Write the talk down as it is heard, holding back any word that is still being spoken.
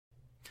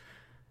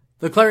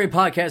The Clary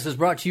Podcast is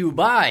brought to you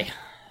by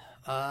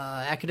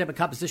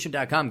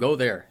academiccomposition.com. Go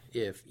there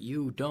if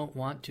you don't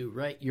want to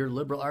write your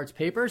liberal arts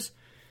papers.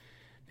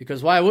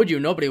 Because why would you?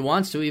 Nobody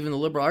wants to. Even the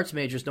liberal arts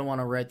majors don't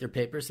want to write their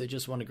papers. They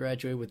just want to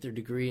graduate with their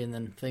degree and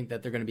then think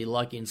that they're going to be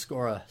lucky and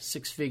score a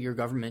six-figure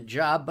government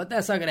job. But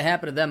that's not going to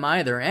happen to them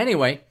either.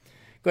 Anyway,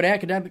 go to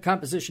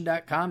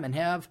academiccomposition.com and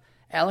have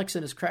Alex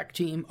and his crack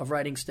team of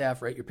writing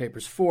staff write your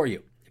papers for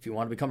you. If you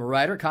want to become a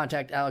writer,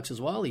 contact Alex as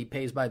well. He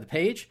pays by the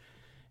page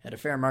at a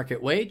fair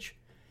market wage.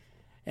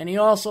 And he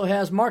also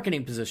has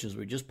marketing positions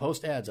where we just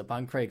post ads up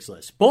on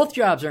Craigslist. Both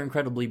jobs are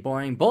incredibly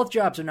boring. Both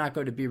jobs are not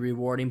going to be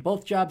rewarding.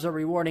 Both jobs are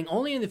rewarding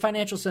only in the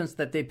financial sense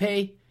that they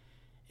pay.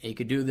 And you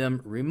could do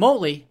them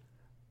remotely,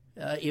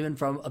 even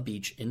from a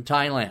beach in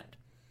Thailand.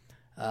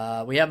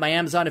 We have my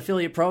Amazon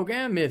affiliate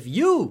program. If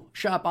you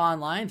shop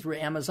online through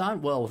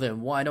Amazon, well, then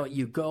why don't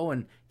you go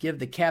and give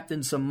the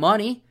captain some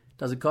money?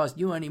 Doesn't cost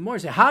you any more.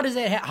 So how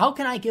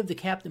can I give the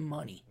captain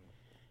money?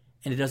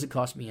 And it doesn't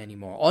cost me any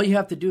more. All you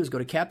have to do is go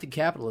to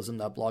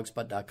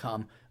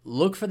captaincapitalism.blogspot.com,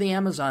 look for the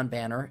Amazon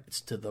banner.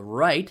 It's to the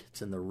right.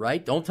 It's in the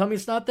right. Don't tell me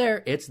it's not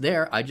there. It's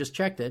there. I just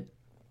checked it.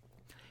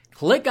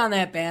 Click on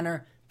that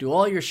banner, do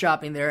all your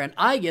shopping there, and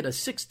I get a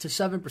 6 to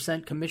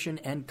 7% commission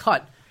and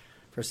cut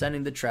for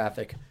sending the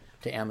traffic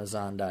to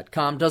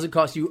Amazon.com. Doesn't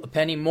cost you a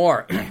penny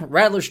more.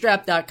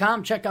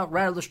 Rattlerstrap.com. Check out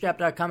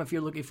Rattlerstrap.com if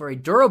you're looking for a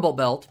durable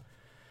belt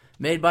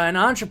made by an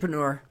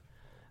entrepreneur.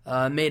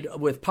 Made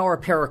with power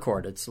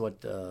paracord. It's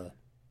what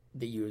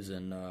they use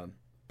in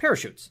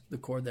parachutes. The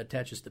cord that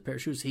attaches to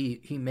parachutes.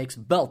 He makes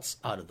belts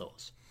out of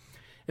those.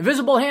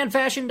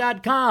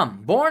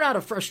 InvisibleHandFashion.com. Born out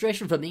of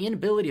frustration from the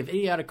inability of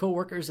idiotic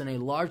coworkers and a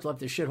large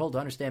leftist shithole to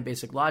understand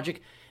basic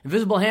logic,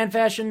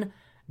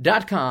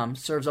 InvisibleHandFashion.com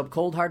serves up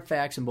cold hard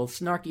facts in both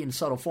snarky and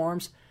subtle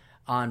forms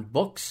on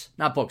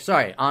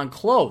on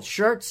clothes,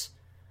 shirts,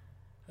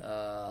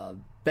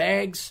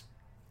 bags,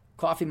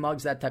 coffee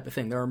mugs, that type of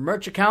thing. They're a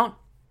merch account.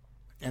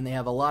 And they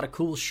have a lot of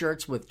cool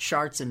shirts with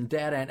charts and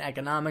data and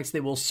economics. They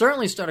will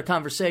certainly start a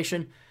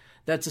conversation.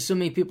 That's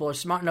assuming people are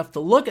smart enough to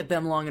look at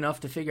them long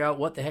enough to figure out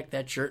what the heck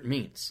that shirt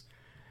means.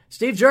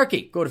 Steve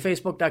Jerky. Go to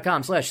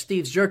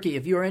Facebook.com/Steve's Jerky.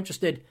 If you are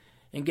interested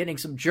in getting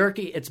some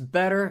jerky, it's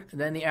better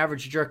than the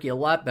average jerky, a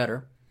lot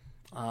better.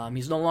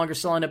 He's no longer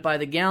selling it by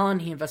the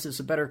gallon. He invested in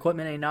some better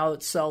equipment, and now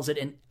it sells it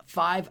in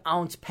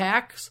 5-ounce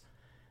packs.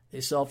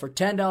 They sell for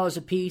 $10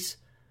 a piece,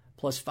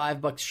 plus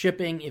 $5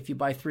 shipping. If you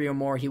buy 3 or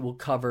more, he will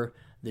cover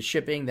the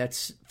shipping.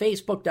 That's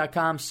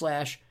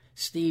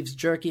Facebook.com/Steve's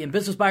Jerky and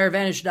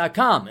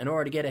BusinessBuyerAdvantage.com. In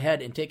order to get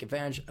ahead and take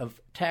advantage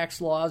of tax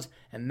laws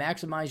and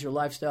maximize your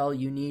lifestyle,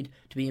 you need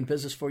to be in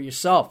business for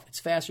yourself. It's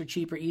faster,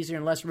 cheaper, easier,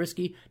 and less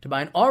risky to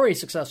buy an already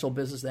successful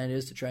business than it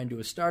is to try and do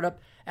a startup.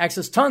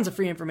 Access tons of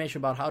free information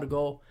about how to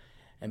go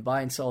and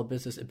buy and sell a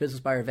business at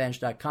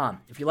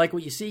BusinessBuyerAdvantage.com. If you like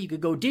what you see, you could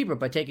go deeper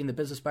by taking the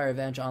Business Buyer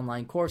Advantage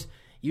online course.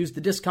 Use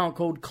the discount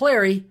code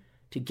CLARY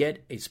to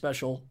get a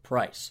special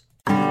price.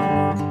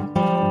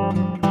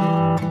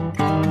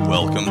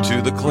 Welcome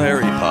to the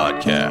Clary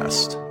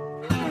Podcast,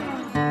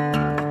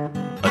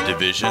 a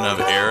division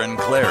of Aaron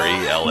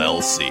Clary,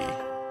 LLC.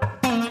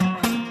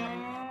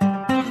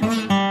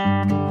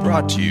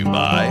 Brought to you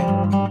by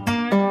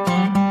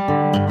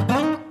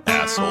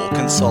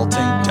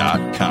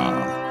AssholeConsulting.com.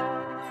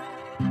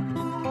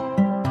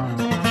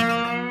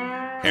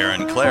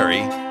 Aaron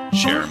Clary,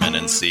 Chairman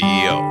and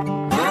CEO.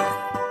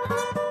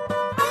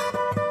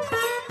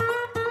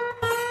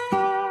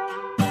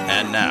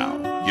 And now,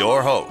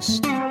 your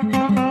host,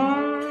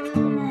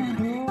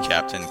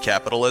 Captain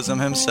Capitalism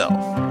himself,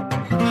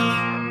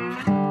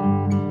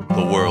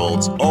 the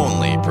world's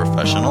only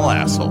professional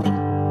asshole,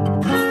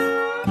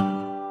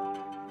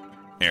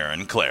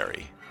 Aaron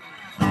Clary.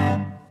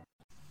 A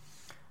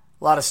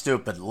lot of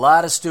stupid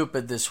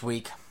this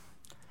week,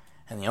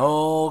 and the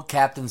old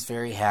captain's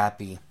very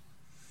happy.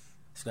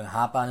 He's going to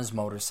hop on his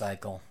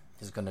motorcycle.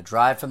 He's going to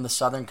drive from the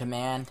Southern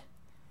Command.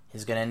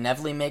 He's going to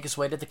inevitably make his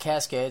way to the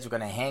Cascades. We're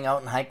going to hang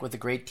out and hike with the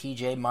great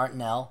T.J.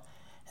 Martinell,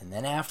 and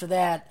then after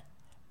that,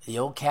 the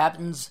old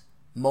captain's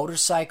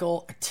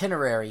motorcycle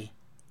itinerary,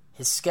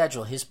 his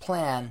schedule, his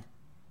plan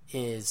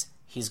is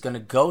he's going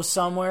to go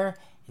somewhere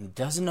and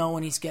doesn't know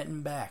when he's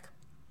getting back.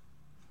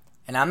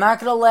 And I'm not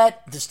going to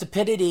let the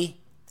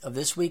stupidity of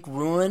this week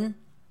ruin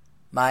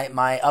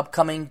my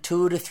upcoming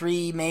 2 to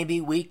 3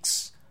 maybe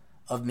weeks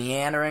of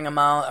meandering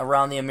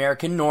around the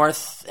American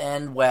North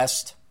and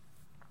West,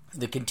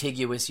 the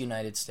contiguous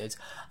United States.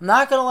 I'm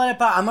not going to let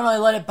it I'm going to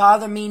let it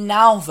bother me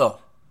now, though.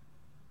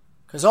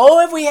 Because,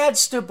 if we had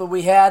stupid,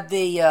 we had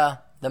the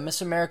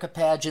Miss America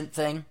pageant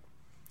thing.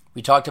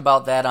 We talked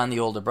about that on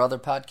the Older Brother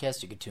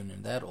podcast. You can tune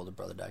into that,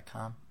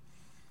 olderbrother.com.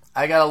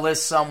 I got a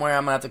list somewhere.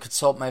 I'm going to have to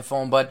consult my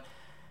phone. But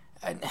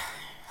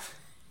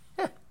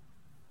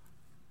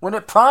when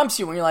it prompts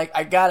you, when you're like,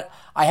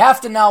 I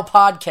have to now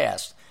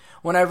podcast.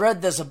 When I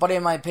read this, a buddy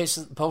of mine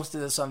posted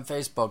this on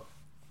Facebook.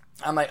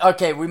 I'm like,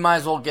 okay, we might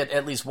as well get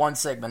at least one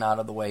segment out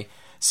of the way.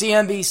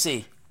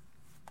 CNBC.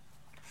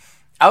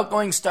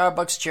 Outgoing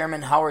Starbucks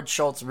chairman Howard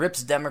Schultz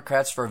rips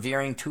Democrats for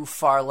veering too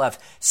far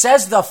left.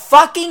 Says the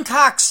fucking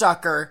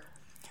cocksucker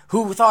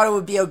who thought it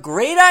would be a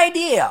great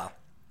idea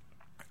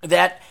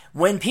that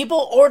when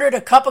people ordered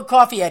a cup of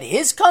coffee at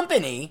his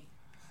company,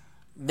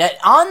 that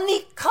on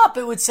the cup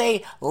it would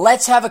say,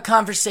 let's have a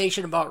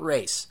conversation about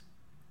race.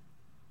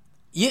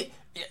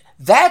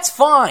 That's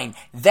fine.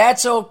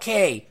 That's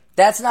okay.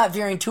 That's not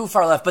veering too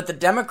far left. But the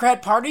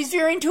Democrat Party's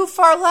veering too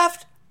far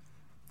left?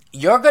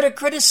 You're going to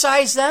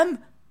criticize them?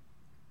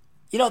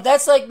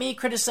 That's like me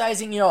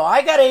criticizing,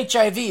 I got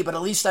HIV, but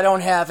at least I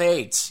don't have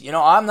AIDS.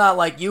 I'm not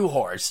like you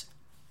whores.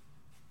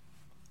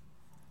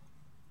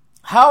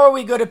 How are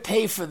we going to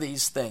pay for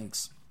these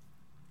things?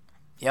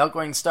 The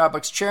outgoing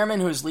Starbucks chairman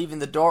who's leaving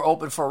the door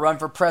open for a run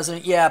for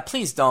president. Yeah,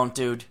 please don't,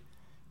 dude.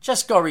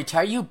 Just go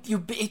retire.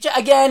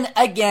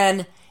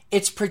 Again,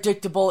 it's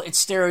predictable.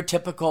 It's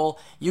stereotypical.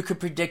 You could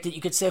predict it. You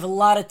could save a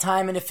lot of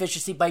time and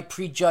efficiency by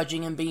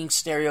prejudging and being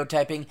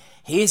stereotyping.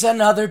 He's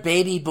another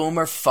baby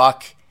boomer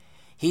fuck.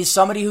 He's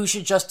somebody who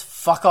should just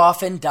fuck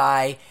off and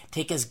die,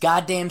 take his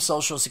goddamn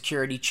Social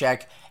Security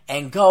check,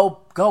 and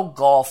go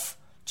golf.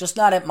 Just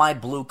not at my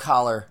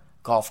blue-collar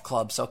golf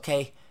clubs,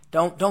 okay?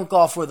 Don't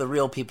golf with the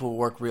real people who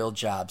work real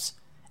jobs.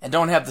 And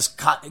don't have this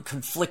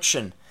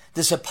confliction,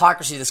 this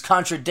hypocrisy, this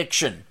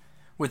contradiction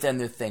within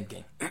their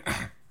thinking.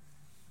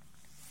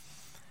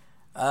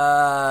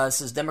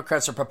 Says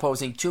Democrats are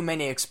proposing too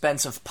many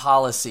expensive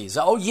policies.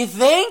 Oh, you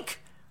think?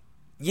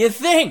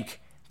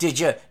 Did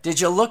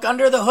you look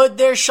under the hood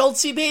there,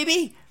 Schultzy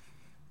baby?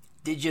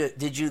 Did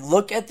you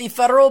look at the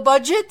federal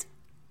budget?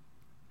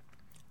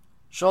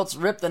 Schultz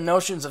ripped the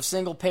notions of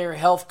single-payer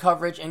health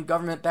coverage and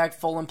government-backed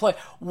full employment.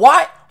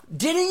 Why?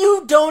 Didn't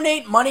you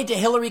donate money to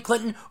Hillary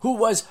Clinton, who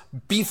was,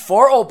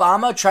 before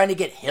Obama, trying to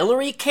get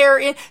Hillary care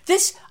in?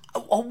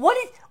 What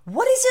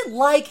is it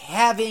like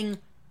having...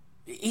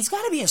 He's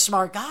got to be a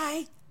smart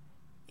guy.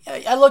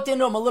 I looked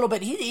into him a little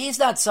bit. He's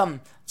not some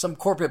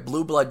corporate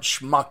blue blood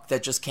schmuck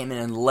that just came in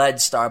and led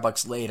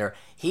Starbucks later.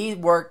 He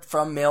worked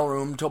from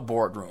mailroom to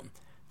boardroom.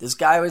 This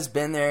guy has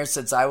been there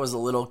since I was a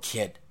little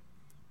kid.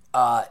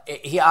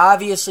 He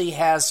obviously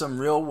has some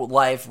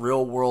real-life,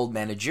 real-world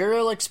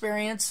managerial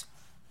experience.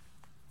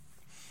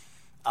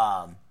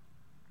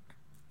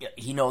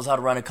 He knows how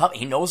to run a company.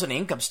 He knows what an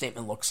income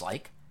statement looks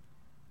like.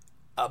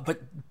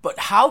 But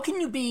how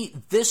can you be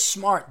this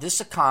smart,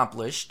 this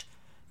accomplished,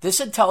 this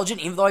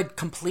intelligent, even though I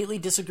completely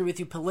disagree with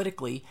you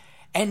politically,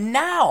 and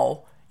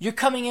now you're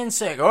coming in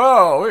saying,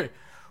 oh,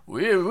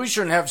 we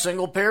shouldn't have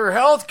single-payer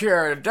health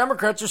care. The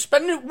Democrats are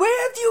spending it.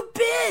 Where have you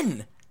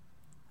been?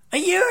 A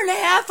year and a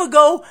half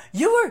ago,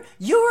 you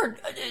were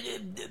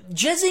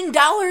jizzing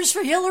dollars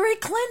for Hillary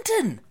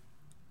Clinton.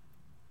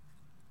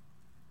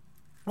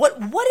 What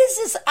is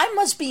this? I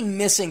must be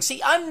missing.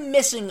 See, I'm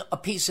missing a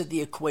piece of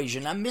the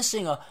equation. I'm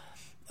missing a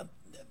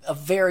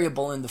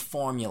variable in the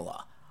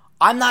formula.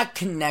 I'm not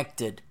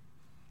connected.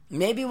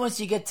 Maybe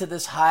once you get to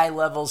this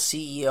high-level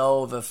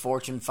CEO of a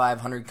Fortune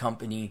 500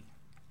 company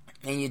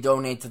and you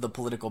donate to the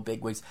political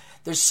bigwigs,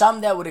 there's some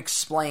that would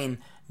explain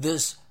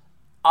this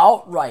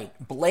outright,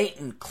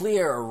 blatant,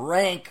 clear,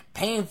 rank,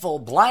 painful,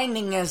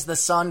 blinding as the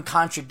sun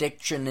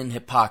contradiction and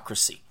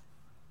hypocrisy.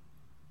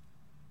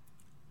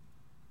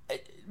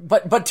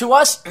 But to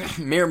us,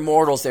 mere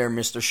mortals there,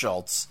 Mr.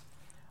 Schultz,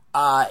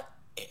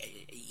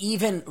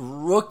 even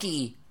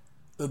rookie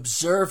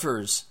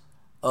observers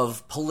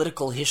of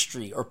political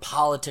history or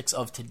politics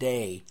of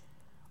today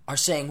are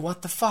saying,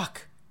 what the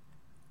fuck?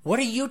 What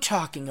are you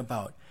talking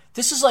about?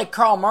 This is like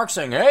Karl Marx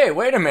saying, hey,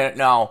 wait a minute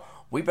now,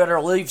 we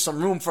better leave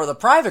some room for the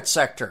private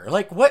sector.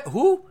 Like, what?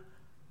 Who?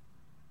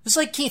 It's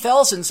like Keith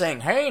Ellison saying,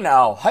 hey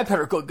now, I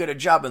better go get a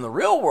job in the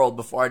real world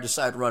before I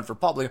decide to run for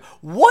public.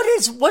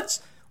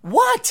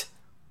 What?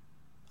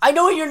 I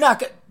know you're not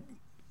going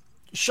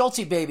to...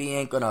 Schultzy baby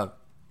ain't gonna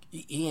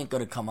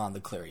come on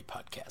the Clary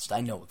podcast. I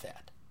know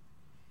that.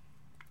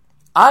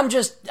 I'm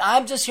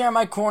just here in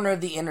my corner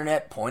of the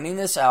internet pointing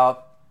this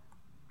out.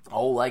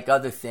 Oh, like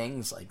other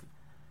things, like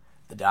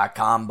the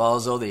dot-com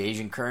bubble, the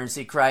Asian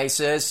currency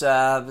crisis,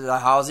 the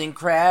housing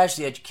crash,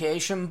 the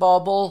education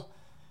bubble.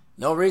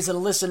 No reason to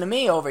listen to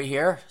me over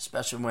here,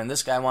 especially when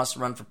this guy wants to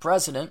run for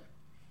president.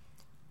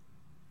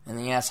 And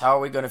then he asks, how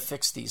are we going to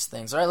fix these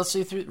things? All right, let's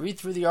read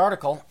through the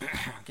article.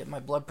 Get my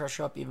blood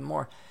pressure up even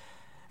more.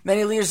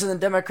 Many leaders in the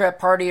Democrat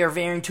Party are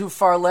veering too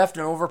far left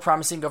and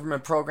overpromising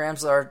government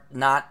programs that are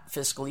not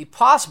fiscally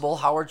possible,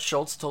 Howard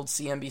Schultz told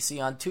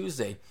CNBC on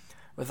Tuesday.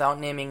 Without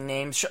naming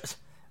names?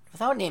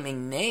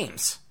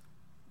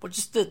 Well,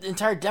 just the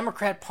entire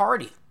Democrat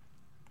Party.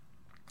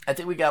 I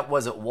think we got,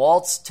 was it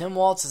Waltz? Tim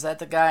Waltz? Is that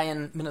the guy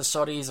in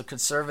Minnesota? He's a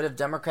conservative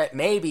Democrat.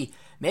 Maybe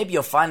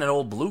you'll find an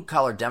old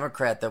blue-collar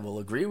Democrat that will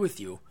agree with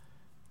you.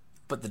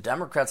 But the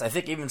Democrats, I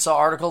think, even saw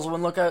articles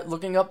when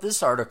looking up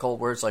this article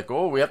where it's like,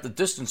 oh, we have to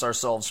distance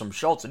ourselves from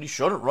Schultz and he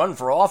shouldn't run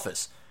for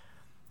office.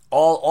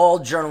 All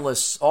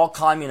journalists, all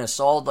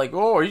communists, all like,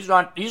 oh, he's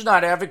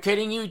not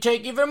advocating you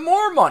take even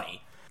more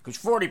money because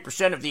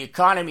 40% of the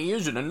economy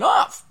isn't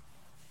enough.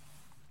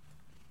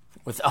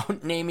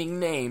 Without naming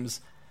names,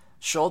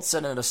 Schultz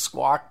said in a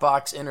Squawk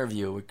Box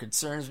interview, it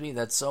concerns me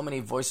that so many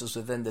voices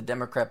within the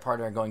Democrat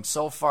Party are going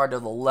so far to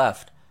the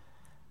left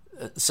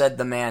said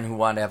the man who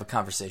wanted to have a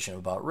conversation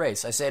about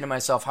race. I say to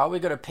myself, how are we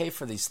going to pay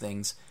for these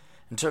things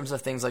in terms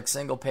of things like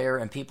single payer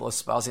and people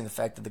espousing the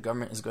fact that the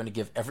government is going to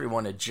give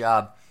everyone a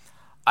job?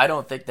 I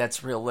don't think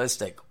that's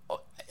realistic.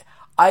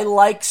 I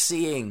like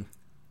seeing,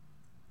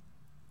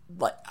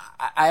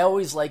 I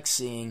always like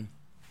seeing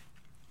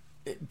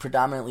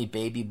predominantly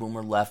baby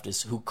boomer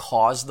leftists who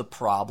caused the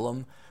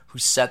problem, who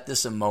set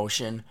this in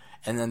motion,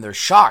 and then they're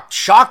shocked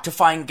to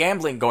find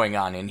gambling going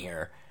on in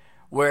here.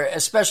 Where,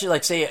 especially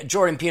like, say,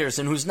 Jordan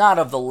Peterson, who's not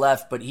of the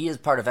left, but he is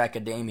part of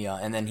academia,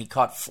 and then he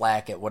caught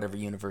flack at whatever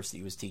university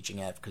he was teaching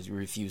at because he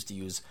refused to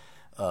use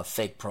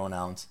fake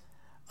pronouns.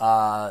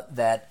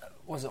 That,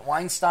 was it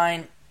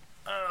Weinstein,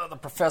 the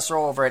professor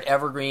over at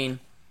Evergreen,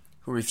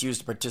 who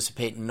refused to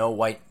participate in No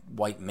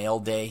White Male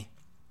Day.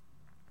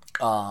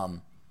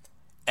 And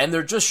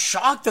they're just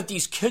shocked that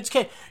these kids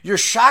can't. You're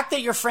shocked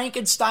that your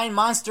Frankenstein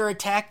monster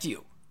attacked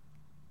you.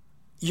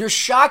 You're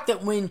shocked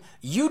that when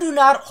you do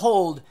not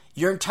hold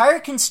your entire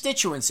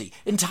constituency,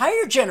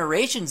 entire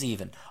generations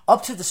even,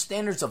 up to the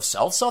standards of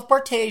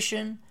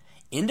self-suffocation,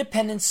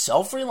 independence,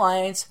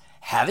 self-reliance,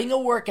 having a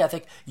work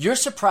ethic, you're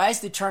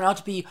surprised they turn out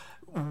to be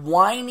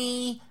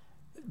whiny,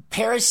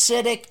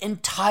 parasitic,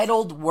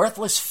 entitled,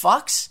 worthless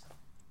fucks?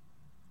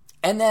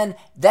 And then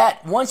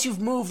that, once you've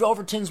moved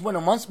Overton's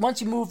window,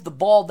 once you move the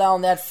ball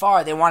down that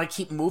far, they want to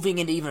keep moving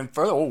it even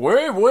further. Oh,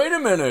 wait a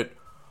minute.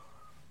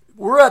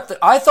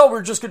 I thought we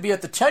were just going to be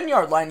at the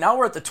 10-yard line. Now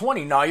we're at the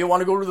 20. Now you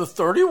want to go to the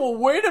 30? Well,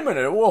 wait a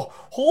minute. Well,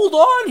 hold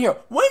on here.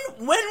 When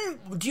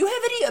do you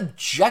have any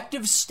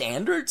objective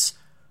standards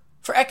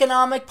for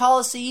economic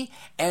policy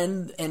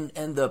and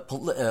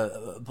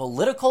the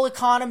political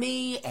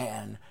economy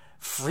and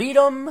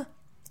freedom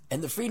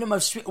and the freedom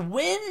of speech?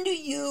 When do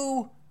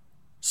you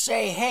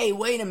say, hey,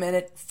 wait a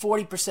minute,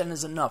 40%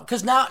 is enough?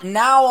 Because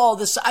now all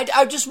this,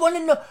 I just want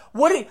to know,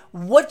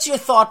 what's your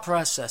thought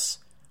process?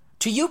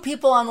 To you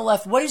people on the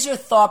left, what is your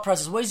thought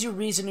process? What is your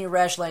reasoning, your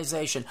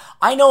rationalization?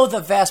 I know the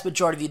vast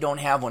majority of you don't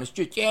have one. It's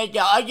just, yeah, the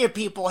other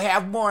people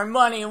have more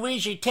money and we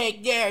should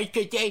take theirs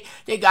because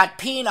they got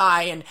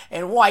peni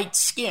and white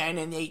skin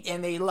and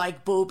they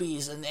like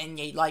boobies and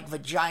they like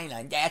vagina.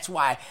 And that's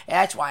why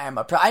I'm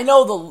I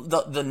know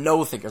the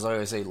no thinkers. I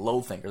always say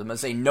low thinkers. I'm going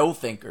to say no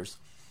thinkers.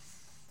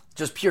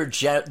 Just pure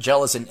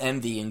jealous and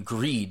envy and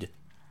greed.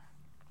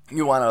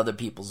 You want other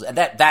people's,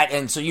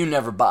 and so you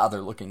never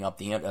bother looking up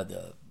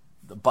the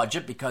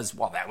budget because,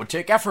 well, that would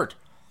take effort.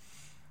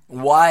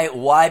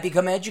 Why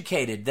become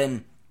educated?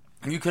 Then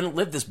you couldn't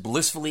live this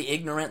blissfully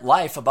ignorant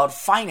life about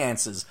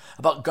finances,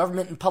 about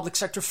government and public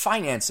sector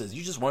finances.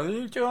 You just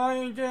want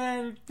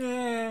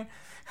to,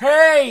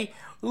 hey,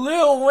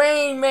 Lil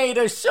Wayne made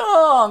a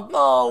song.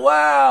 Oh,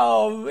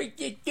 wow.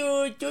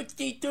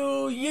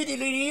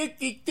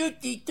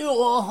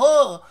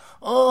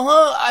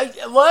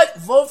 What?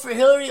 Vote for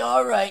Hillary?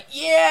 All right.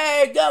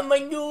 Yeah, I got my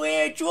new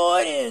Air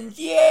Jordans.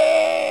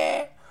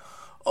 Yeah.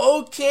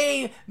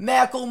 Okay,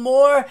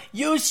 Macklemore,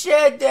 you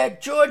said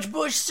that George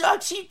Bush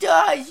sucks. He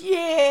does,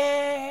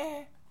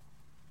 yeah.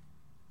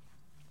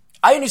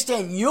 I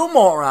understand you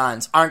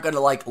morons aren't going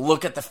to,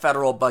 look at the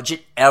federal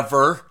budget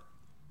ever.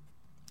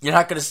 You're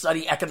not going to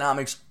study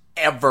economics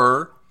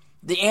ever.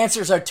 The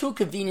answers are too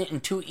convenient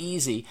and too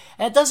easy.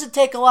 And it doesn't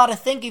take a lot of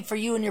thinking for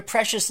you and your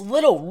precious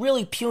little,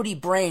 really puny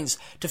brains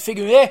to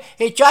figure,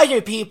 it's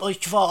other people's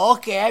fault.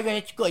 Okay,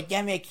 that's good.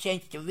 That makes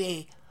sense to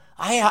me.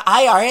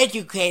 I are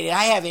educated.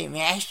 I have a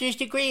master's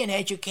degree in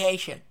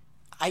education.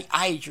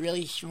 I is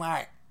really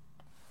smart.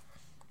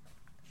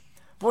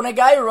 But when a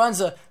guy who runs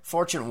a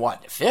Fortune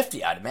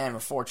 50, I'd imagine a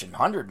Fortune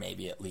 100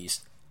 maybe at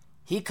least,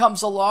 he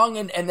comes along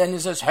and then he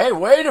says, hey,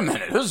 wait a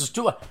minute, this is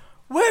too...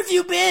 Where have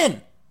you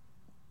been?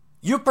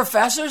 You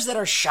professors that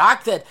are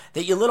shocked that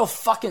your little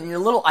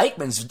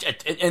Eichmanns,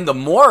 in the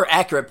more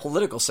accurate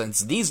political sense,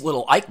 these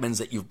little Eichmanns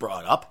that you've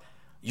brought up,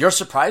 you're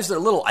surprised they're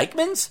little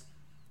Eichmanns?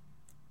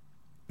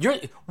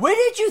 Where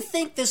did you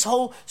think this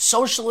whole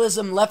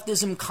socialism,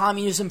 leftism,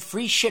 communism,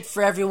 free shit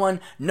for everyone,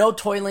 no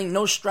toiling,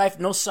 no strife,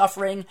 no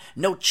suffering,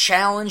 no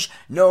challenge,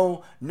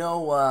 no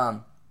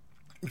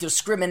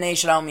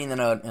discrimination? I don't mean in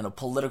a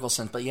political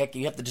sense, but you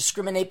have to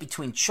discriminate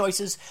between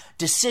choices,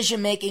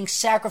 decision-making,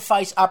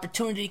 sacrifice,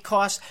 opportunity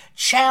cost,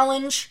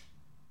 challenge,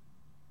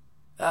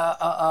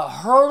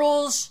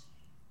 hurdles,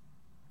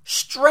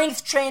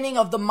 strength training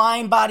of the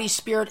mind, body,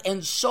 spirit,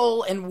 and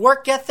soul, and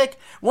work ethic.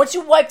 Once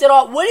you wiped it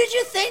all, what did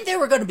you think they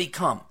were going to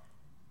become?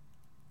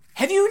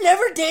 Have you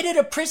never dated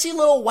a prissy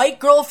little white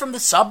girl from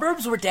the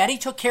suburbs where daddy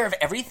took care of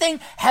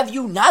everything? Have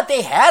you not?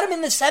 They had them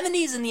in the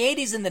 70s and the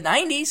 80s and the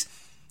 90s.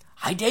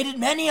 I dated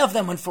many of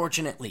them,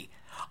 unfortunately.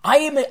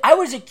 I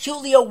was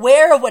acutely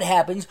aware of what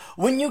happens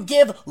when you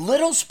give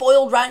little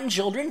spoiled rotten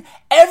children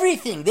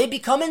everything. They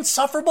become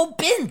insufferable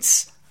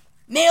bints,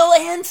 male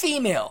and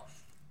female.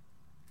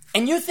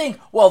 And you think,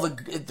 well,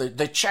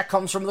 the check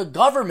comes from the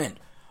government,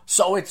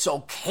 so it's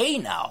okay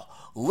now.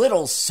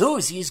 Little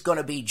Susie's going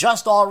to be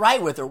just all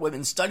right with her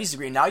women's studies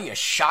degree. Now you're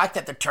shocked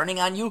that they're turning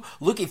on you,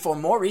 looking for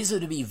more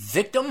reason to be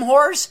victim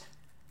whores?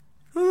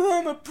 Oh,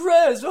 I'm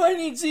oppressed. Oh, I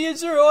need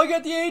CSR. Oh, I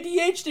got the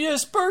ADHD,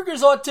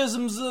 Asperger's,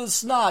 autism's,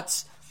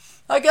 snots.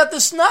 I got the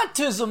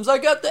snotisms. I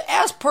got the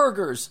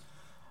Asperger's.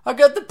 I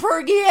got the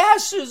pergy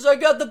asses. I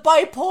got the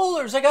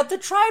bipolars. I got the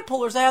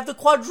tripolars. I have the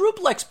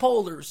quadruplex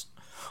polars.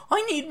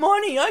 I need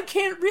money. I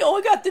can't read. Oh,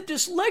 I got the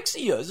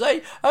dyslexias.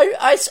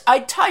 I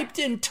typed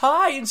in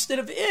tie instead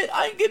of it.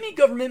 Give me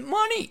government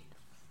money.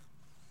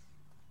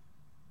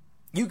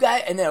 You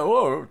guys, and then,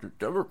 oh, the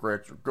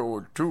Democrats are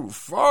going too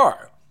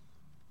far.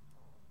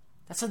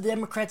 That's how the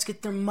Democrats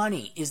get their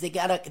money,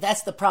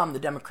 that's the problem the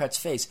Democrats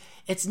face.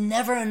 It's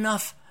never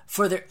enough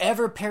for their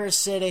ever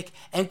parasitic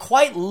and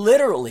quite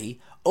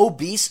literally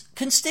obese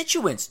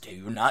constituents. Do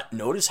you not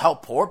notice how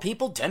poor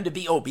people tend to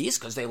be obese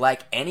because they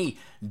lack any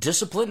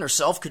discipline or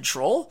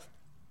self-control?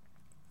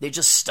 They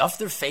just stuff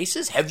their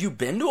faces? Have you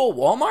been to a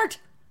Walmart?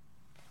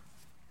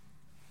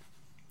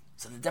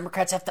 So the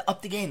Democrats have to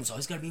up the game. There's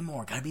always got to be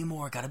more, got to be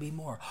more, got to be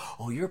more.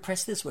 Oh, you're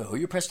oppressed this way. Oh,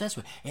 you're oppressed this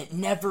way. It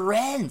never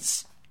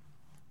ends.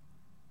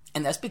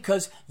 And that's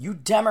because you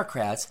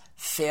Democrats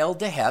failed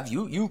to have,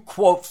 you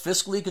quote,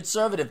 fiscally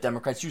conservative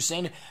Democrats, you're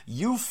saying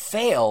you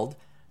failed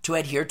to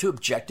adhere to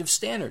objective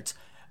standards.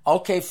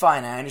 Okay,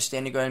 fine, I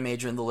understand you're going to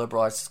major in the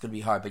liberal arts, it's going to be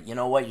hard, but you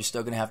know what? You're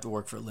still going to have to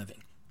work for a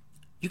living.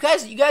 You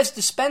guys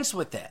dispense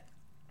with that.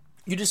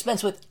 You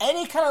dispense with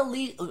any kind of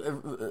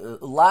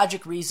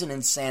logic, reason,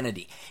 and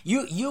sanity.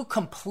 You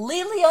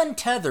completely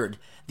untethered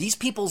these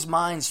people's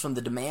minds from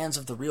the demands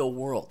of the real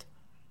world.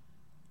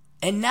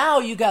 And now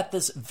you got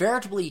this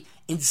veritably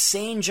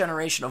insane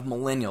generation of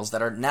millennials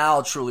that are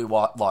now truly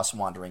lost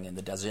wandering in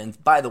the desert.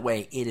 And by the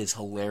way, it is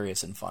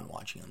hilarious and fun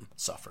watching them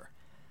suffer.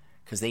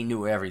 Because they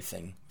knew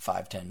everything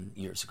 5-10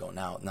 years ago.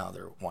 Now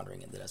they're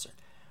wandering in the desert.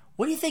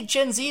 What do you think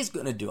Gen Z is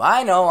going to do?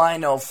 I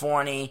know,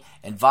 Forney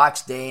and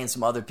Vox Day and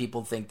some other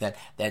people think that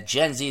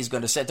Gen Z is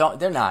going to say,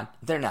 they're not.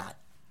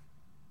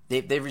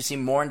 They've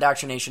received more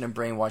indoctrination and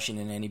brainwashing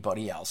than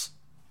anybody else.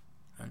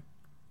 Right?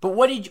 But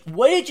what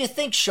did you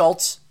think,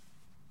 Schultz?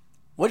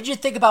 What did you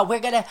think about we're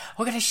gonna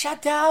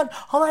shut down?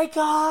 Oh my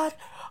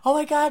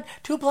God,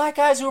 2 black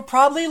guys who were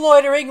probably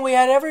loitering. We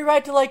had every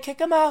right to kick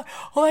them out.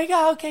 Oh my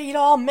God, okay,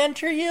 I'll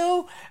mentor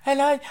you,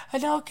 and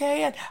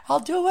I'll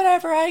do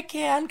whatever I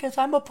can because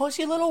I'm a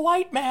pussy little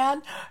white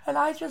man, and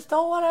I just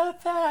don't want to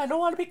offend. I don't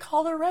want to be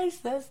called a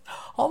racist.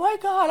 Oh my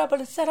God, I'm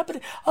gonna set up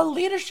a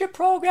leadership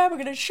program. We're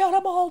gonna shut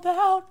them all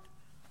down.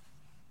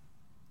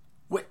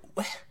 Where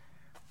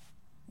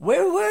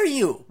were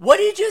you? What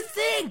did you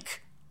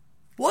think?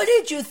 What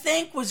did you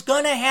think was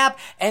going to happen?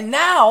 And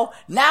now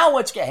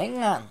what's going to...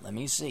 Hang on, let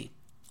me see.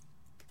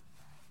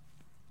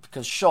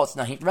 Because Schultz,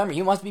 remember,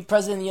 he wants to be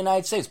president of the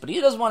United States, but he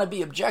doesn't want to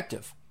be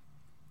objective.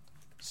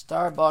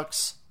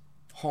 Starbucks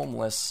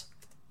homeless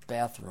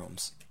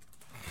bathrooms.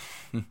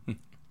 Here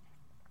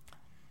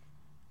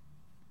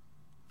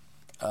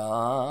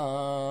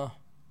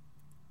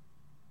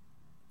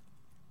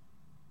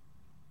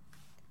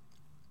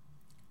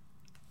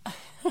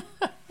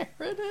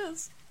it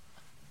is.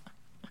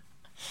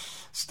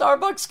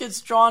 Starbucks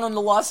gets drawn in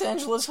the Los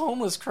Angeles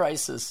homeless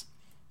crisis.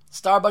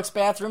 Starbucks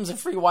bathrooms and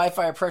free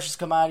Wi-Fi are precious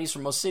commodities for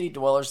most city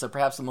dwellers. They're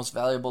perhaps the most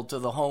valuable to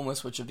the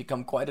homeless, which have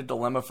become quite a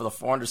dilemma for the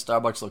 400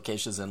 Starbucks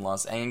locations in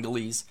Los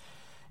Angeles.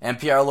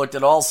 NPR looked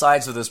at all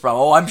sides of this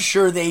problem. Oh, I'm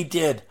sure they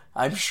did.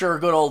 I'm sure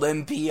good old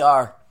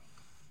NPR.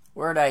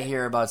 Where did I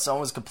hear about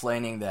someone was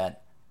complaining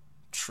that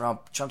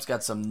Trump's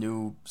got some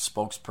new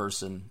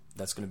spokesperson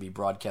that's going to be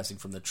broadcasting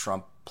from the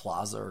Trump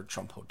Plaza or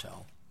Trump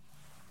Hotel.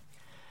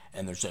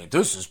 And they're saying,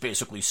 this is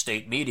basically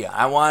state media.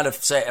 I want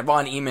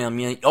to email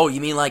me, oh, you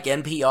mean like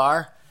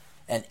NPR?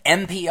 And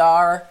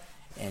NPR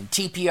and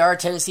TPR,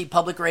 Tennessee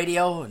Public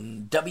Radio,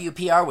 and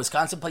WPR,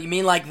 Wisconsin Public. You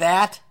mean like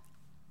that?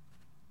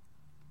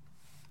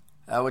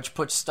 Which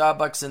puts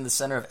Starbucks in the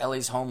center of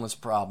LA's homeless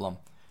problem.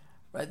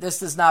 Right?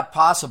 This is not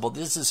possible.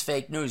 This is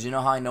fake news. You know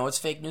how I know it's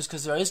fake news?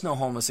 Because there is no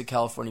homeless in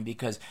California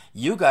because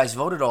you guys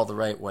voted all the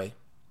right way.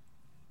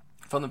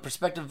 From the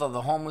perspective of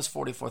the homeless,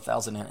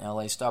 44,000 in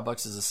LA,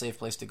 Starbucks is a safe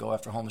place to go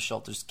after homeless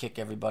shelters kick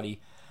everybody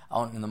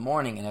out in the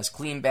morning and has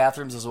clean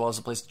bathrooms as well as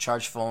a place to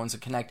charge phones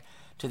and connect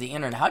to the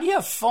internet. How do you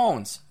have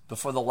phones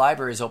before the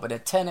library is open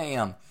at 10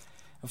 a.m.?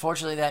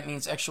 Unfortunately, that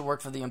means extra work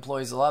for the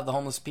employees. A lot of the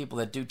homeless people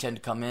that do tend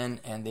to come in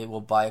and they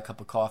will buy a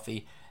cup of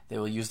coffee. They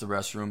will use the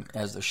restroom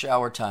as their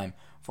shower time.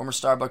 Former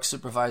Starbucks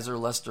supervisor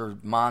Lester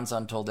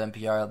Monzon told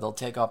NPR they'll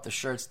take off their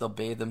shirts, they'll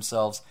bathe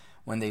themselves.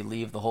 When they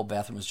leave, the whole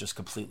bathroom is just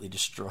completely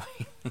destroyed.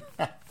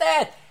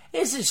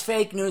 This is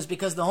fake news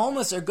because the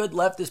homeless are good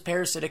leftist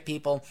parasitic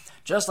people,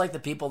 just like the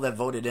people that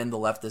voted in the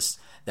leftists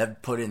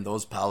that put in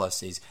those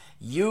policies.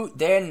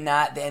 They're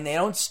not, and they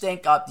don't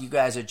stink up. You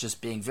guys are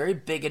just being very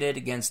bigoted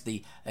against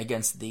the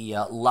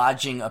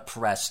lodging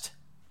oppressed.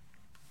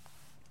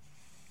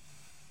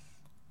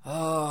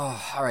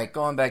 Oh, all right.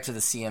 Going back to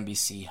the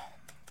CNBC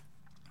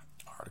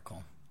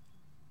article.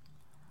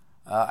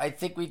 I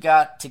think we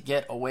got to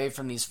get away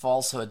from these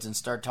falsehoods and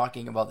start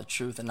talking about the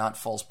truth and not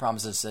false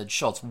promises, said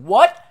Schultz.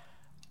 What?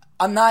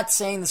 I'm not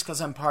saying this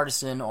because I'm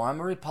partisan or I'm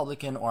a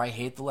Republican or I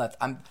hate the left.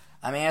 I'm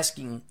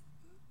asking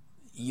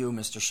you,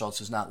 Mr. Schultz,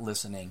 who's not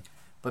listening,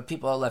 but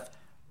people are left.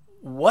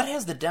 What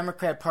has the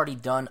Democrat Party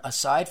done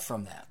aside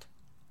from that?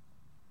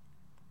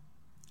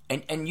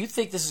 And you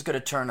think this is going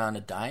to turn on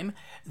a dime?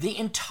 The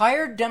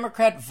entire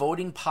Democrat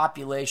voting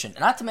population,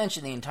 not to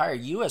mention the entire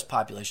U.S.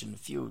 population,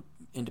 if you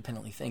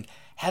independently think,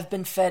 have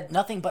been fed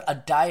nothing but a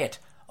diet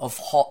of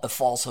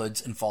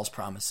falsehoods and false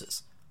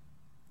promises.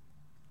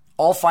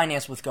 All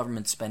financed with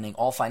government spending,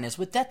 all financed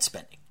with debt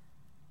spending.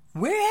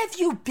 Where have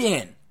you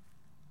been?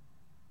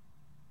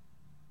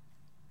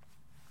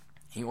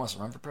 He wants to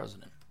run for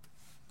president.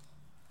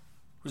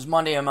 Whose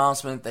Monday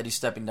announcement that he's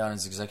stepping down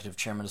as executive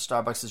chairman of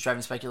Starbucks is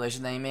driving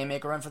speculation that he may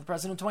make a run for the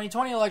president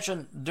 2020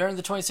 election. During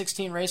the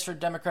 2016 race for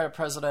Democratic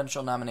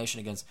presidential nomination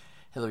against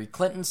Hillary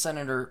Clinton,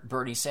 Senator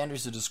Bernie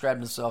Sanders, who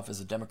described himself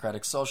as a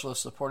democratic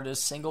socialist, supported a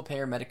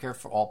single-payer Medicare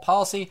for all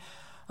policy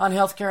on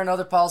health care and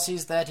other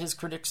policies that his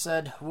critics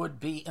said would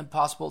be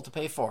impossible to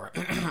pay for.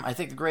 I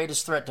think the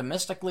greatest threat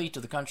domestically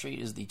to the country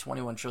is the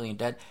 $21 trillion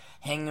debt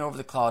hanging over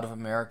the cloud of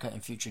America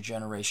and future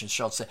generations,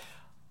 Schultz said.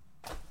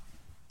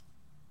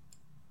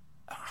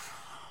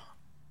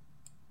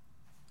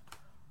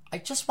 I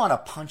just want to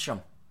punch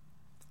him.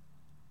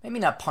 Maybe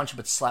not punch him,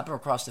 but slap him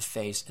across the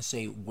face and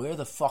say, where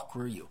the fuck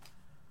were you?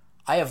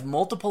 I have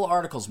multiple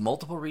articles,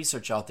 multiple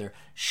research out there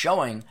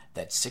showing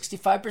that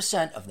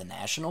 65% of the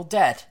national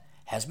debt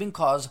has been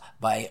caused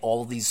by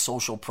all these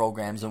social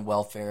programs and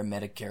welfare,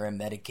 Medicare and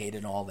Medicaid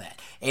and all that.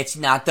 It's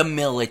not the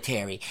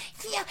military.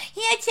 Yeah,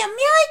 it's the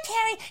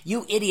military.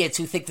 You idiots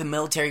who think the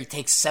military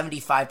takes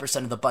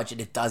 75% of the budget.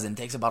 It doesn't.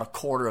 It takes about a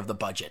quarter of the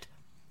budget.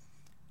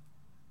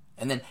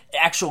 And then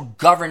actual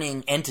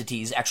governing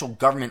entities, actual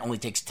government only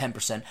takes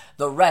 10%.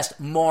 The rest,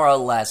 more or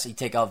less, you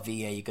take out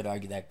VA, you could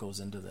argue that goes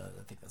into the,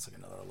 I think that's like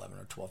another 11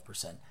 or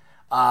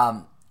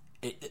 12%.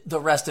 The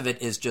rest of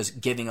it is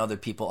just giving other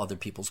people other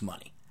people's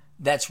money.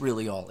 That's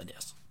really all it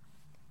is.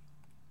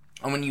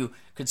 And when you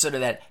consider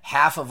that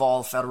half of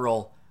all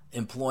federal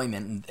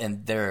employment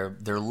and their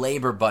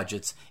labor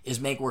budgets is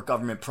make work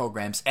government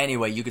programs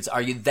anyway, you could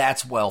argue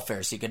that's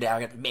welfare. So you could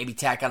maybe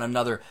tack on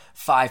another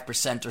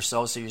 5% or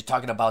so. So you're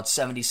talking about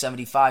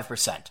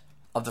 75%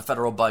 of the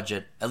federal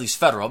budget, at least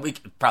federal,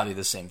 probably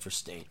the same for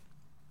state,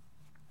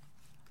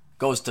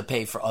 goes to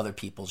pay for other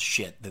people's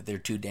shit that they're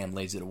too damn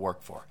lazy to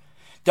work for.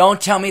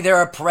 Don't tell me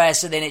they're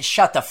oppressed and then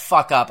shut the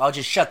fuck up. I'll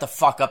just shut the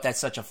fuck up. That's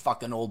such a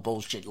fucking old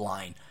bullshit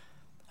line.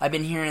 I've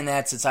been hearing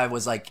that since I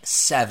was like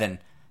 7.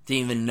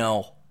 Didn't even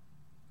know.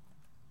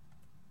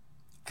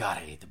 God,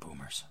 I hate the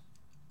boomers.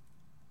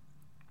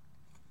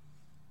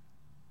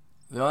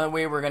 The only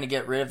way we're going to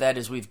get rid of that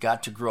is we've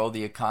got to grow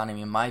the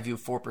economy. In my view,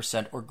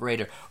 4% or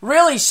greater.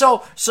 Really?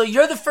 So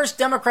you're the first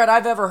Democrat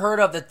I've ever heard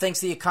of that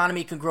thinks the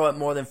economy can grow at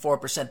more than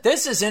 4%.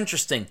 This is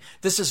interesting.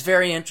 This is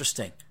very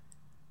interesting.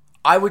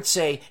 I would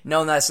say,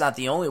 no, that's not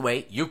the only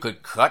way. You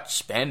could cut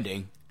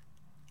spending.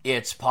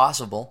 It's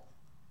possible.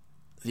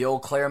 The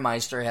old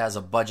Clairmeister has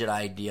a budget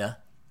idea.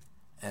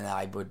 And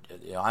I would,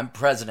 I'm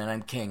president,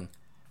 I'm king.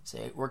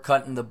 Say, we're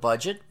cutting the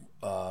budget,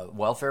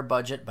 welfare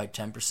budget, by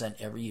 10%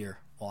 every year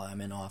while I'm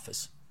in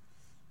office.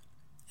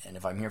 And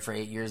if I'm here for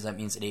 8 years, that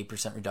means an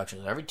 8%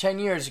 reduction. So every 10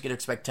 years, you could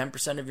expect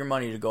 10% of your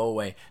money to go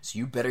away. So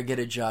you better get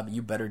a job.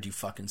 You better do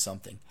fucking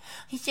something.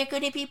 Is there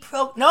going to be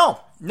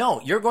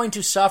No, you're going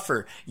to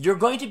suffer. You're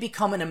going to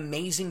become an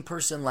amazing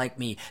person like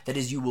me. That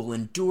is, you will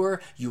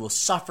endure, you will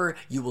suffer,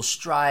 you will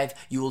strive,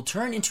 you will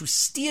turn into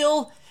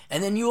steel,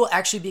 and then you will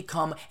actually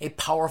become a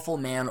powerful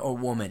man or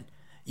woman.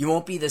 You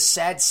won't be the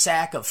sad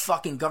sack of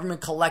fucking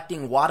government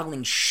collecting,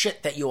 waddling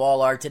shit that you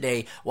all are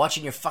today,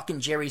 watching your fucking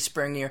Jerry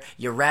Springer,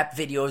 your rap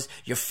videos,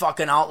 your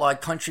fucking outlaw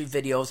country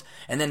videos,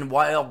 and then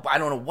I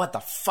don't know what the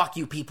fuck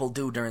you people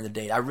do during the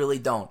day. I really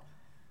don't.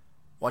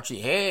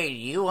 Hey,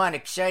 you want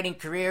exciting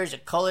careers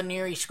at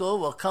culinary school?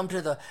 Well, come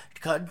to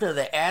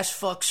the ass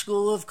fuck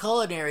school of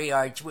culinary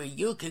arts where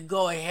you can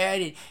go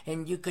ahead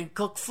and you can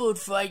cook food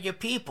for your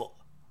people.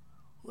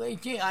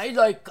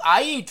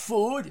 I eat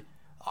food.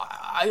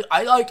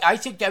 I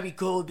think that'd be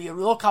cool.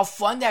 Look how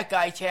fun that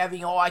guy's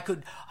having. I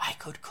could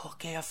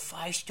cook at a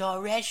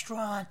 5-star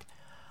restaurant.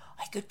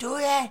 I could do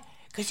that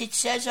because it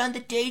says on the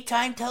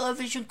daytime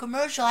television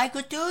commercial I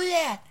could do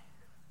that.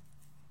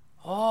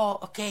 Oh,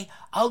 okay.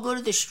 I'll go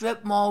to the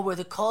strip mall where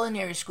the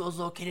culinary school is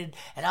located,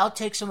 and I'll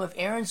take some of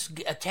Aaron's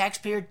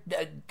taxpayer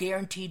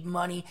guaranteed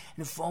money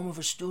in the form of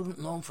a student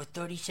loan for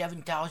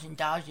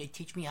 $37,000. They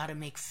teach me how to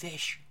make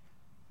fish.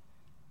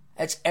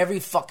 That's every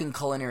fucking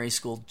culinary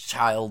school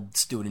child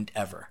student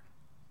ever.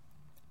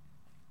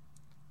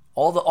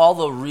 All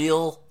the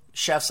real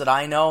chefs that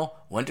I know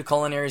went to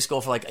culinary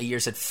school for like a year,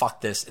 said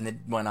fuck this, and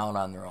then went out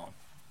on their own.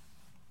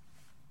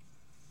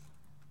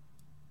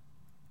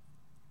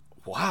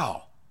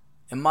 Wow.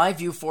 In my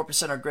view,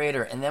 4% or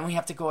greater, and then we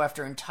have to go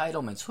after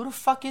entitlements. Who the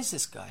fuck is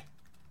this guy?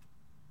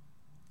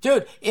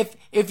 Dude, if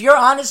you're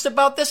honest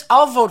about this,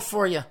 I'll vote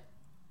for you.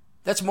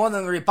 That's more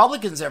than the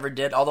Republicans ever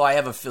did, although I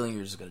have a feeling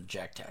you're just going to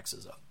jack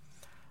taxes up.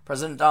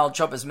 President Donald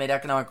Trump has made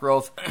economic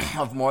growth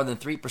of more than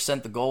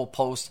 3% the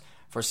goalpost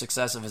for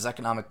success of his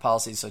economic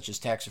policies, such as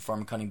tax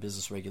reform, cutting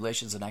business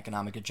regulations, and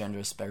economic agenda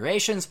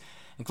aspirations,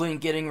 including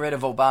getting rid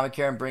of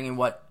Obamacare and bringing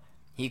what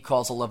He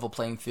calls a level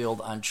playing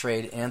field on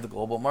trade and the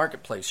global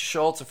marketplace.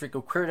 Schultz, a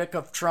frequent critic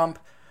of Trump,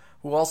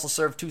 who also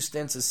served 2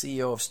 stints as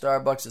CEO of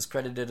Starbucks, is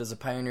credited as a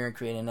pioneer in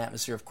creating an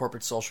atmosphere of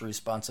corporate social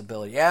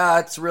responsibility. Yeah,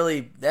 that's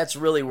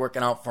really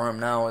working out for him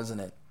now, isn't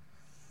it?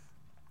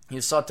 He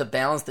has sought to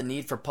balance the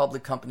need for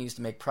public companies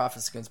to make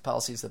profits against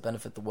policies that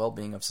benefit the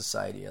well-being of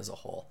society as a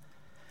whole.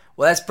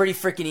 Well, that's pretty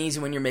freaking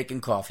easy when you're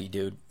making coffee,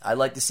 dude. I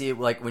like to see it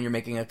like when you're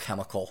making a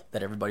chemical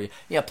that everybody...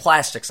 Yeah,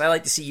 plastics. I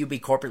like to see you be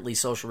corporately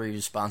socially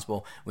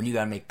responsible when you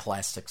gotta make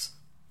plastics.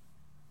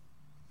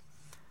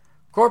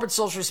 Corporate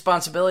social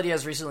responsibility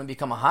has recently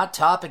become a hot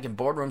topic in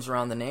boardrooms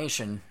around the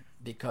nation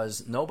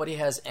because nobody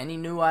has any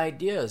new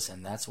ideas,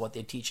 and that's what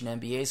they teach in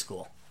MBA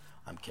school.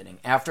 I'm kidding.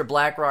 After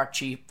BlackRock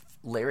chief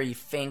Larry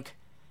Fink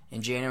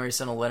in January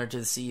sent a letter to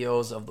the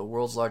CEOs of the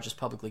world's largest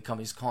publicly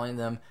companies calling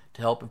them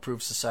to help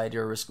improve society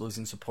or risk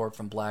losing support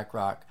from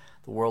BlackRock,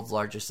 the world's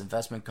largest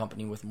investment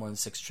company with more than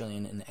 $6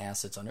 trillion in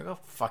assets under. Go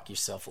fuck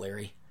yourself,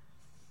 Larry.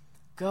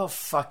 Go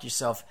fuck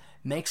yourself.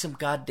 Make some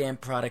goddamn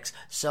products.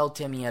 Sell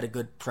Timmy at a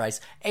good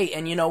price. Hey,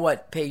 and you know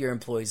what? Pay your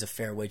employees a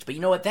fair wage. But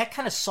you know what? That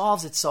kind of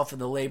solves itself in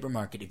the labor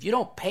market. If you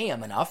don't pay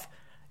them enough,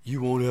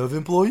 you won't have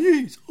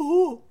employees.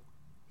 Oh.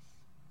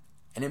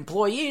 And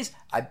employees,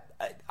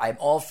 I'm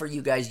all for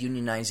you guys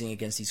unionizing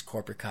against these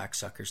corporate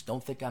cocksuckers.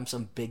 Don't think I'm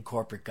some big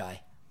corporate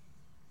guy.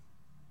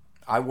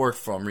 I work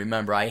for them.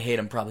 Remember, I hate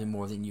them probably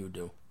more than you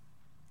do.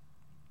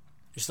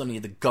 You still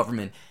need the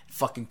government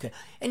fucking...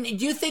 And do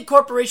you think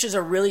corporations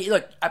are really...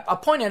 Look, I'll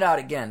point it out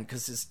again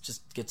because this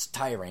just gets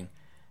tiring.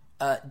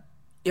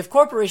 If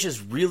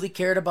corporations really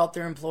cared about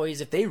their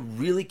employees, if they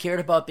really cared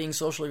about being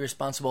socially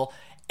responsible,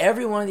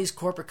 every one of these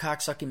corporate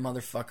cocksucking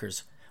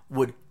motherfuckers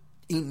would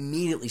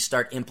immediately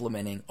start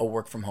implementing a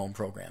work-from-home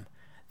program.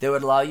 They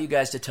would allow you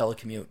guys to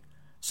telecommute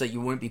so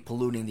you wouldn't be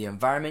polluting the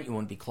environment, you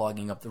wouldn't be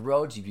clogging up the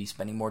roads, you'd be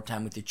spending more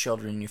time with your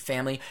children and your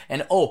family.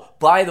 And oh,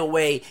 by the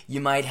way,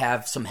 you might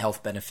have some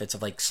health benefits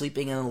of like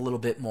sleeping in a little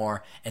bit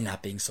more and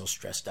not being so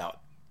stressed out.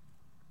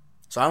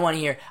 So I don't want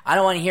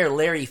to hear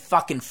Larry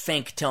fucking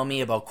Fink tell me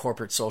about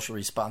corporate social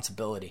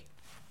responsibility.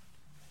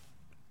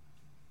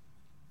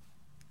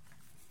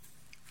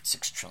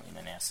 $6 trillion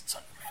in assets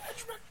under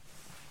management.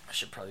 I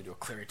should probably do a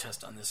Cleary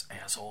test on this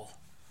asshole.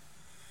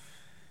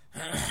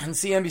 In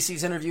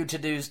CNBC's interview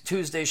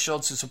Tuesday,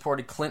 Schultz, who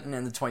supported Clinton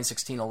in the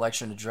 2016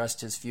 election,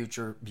 addressed his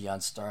future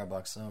beyond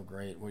Starbucks. Oh,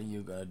 great. What are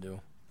you going to do?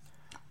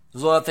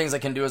 There's a lot of things I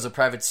can do as a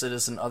private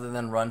citizen other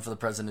than run for the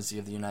presidency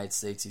of the United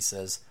States, he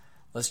says.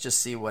 Let's just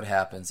see what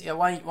happens. Yeah,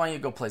 why don't you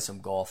go play some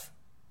golf?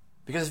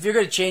 Because if you're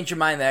going to change your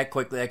mind that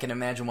quickly, I can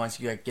imagine once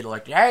you get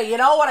elected, hey, you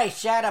know what I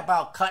said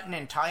about cutting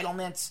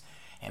entitlements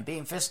and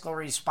being fiscally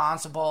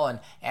responsible and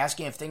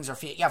asking if things are...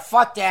 Yeah,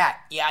 fuck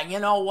that. Yeah,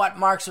 you know what?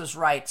 Marx was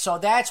right. So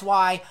that's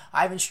why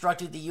I've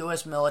instructed the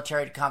U.S.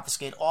 military to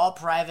confiscate all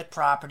private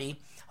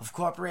property of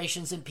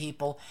corporations and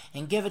people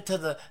and give it to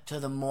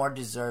the more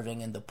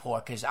deserving and the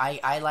poor, because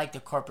I like the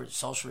corporate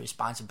social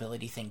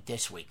responsibility thing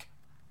this week.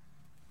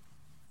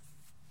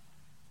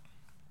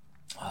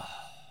 Oh.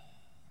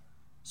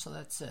 So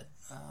that's it.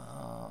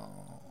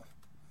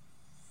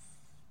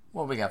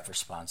 What we got for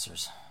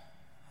sponsors?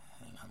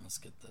 Hang on, let's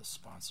get the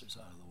sponsors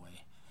out of the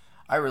way.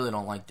 I really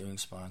don't like doing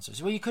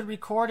sponsors. Well, you could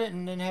record it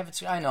and then have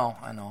it... I know.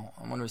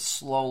 I'm going to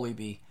slowly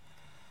be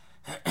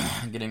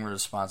getting rid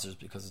of sponsors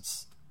because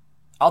it's...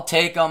 I'll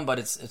take them, but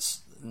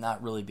it's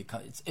not really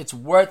because... It's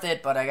worth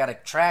it, but I got to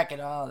track it.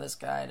 Oh, this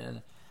guy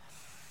did...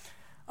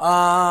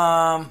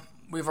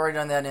 We've already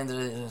done that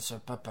into...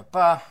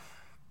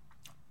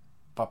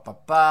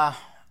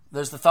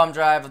 There's the thumb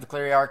drive of the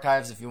Cleary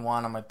archives. If you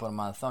want them, I put them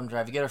on a thumb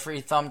drive. You get a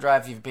free thumb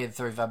drive if you pay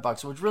the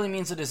 $35, which really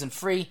means it isn't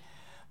free,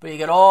 but you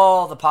get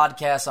all the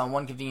podcasts on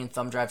one convenient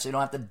thumb drive, so you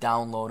don't have to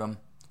download them.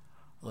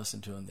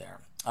 Listen to them there.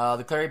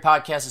 The Cleary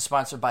podcast is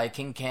sponsored by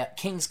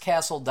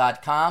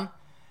kingscastle.com.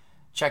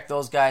 Check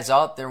those guys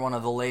out. They're one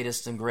of the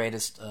latest and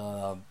greatest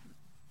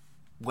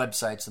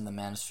websites in the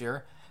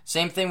manosphere.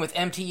 Same thing with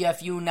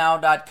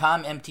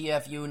mtfunow.com.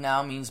 MTFU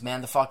now means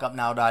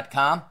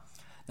manthefuckupnow.com.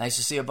 Nice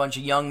to see a bunch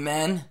of young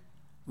men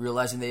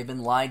realizing they've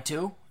been lied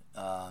to.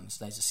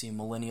 It's nice to see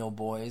millennial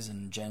boys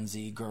and Gen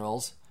Z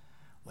girls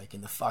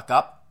waking the fuck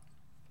up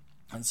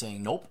and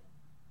saying, nope.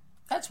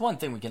 That's one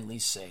thing we can at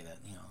least say that,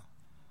 you know.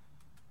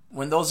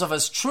 When those of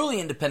us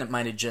truly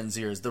independent-minded Gen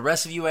Zers, the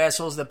rest of you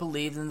assholes that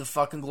believe in the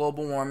fucking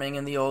global warming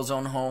and the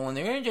ozone hole and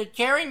they're just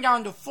tearing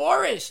down the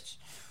forests.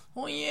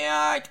 Well,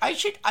 yeah, I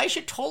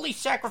should totally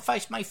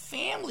sacrifice my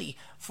family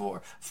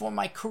for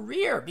my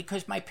career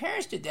because my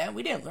parents did that.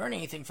 We didn't learn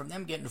anything from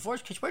them getting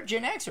divorced because we're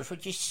Gen Xers. We're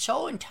just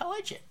so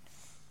intelligent.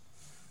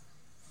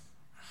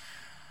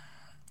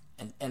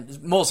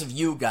 And most of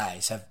you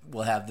guys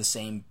will have the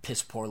same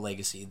piss-poor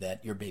legacy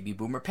that your baby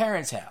boomer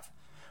parents have.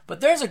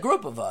 But there's a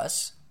group of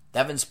us that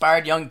have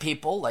inspired young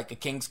people like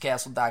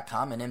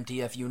kingscastle.com and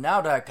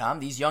mtfunow.com.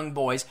 These young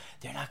boys,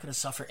 they're not going to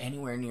suffer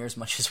anywhere near as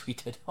much as we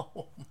did.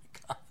 Oh, my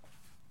God.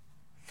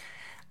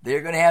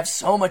 They're going to have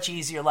so much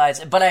easier lives.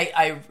 But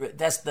I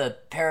that's the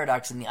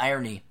paradox and the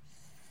irony.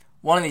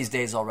 One of these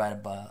days I'll write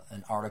about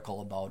an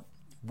article about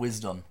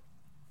wisdom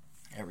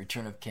at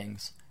Return of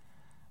Kings.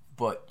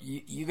 But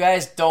you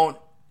guys don't.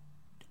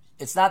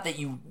 It's not that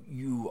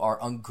you are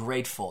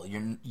ungrateful.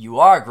 You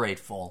are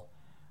grateful,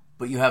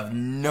 but you have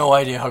no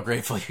idea how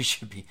grateful you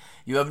should be.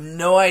 You have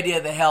no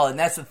idea the hell, and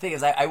that's the thing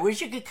is I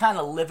wish you could kind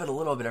of live it a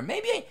little bit, or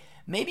maybe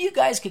you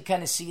guys could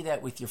kind of see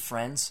that with your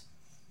friends,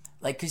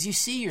 like because you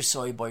see your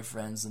soy boy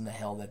friends and the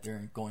hell that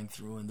they're going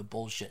through and the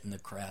bullshit and the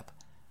crap,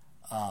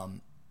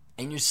 and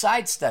you're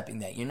sidestepping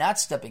that. You're not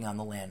stepping on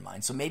the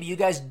landmine. So maybe you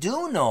guys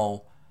do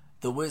know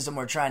the wisdom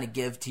we're trying to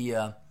give to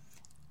you,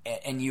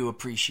 and you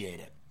appreciate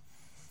it.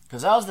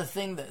 Because that was the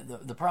thing,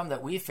 the problem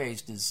that we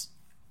faced is,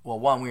 well,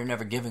 one, we were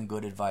never given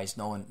good advice.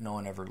 No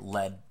one ever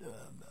led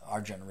our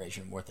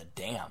generation worth a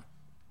damn.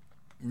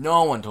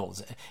 No one told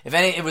us. If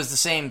any, it was the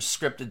same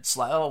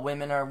scripted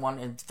women are one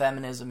in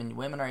feminism and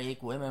women are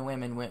equal.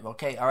 Women.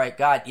 Okay, all right,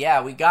 God,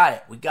 yeah, we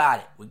got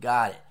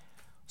it.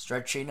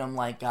 Start treating them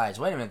like guys.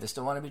 Wait a minute, they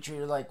still want to be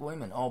treated like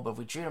women. Oh, but if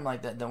we treat them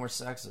like that, then we're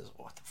sexist.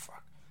 What the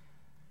fuck?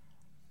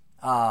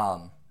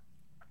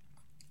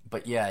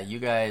 But yeah, you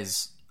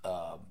guys.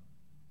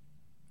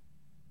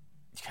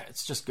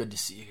 It's just good to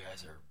see you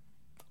guys are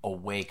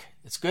awake.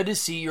 It's good to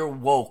see you're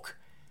woke,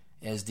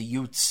 as the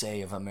youths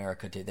say of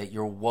America today, that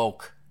you're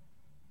woke,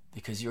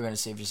 because you're going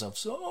to save yourself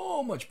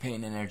so much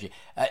pain and energy.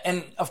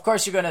 And of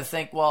course you're going to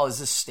think, well, is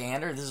this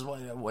standard? This is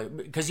what,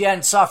 because you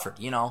hadn't suffered,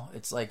 you know.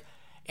 It's like,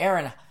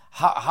 Aaron,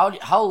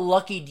 how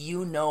lucky do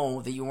you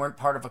know that you weren't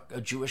part of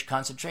a Jewish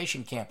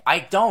concentration camp? I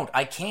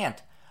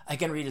can't. I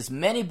can read as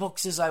many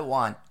books as I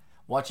want.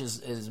 Watch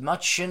as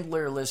much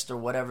Schindler List or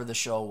whatever the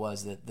show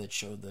was that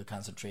showed the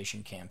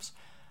concentration camps.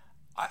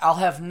 I'll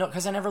have no,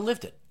 because I never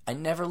lived it.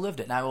 And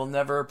I will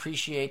never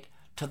appreciate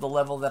to the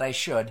level that I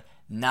should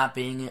not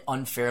being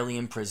unfairly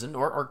imprisoned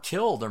or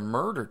killed or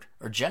murdered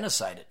or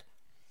genocided.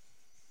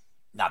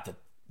 Not that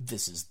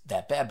this is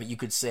that bad, but you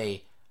could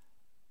say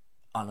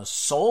on a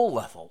soul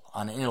level,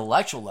 on an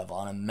intellectual level,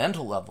 on a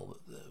mental level,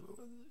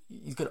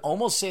 you could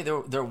almost say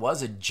there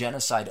was a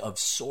genocide of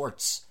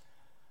sorts.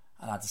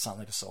 Not to sound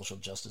like a social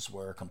justice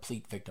warrior, a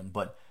complete victim,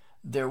 but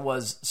there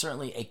was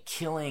certainly a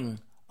killing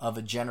of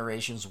a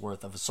generation's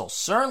worth of a soul.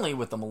 Certainly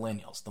with the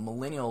millennials. The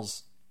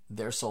millennials,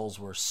 their souls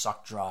were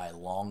sucked dry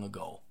long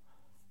ago.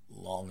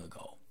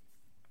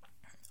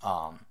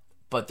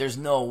 But there's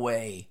no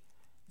way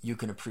you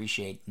can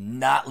appreciate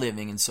not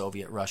living in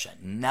Soviet Russia,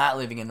 not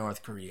living in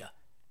North Korea.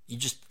 You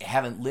just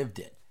haven't lived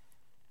it.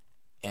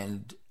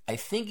 And I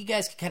think you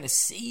guys can kind of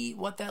see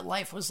what that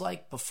life was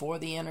like before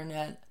the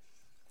internet.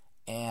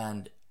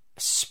 And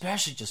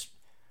especially just,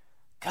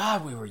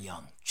 God, we were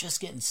young.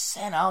 Just getting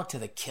sent out to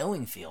the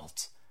killing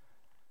fields.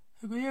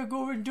 Like, yeah,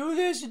 go over and do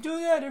this and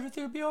do that.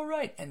 Everything will be all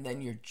right. And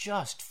then you're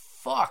just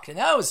fucked. And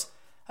that was,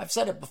 I've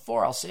said it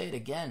before. I'll say it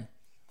again.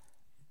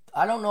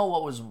 I don't know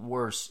what was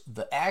worse.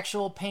 The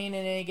actual pain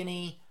and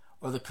agony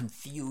or the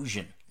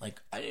confusion. Like,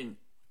 I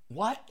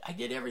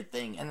did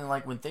everything. And then,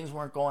 like, when things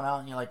weren't going out,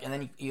 and you're like, and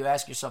then you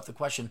ask yourself the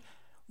question,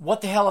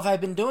 what the hell have I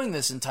been doing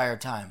this entire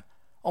time?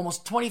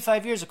 Almost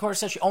 25 years, a quarter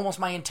century, almost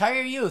my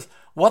entire youth.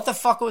 What the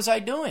fuck was I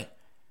doing?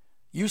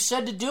 You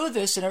said to do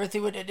this and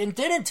everything, and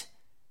didn't.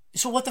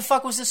 So what the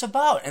fuck was this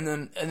about? And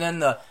then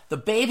the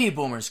baby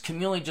boomers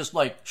communally just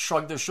like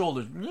shrugged their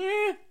shoulders.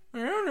 Yeah, I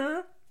don't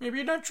know. Maybe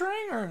you're not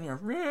trying hard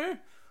enough. Yeah.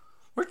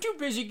 We're too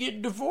busy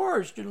getting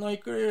divorced and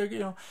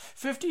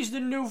 50's the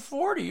new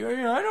 40.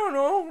 I don't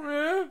know.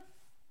 Yeah.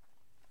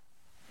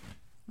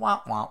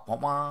 Wah wah wah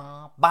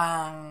wah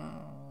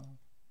bang.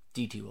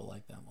 DT will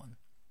like that one.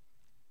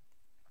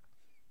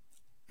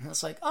 And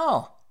it's like,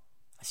 oh,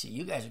 I see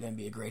you guys are going to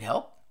be a great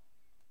help.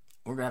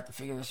 We're going to have to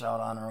figure this out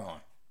on our own.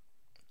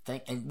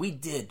 And we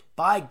did.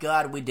 By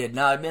God, we did.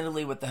 Now,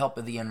 admittedly, with the help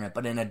of the internet,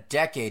 but in a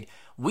decade,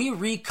 we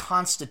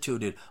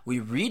reconstituted,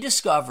 we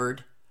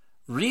rediscovered,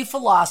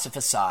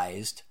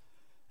 re-philosophized,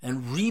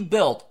 and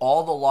rebuilt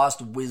all the lost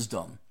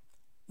wisdom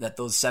that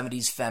those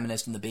 70s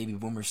feminists and the baby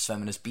boomers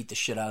feminists beat the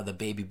shit out of the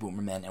baby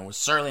boomer men and was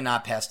certainly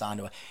not passed on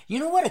to us. You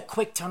know what a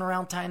quick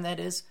turnaround time that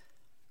is?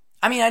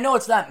 I mean, I know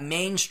it's not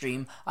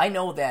mainstream. I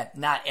know that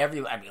not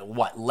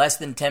less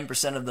than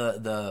 10% of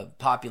the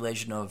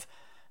population of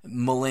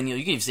millennial,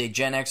 you can even say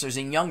Gen Xers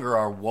and younger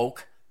are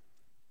woke.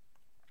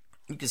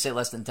 You can say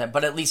less than 10,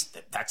 but at least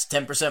that's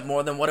 10%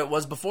 more than what it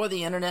was before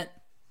the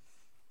internet.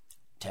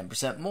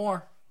 10%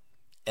 more.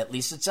 At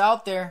least it's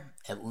out there.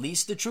 At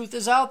least the truth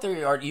is out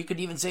there. Or you could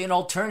even say an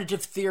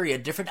alternative theory, a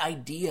different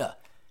idea.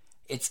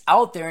 It's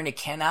out there and it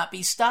cannot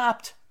be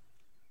stopped.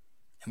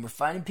 And we're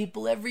finding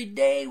people every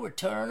day. We're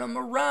turning them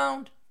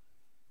around.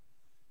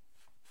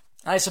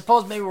 And I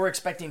suppose maybe we're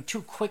expecting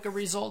too quick a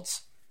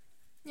results.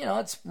 You know,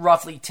 it's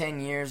roughly 10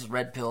 years.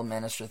 Red pill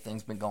minister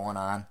thing's been going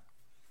on.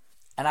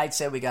 And I'd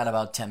say we got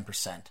about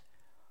 10%.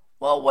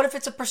 Well, what if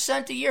it's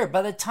 1% a year?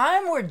 By the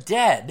time we're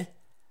dead,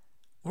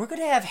 we're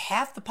going to have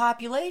half the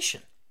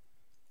population.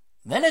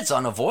 Then it's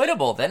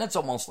unavoidable. Then it's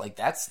almost like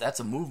that's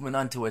a movement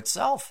unto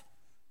itself.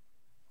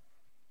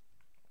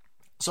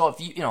 So if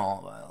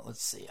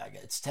let's see,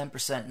 it's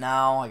 10%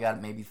 now. I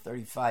got maybe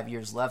 35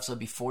 years left, so it'd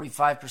be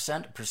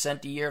 45%,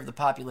 1% a year of the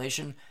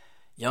population.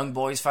 Young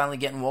boys finally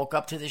getting woke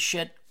up to this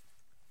shit.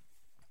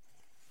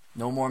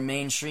 No more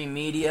mainstream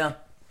media.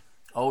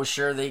 Oh,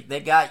 sure, they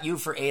got you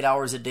for 8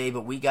 hours a day,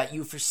 but we got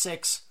you for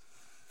 6.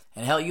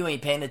 And hell, you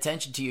ain't paying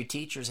attention to your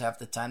teachers half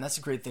the time. That's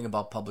the great thing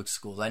about public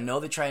schools. I know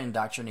they try and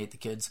indoctrinate the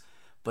kids,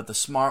 but the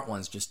smart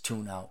ones just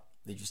tune out.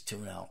 They just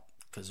tune out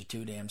because they're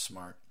too damn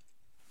smart.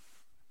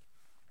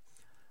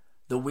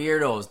 The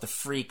weirdos, the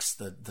freaks,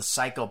 the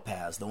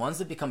psychopaths, the ones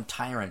that become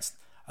tyrants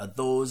are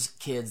those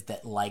kids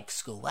that like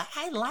school.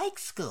 I like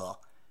school.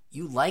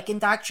 You like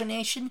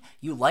indoctrination?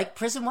 You like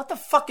prison? What the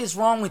fuck is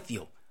wrong with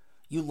you?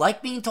 You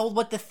like being told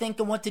what to think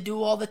and what to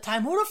do all the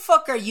time? Who the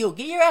fuck are you?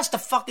 Get your ass to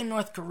fucking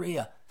North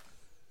Korea.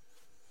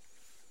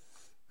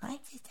 I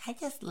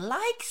just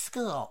like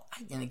school.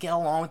 And get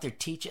along with their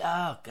teacher.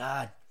 Oh,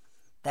 God.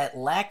 That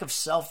lack of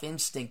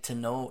self-instinct to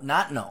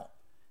not know.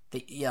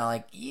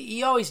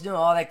 You always knew,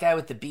 that guy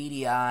with the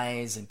beady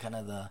eyes and kind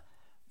of the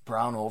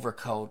brown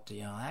overcoat.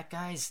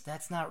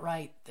 That's not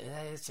right.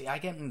 I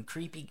get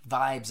creepy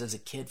vibes as a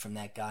kid from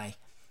that guy. I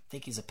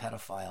think he's a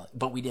pedophile.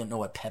 But we didn't know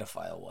what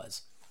pedophile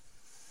was.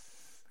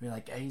 We were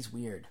like, he's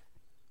weird.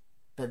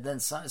 But then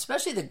some,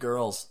 especially the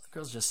girls. The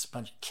girls just a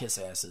bunch of kiss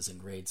asses in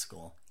grade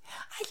school.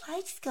 I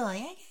like school.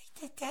 I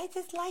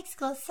just like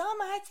school so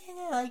much.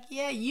 And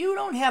you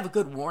don't have a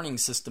good warning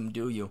system,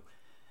 do you?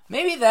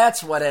 Maybe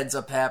that's what ends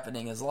up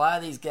happening is a lot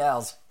of these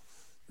gals,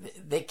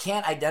 they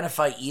can't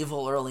identify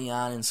evil early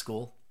on in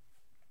school.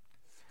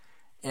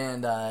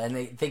 And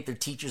they think their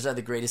teachers are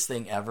the greatest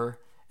thing ever.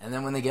 And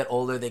then when they get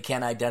older, they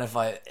can't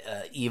identify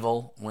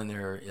evil when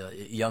they're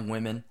young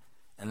women.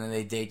 And then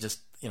they date just,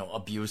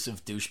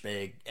 abusive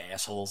douchebag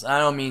assholes. I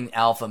don't mean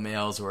alpha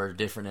males who are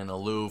different and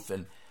aloof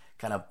and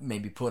kind of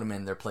maybe put them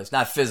in their place.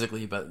 Not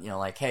physically, but,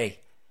 hey,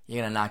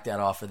 you're going to knock that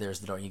off, or there's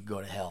the door, you can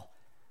go to hell.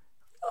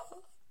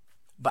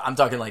 But I'm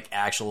talking like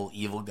actual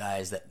evil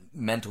guys that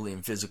mentally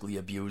and physically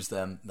abuse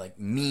them, like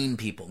mean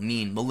people,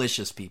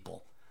 malicious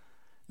people,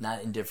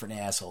 not indifferent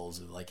assholes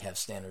who have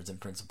standards and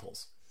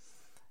principles.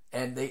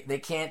 And they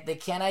can't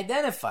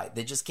identify it.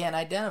 They just can't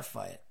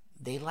identify it.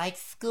 They like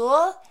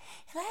school,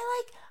 and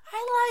I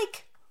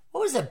like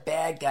what was the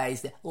bad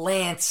guy's name?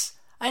 Lance.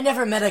 I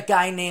never met a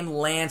guy named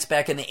Lance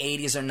back in the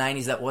 80s or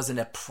 90s that wasn't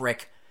a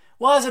prick.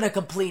 Wasn't a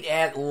complete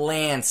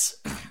Lance.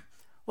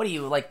 What are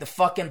you, like the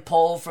fucking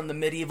pole from the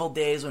medieval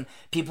days when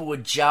people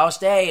would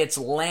joust? Hey, it's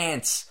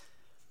Lance.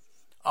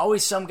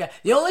 Always some guy.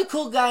 The only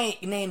cool guy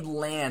named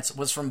Lance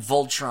was from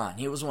Voltron.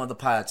 He was one of the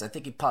pilots. I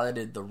think he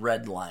piloted the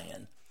Red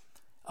Lion.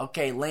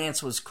 Okay,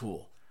 Lance was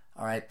cool.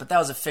 All right, but that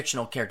was a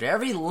fictional character.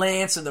 Every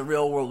Lance in the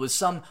real world was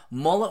some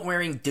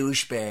mullet-wearing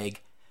douchebag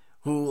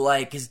who,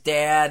 his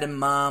dad and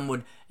mom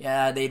would,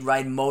 they'd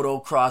ride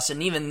motocross,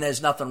 and even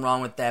there's nothing wrong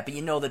with that, but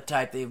you know the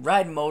type. They'd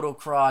ride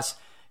motocross.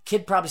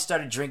 Kid probably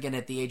started drinking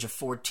at the age of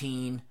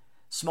 14,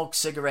 smoked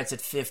cigarettes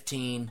at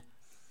 15,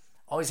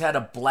 always had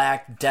a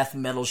black death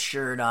metal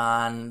shirt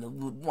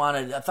on,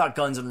 I thought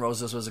Guns N'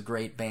 Roses was a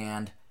great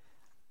band.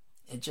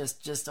 It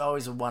just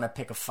always would want to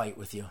pick a fight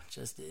with you.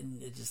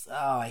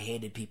 I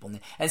hated people.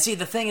 And see,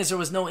 the thing is, there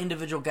was no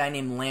individual guy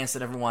named Lance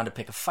that ever wanted to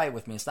pick a fight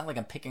with me. It's not like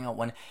I'm picking out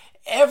one.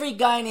 Every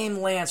guy named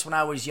Lance when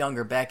I was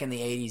younger, back in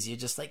the 80s, you're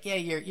just like,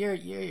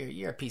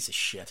 you're a piece of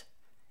shit.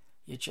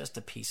 You're just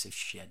a piece of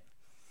shit.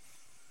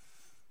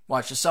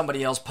 Watch, there's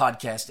somebody else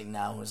podcasting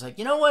now who's like,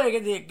 you know what?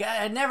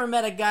 I never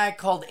met a guy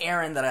called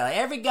Aaron that I like.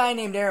 Every guy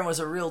named Aaron was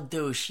a real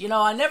douche.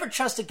 I never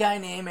trust a guy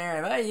named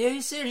Aaron.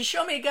 You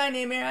show me a guy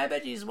named Aaron. I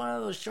bet he's one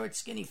of those short,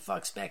 skinny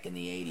fucks back in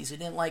the 80s who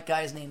didn't like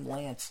guys named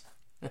Lance.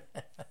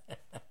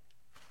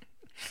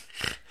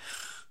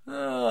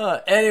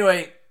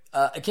 Anyway,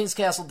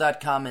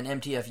 kingscastle.com and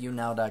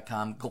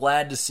mtfunow.com.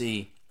 Glad to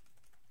see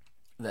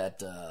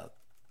that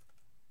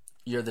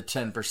you're the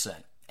 10%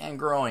 and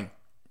growing.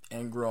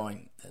 And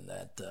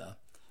that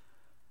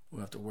we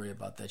don't have to worry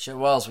about that shit.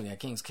 What else we got?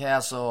 King's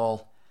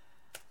Castle.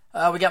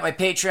 We got my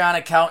Patreon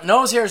account.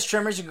 Nose Hairs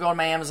Trimmers. You can go to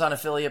my Amazon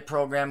affiliate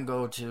program.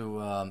 Go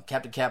to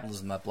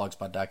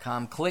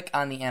CaptainCapitalism.blogspot.com. Click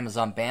on the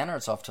Amazon banner.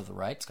 It's off to the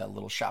right. It's got a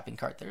little shopping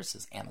cart there. It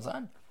says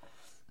Amazon.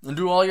 And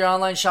do all your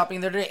online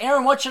shopping there today.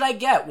 Aaron, what should I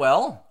get?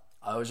 Well,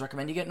 I always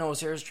recommend you get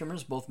Nose Hairs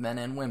Trimmers, both men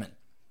and women.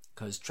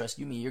 Because trust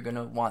you me, you're going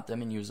to want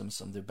them and use them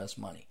some of their best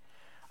money.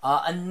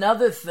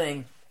 Another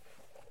thing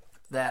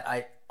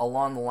that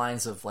along the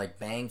lines of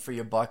bang for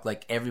your buck,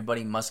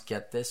 everybody must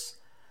get this.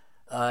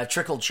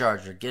 Trickle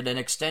charger. Get an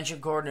extension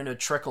cord and a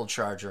trickle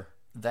charger.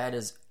 That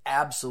is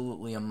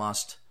absolutely a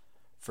must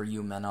for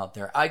you men out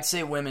there. I'd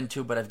say women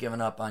too, but I've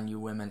given up on you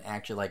women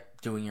actually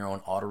doing your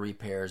own auto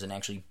repairs and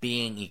actually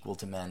being equal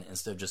to men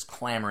instead of just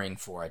clamoring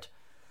for it.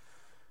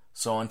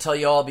 So until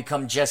you all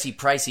become Jesse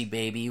Pricey,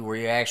 baby, where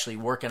you're actually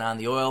working on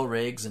the oil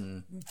rigs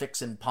and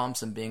fixing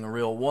pumps and being a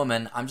real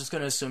woman, I'm just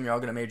going to assume you're all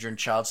going to major in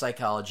child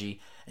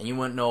psychology, and you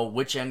wouldn't know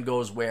which end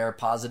goes where,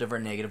 positive or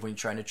negative, when you're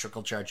trying to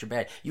trickle charge your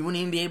battery. You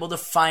wouldn't even be able to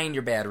find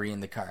your battery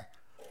in the car.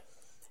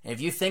 And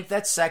if you think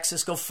that's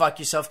sexist, go fuck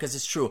yourself, because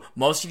it's true.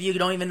 Most of you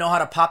don't even know how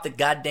to pop the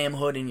goddamn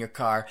hood in your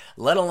car,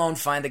 let alone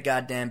find the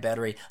goddamn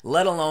battery,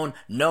 let alone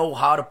know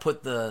how to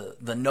put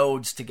the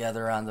nodes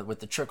together with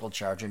the trickle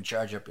charger and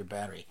charge up your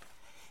battery.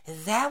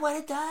 Is that what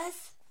it does?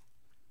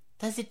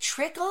 Does it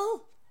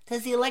trickle?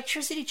 Does the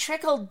electricity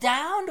trickle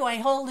down? Do I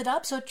hold it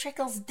up so it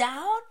trickles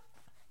down?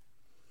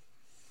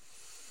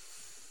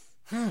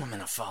 I'm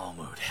in a foul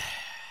mood.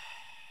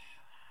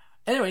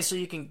 Anyway, so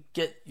you can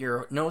get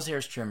your nose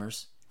hairs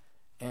trimmers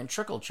and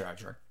trickle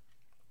charger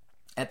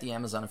at the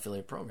Amazon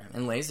affiliate program.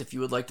 And ladies, if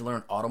you would like to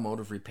learn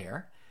automotive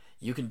repair,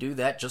 you can do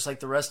that just like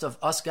the rest of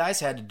us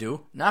guys had to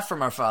do, not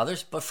from our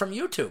fathers, but from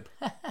YouTube.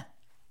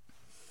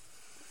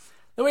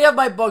 Then we have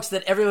my books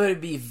that everybody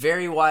would be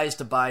very wise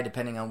to buy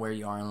depending on where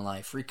you are in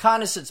life.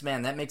 Reconnaissance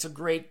Man, that makes a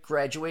great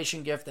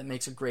graduation gift. That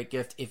makes a great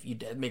gift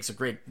it makes a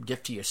great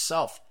gift to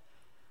yourself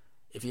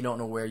if you don't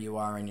know where you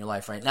are in your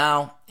life right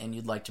now and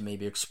you'd like to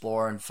maybe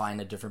explore and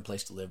find a different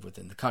place to live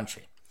within the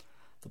country.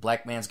 The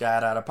Black Man's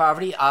Guide Out of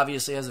Poverty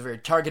obviously has a very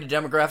targeted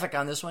demographic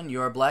on this one.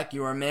 You are black,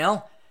 you are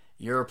male,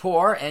 you're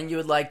poor, and you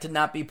would like to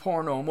not be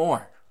poor no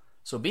more.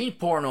 So be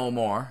poor no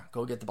more.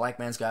 Go get the Black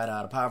Man's Guide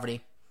Out of Poverty.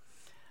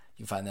 You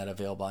can find that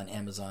available on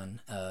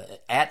Amazon,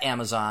 at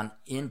Amazon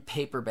in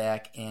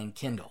paperback and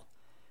Kindle.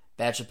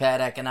 Bachelor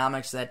Pad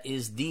Economics, that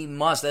is the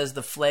must. That is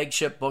the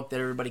flagship book that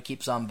everybody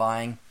keeps on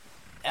buying.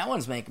 That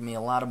one's making me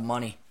a lot of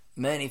money.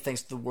 Many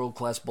thanks to the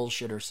world-class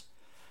bullshitters.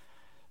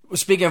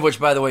 Speaking of which,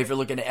 by the way, if you're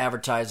looking to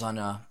advertise on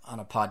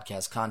a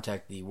podcast,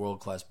 contact the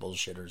world-class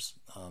bullshitters.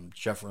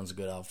 Jeff runs a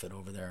good outfit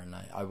over there, and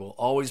I will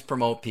always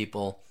promote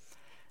people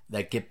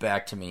that get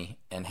back to me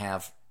and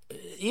have,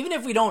 even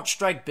if we don't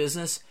strike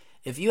business,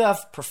 if you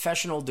have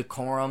professional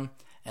decorum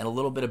and a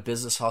little bit of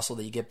business hustle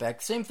that you get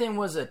back. Same thing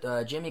was at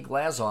Jamie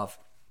Glazoff.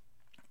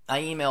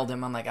 I emailed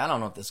him. I'm like, I don't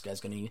know if this guy's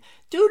going to...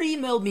 Dude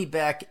emailed me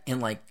back in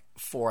like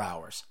 4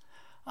 hours.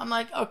 I'm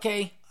like,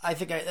 okay, I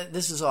think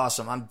this is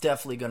awesome. I'm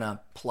definitely going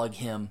to plug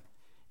him.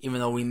 Even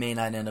though we may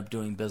not end up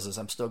doing business,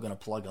 I'm still going to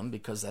plug him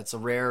because that's a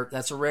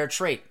rare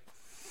trait.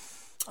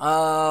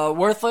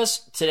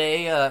 Worthless,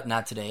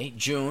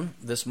 June,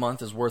 this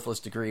month is Worthless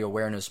Degree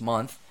Awareness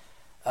Month.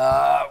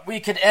 We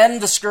could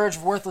end the scourge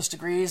of worthless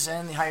degrees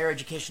and the higher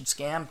education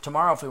scam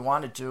tomorrow if we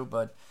wanted to,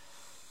 but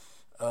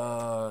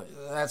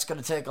that's going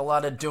to take a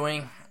lot of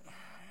doing.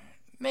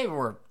 Maybe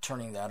we're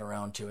turning that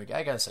around too.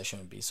 I guess I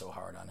shouldn't be so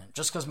hard on it.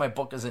 Just because my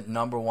book isn't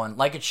number one,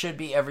 like it should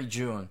be every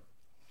June,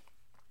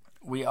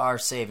 we are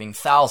saving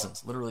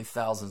thousands, literally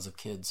thousands of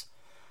kids'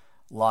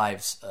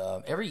 lives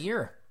every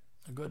year.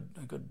 A good.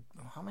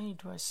 How many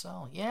do I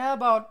sell? Yeah,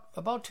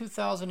 about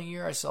 2,000 a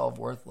year I sell of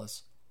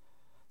Worthless.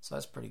 So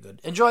that's pretty good.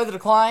 Enjoy the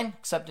Decline,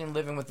 accepting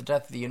living with the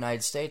death of the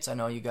United States. I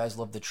know you guys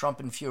love the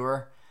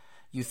Trumpenfuhrer.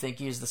 You think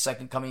he is the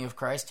second coming of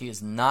Christ. He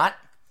is not.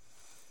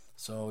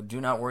 So do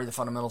not worry, the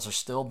fundamentals are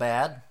still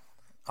bad.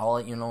 I'll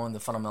let you know when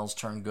the fundamentals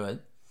turn good.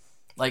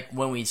 Like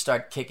when we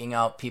start kicking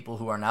out people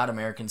who are not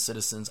American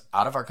citizens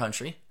out of our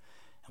country,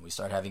 and we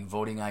start having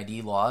voting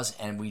ID laws,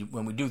 and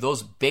when we do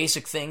those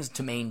basic things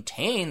to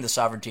maintain the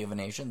sovereignty of a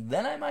nation,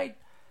 then I might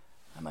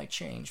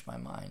change my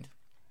mind.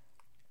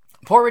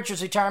 Poor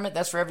Richard's Retirement,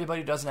 that's for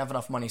everybody who doesn't have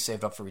enough money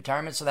saved up for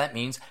retirement. So that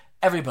means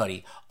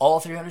everybody, all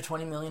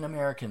 320 million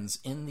Americans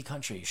in the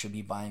country should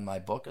be buying my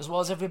book, as well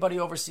as everybody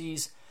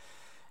overseas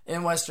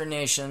in Western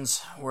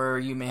nations where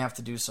you may have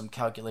to do some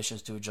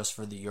calculations to adjust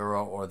for the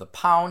euro or the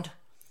pound.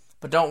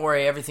 But don't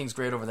worry, everything's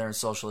great over there in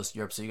socialist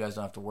Europe, so you guys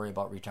don't have to worry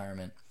about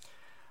retirement.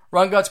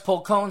 Run Guts,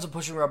 Pull Cones, and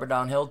Pushing Rubber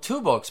Downhill, 2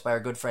 books by our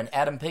good friend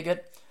Adam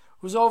Piggott,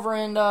 who's over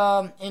in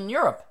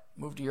Europe.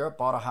 Moved to Europe,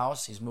 bought a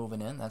house, he's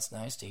moving in, that's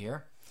nice to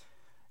hear.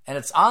 And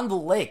it's on the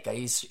lake.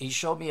 He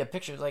showed me a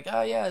picture. He's like,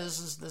 oh yeah,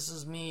 this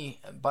is me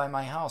by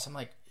my house. I'm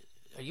like,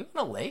 are you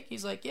on a lake?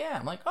 He's like, yeah.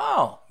 I'm like,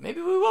 oh, maybe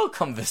we will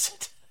come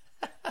visit.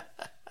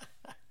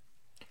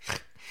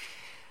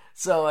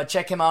 So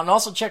check him out. And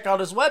also check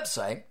out his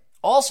website,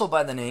 also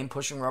by the name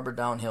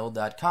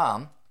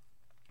pushingrubberdownhill.com.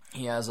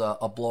 He has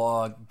a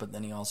blog, but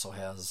then he also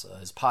has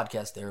his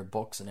podcast there,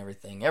 books and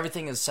everything.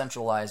 Everything is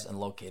centralized and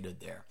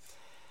located there.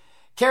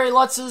 Carrie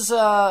Lutz's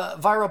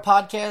Viral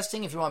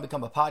Podcasting. If you want to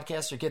become a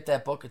podcaster, get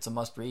that book. It's a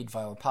must-read,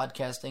 Viral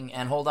Podcasting.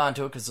 And hold on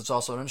to it because it's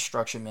also an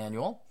instruction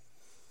manual.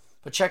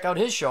 But check out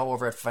his show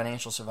over at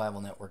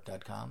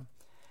financialsurvivalnetwork.com.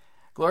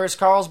 Glorious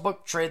Carl's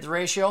book, Trade the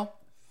Ratio.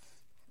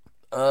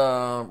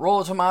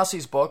 Rollo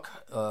Tomasi's book,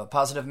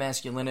 Positive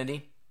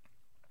Masculinity.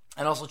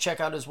 And also check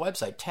out his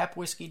website,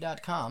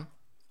 tapwhiskey.com.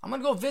 I'm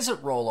going to go visit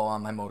Rollo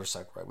on my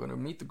motorcycle ride. I'm going to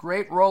meet the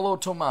great Rollo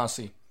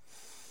Tomasi.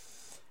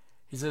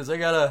 He says, I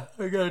gotta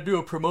do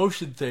a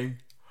promotion thing.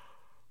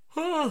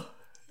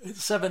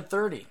 It's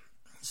 7:30.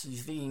 So you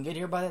think you can get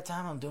here by that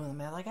time? I'm doing the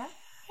math. Like, I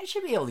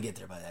should be able to get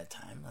there by that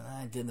time. And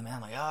I did the math.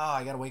 I'm like,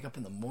 I gotta wake up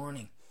in the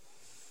morning.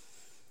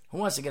 Who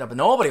wants to get up?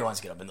 Nobody wants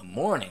to get up in the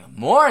morning.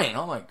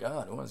 Oh my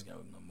God, who wants to get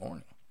up in the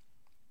morning?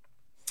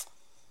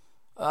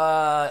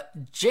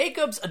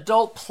 Jacob's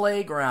Adult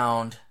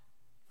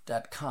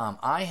Playground.com.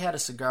 I had a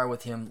cigar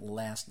with him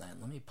last night.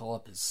 Let me pull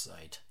up his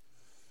site.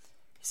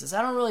 He says,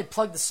 I don't really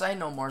plug the site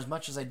no more as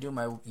much as I do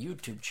my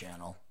YouTube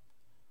channel.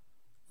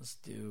 Let's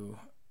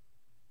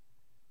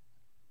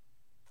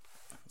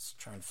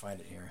try and find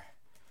it here.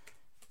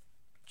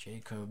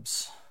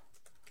 Jacob's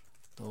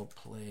Adult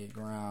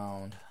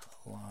Playground,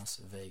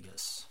 Las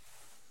Vegas.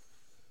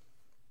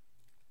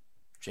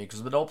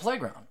 Jacob's Adult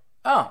Playground.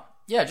 Oh,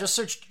 Yeah, just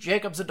search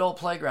Jacob's Adult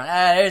Playground.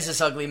 There's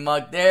this ugly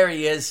mug. There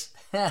he is.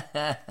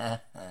 What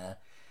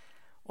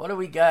do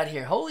we got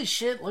here? Holy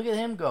shit, look at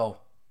him go.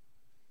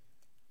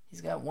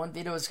 He's got one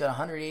video. It's got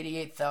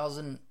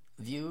 188,000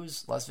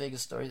 views. Las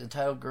Vegas Stories.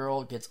 Entitled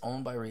Girl Gets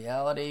Owned by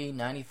Reality.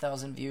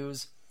 90,000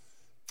 views.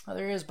 Oh,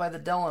 there he is by the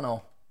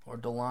Delano. Or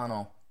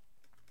Delano.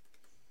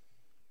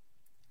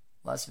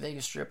 Las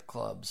Vegas Strip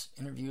Clubs.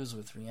 Interviews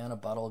with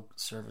Rihanna Bottle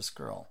Service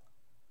Girl.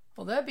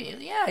 Well,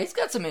 yeah, he's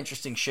got some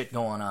interesting shit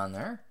going on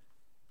there.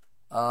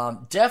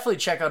 Definitely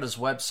check out his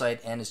website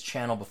and his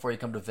channel before you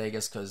come to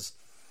Vegas, because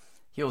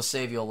he'll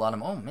save you a lot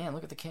of... Oh, man,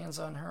 look at the cans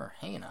on her.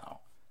 Hey,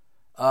 now.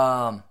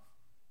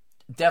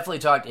 Definitely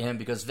talk to him,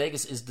 because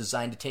Vegas is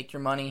designed to take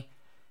your money.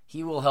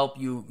 He will help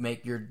you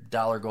make your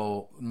dollar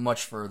go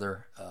much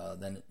further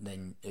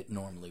than it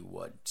normally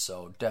would.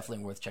 So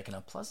definitely worth checking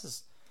out.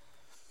 Plus,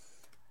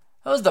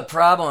 that was the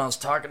problem. I was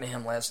talking to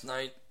him last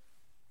night,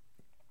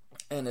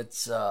 and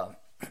it's...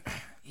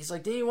 he's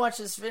like, did you watch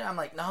this video? I'm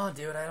like, no,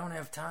 dude, I don't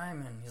have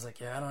time. And he's like,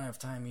 yeah, I don't have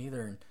time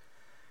either.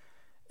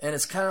 And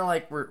it's kind of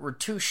like we're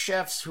two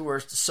chefs who are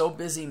so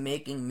busy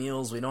making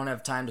meals, we don't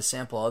have time to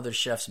sample other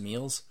chefs'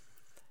 meals.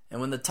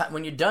 And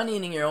when you're done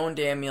eating your own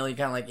damn meal, you're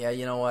kind of like, yeah,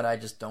 you know what? I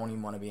just don't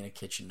even want to be in a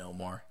kitchen no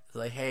more. It's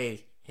like,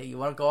 hey, you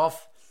want to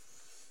golf?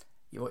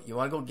 You want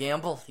to go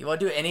gamble? You want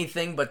to do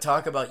anything but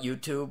talk about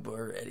YouTube?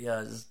 Or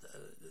it's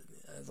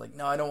like,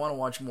 no, I don't want to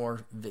watch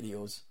more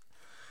videos.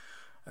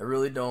 I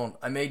really don't.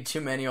 I made too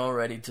many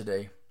already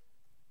today.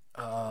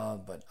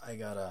 But I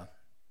gotta...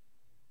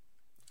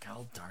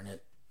 God darn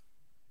it.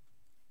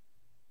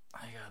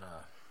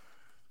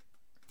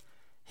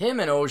 Him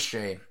and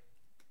O'Shea.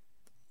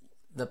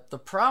 The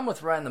problem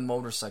with riding the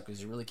motorcycle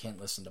is you really can't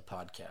listen to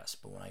podcasts.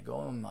 But when I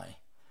go in my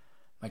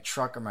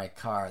truck or my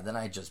car, then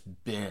I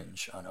just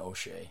binge on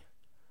O'Shea.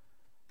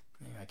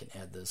 Maybe I can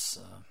add this...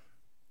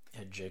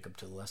 add Jacob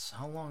to the list.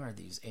 How long are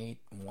these? 8,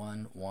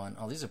 1, 1.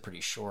 Oh, these are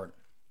pretty short.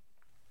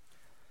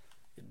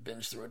 You'd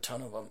binge through a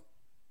ton of them.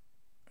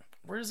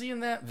 Where is he in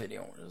that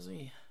video? Where is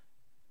he?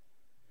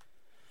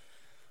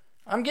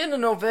 I'm getting to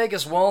know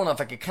Vegas well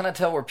enough. I can kind of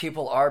tell where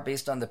people are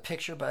based on the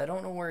picture, but I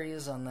don't know where he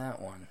is on that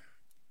one.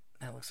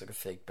 That looks like a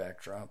fake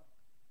backdrop.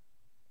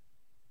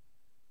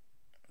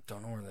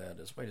 Don't know where that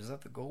is. Wait, is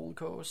that the Gold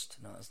Coast?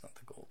 No, that's not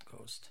the Gold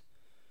Coast.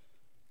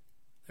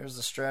 There's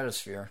the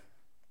Stratosphere.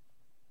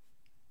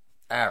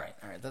 Alright,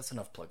 that's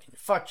enough plugging.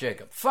 Fuck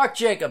Jacob.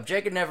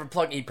 Jacob never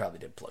plugged. He probably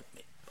did plug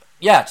me. But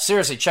yeah,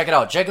 seriously, check it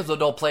out.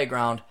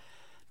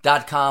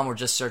 JacobsAdultPlayground.com, or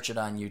just search it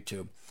on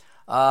YouTube.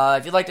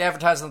 If you'd like to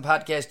advertise on the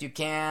podcast, you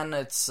can.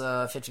 It's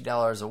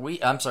 $50 a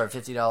week. I'm sorry,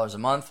 $50 a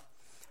month.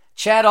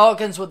 Chad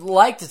Alkins would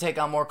like to take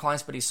on more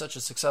clients, but he's such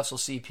a successful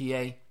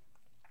CPA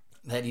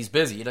that he's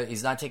busy.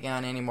 He's not taking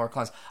on any more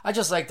clients. I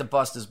just like to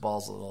bust his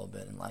balls a little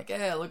bit and like,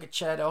 hey, look at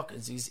Chad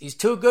Alkins. He's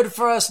too good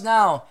for us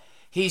now.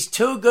 He's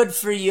too good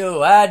for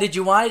you. Did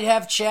you want to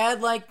have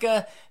Chad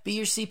be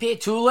your CPA?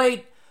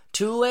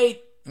 Too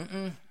late.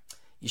 Mm-mm.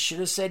 You should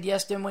have said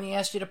yes to him when he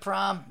asked you to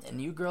prom,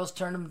 and you girls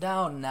turned him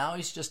down. Now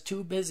he's just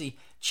too busy.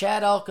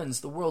 Chad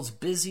Alkins, the world's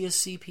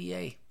busiest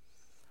CPA.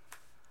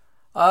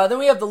 Then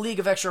we have the League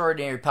of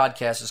Extraordinary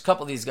Podcasters. A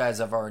couple of these guys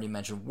I've already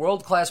mentioned.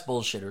 World Class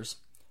Bullshitters,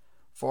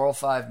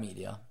 405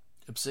 Media,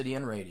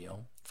 Obsidian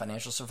Radio,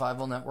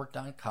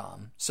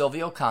 FinancialSurvivalNetwork.com,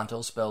 Silvio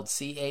Canto, spelled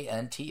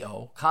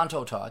C-A-N-T-O,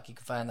 Canto Talk. You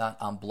can find that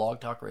on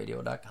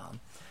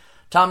blogtalkradio.com.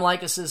 Tom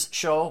Leykis'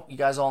 show, you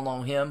guys all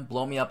know him,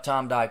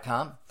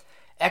 blowmeuptom.com.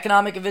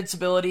 Economic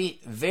Invincibility,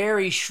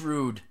 very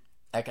shrewd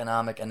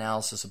economic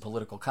analysis and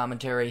political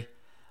commentary.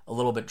 A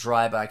little bit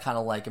dry, but I kind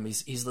of like him.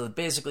 He's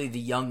basically the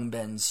young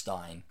Ben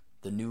Stein,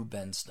 the new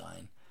Ben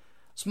Stein.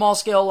 Small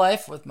Scale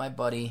Life with my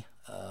buddy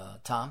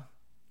Tom,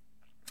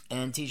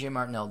 and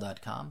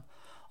tjmartinell.com.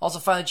 Also,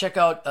 finally, check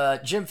out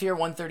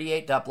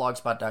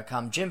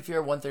jimfear138.blogspot.com,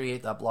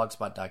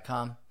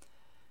 jimfear138.blogspot.com.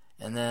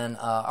 And then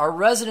our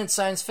resident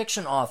science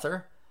fiction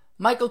author,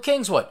 Michael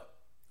Kingswood.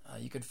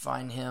 You could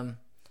find him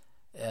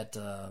at,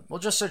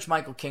 just search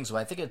Michael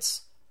Kingswood. I think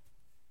it's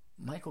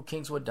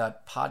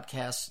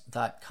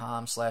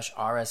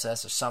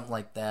michaelkingswood.podcast.com/RSS or something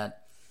like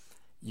that.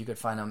 You could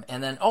find him.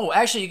 And then,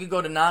 you could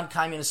go to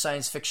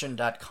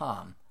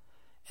noncommunistsciencefiction.com,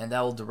 and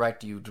that will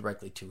direct you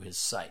directly to his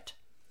site.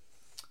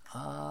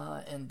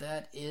 And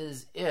that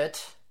is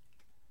it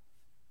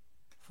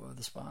for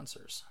the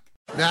sponsors.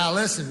 Now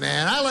listen,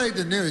 man, I like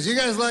the news. You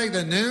guys like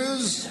the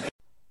news?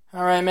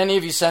 All right, many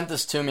of you sent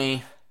this to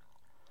me,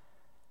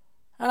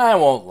 and I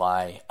won't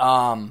lie.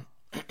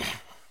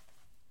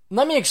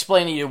 Let me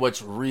explain to you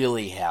what's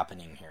really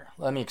happening here.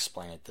 Let me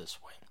explain it this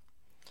way.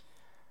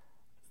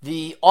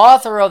 The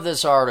author of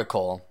this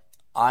article,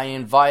 I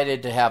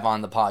invited to have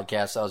on the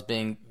podcast. I was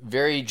being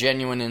very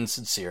genuine and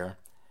sincere.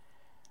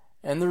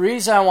 And the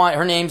reason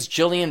her name's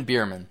Jillian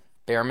Bierman.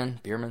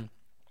 Bierman.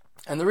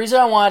 And the reason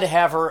I wanted to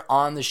have her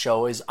on the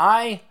show is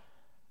I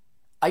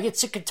get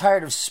sick and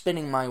tired of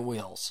spinning my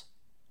wheels.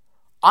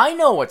 I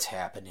know what's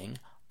happening.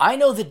 I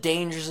know the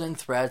dangers and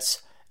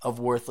threats of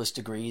worthless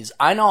degrees.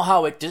 I know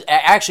how it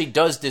actually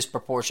does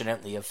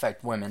disproportionately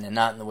affect women, and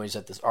not in the ways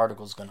that this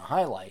article is going to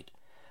highlight.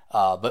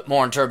 but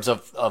more in terms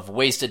of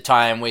wasted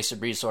time,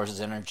 wasted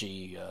resources,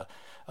 energy,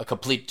 a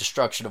complete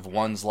destruction of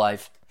one's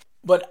life.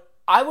 But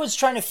I was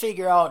trying to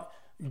figure out,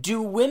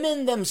 do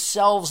women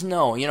themselves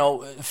know? You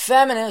know,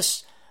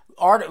 feminists,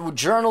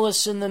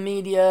 journalists in the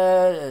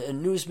media,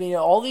 news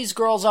media, all these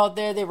girls out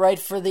there, they write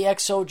for the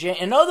XOJ.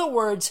 In other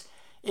words,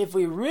 if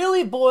we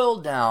really boil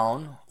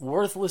down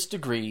worthless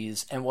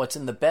degrees and what's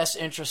in the best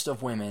interest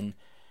of women,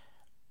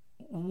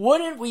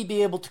 wouldn't we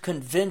be able to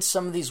convince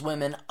some of these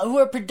women who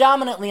are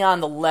predominantly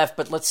on the left,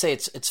 but let's say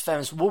it's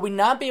feminists, would we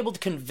not be able to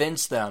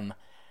convince them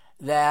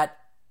that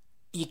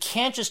you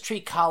can't just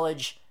treat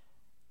college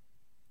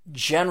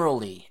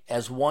generally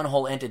as one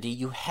whole entity?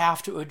 You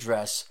have to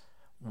address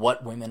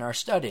what women are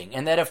studying.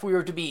 And that if we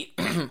were to be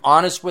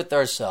honest with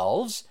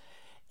ourselves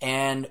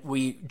and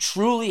we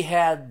truly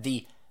had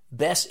the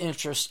best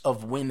interests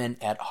of women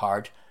at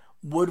heart,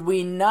 would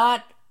we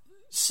not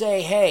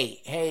say,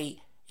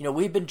 hey, you know,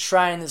 we've been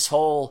trying this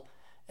whole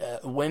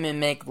women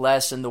make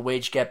less in the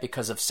wage gap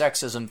because of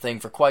sexism thing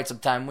for quite some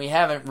time. We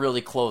haven't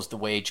really closed the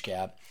wage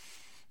gap.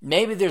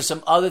 Maybe there's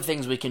some other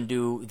things we can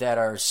do that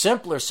are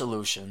simpler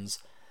solutions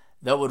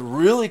that would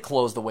really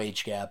close the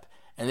wage gap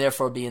and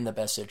therefore be in the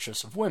best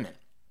interest of women.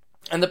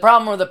 And the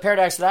problem or the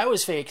paradox that I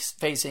was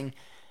facing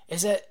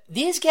is that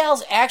these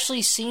gals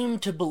actually seem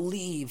to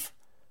believe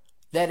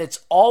that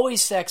it's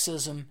always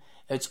sexism,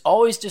 it's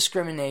always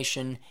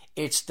discrimination,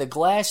 it's the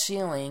glass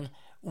ceiling,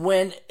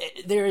 when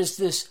there is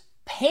this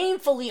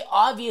painfully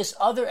obvious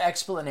other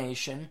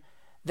explanation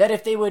that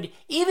if they would,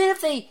 even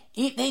if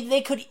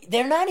they could,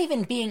 they're not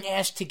even being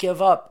asked to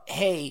give up,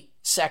 hey,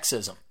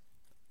 sexism.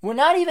 We're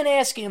not even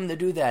asking them to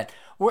do that.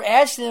 We're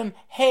asking them,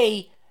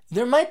 hey,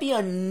 there might be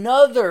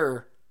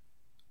another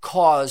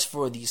cause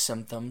for these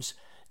symptoms.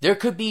 There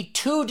could be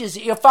two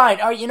diseases. Fine,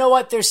 all right, you know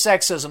what? There's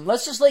sexism.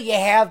 Let's just let you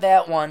have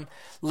that one.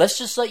 Let's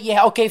just let you,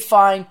 okay,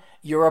 fine.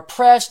 You're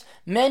oppressed.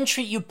 Men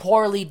treat you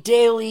poorly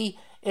daily.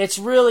 It's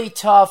really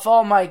tough.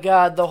 Oh my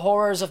God, the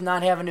horrors of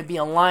not having to be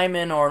a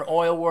lineman or an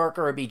oil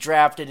worker or be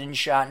drafted and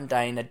shot and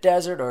die in a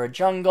desert or a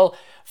jungle.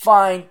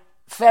 Fine.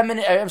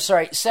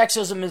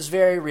 Sexism is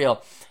very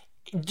real.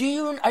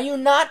 Are you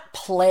not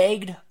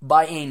plagued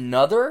by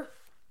another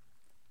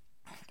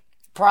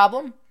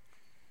problem?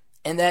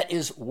 And that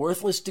is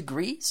worthless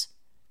degrees?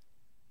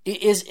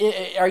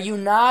 Are you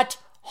not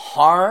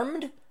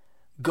harmed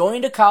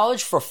going to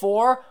college for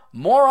 4,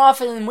 more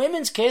often in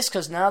women's case,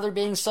 because now they're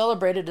being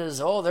celebrated as,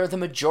 they're the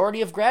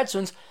majority of grad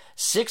students,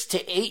 6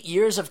 to 8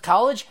 years of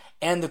college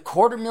and the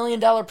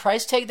 $250,000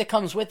 price tag that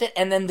comes with it,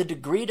 and then the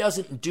degree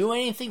doesn't do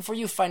anything for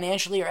you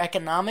financially or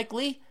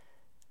economically?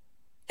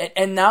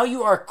 And now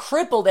you are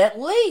crippled at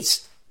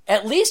least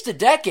a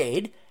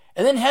decade.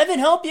 And then heaven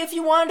help you if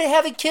you wanted to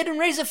have a kid and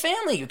raise a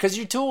family because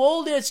you're too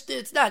old.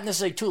 It's not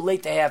necessarily too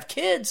late to have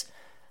kids,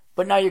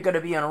 but now you're going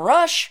to be in a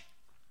rush.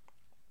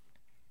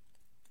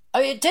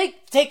 I mean,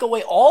 take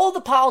away all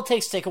the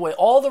politics, take away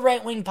all the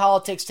right-wing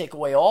politics, take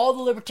away all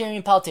the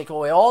libertarian politics, take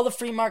away all the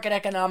free market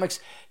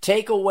economics,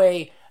 take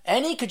away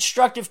any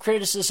constructive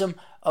criticism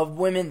of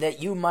women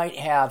that you might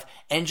have,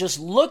 and just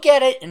look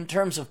at it in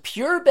terms of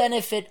pure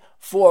benefit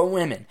for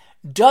women.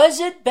 Does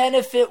it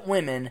benefit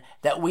women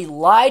that we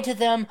lie to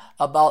them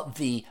about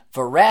the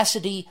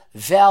veracity,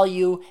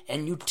 value,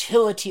 and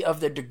utility of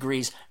their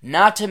degrees,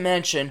 not to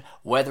mention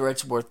whether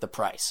it's worth the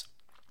price?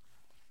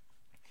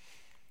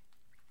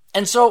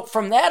 And so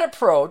from that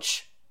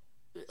approach,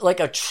 like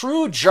a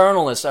true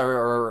journalist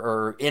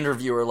or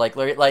interviewer like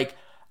Larry,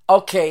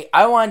 okay,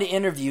 I wanted to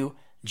interview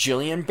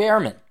Jillian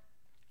Behrman.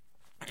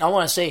 I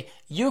want to say,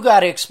 you got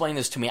to explain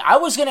this to me. I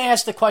was going to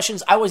ask the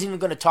questions. I wasn't even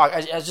going to talk.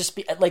 I was just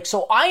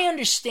so I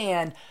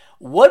understand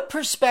what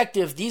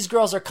perspective these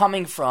girls are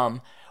coming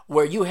from,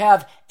 where you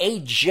have a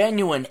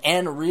genuine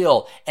and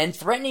real and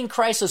threatening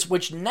crisis,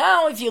 which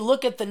now, if you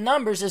look at the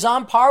numbers, is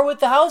on par with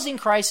the housing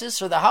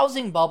crisis or the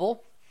housing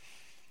bubble.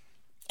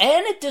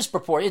 And it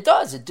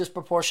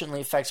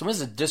disproportionately affects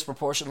women. It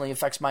disproportionately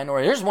affects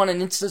minorities. Here's one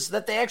instance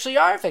that they actually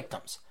are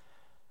victims.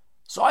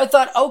 So I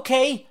thought,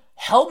 okay,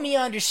 help me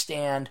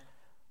understand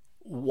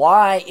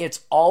why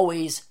it's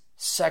always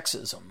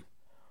sexism.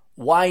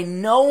 Why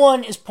no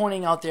one is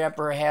pointing out the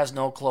emperor has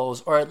no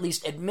clothes, or at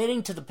least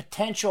admitting to the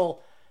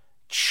potential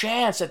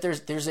chance that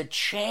there's a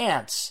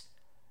chance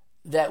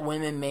that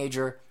women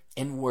major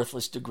in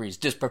worthless degrees,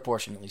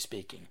 disproportionately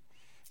speaking.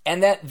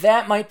 And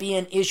that might be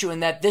an issue,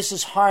 and that this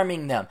is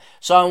harming them.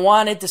 So I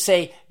wanted to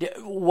say,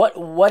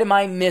 what am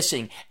I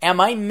missing?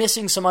 Am I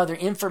missing some other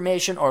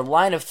information or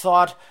line of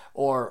thought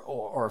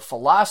or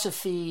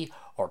philosophy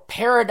or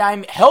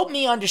paradigm? Help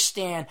me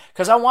understand,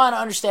 because I want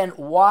to understand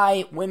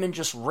why women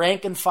just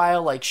rank and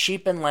file like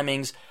sheep and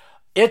lemmings.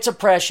 It's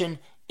oppression.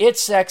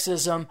 It's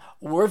sexism.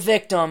 We're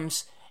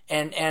victims.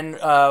 And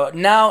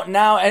now,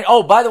 and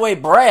oh, by the way,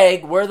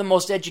 brag, we're the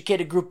most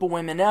educated group of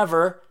women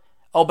ever.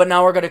 Oh, but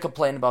now we're going to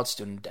complain about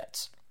student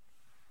debts.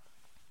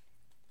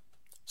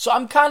 So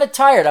I'm kind of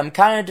tired. I'm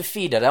kind of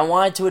defeated. I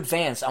wanted to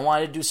advance. I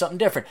wanted to do something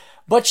different.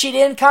 But she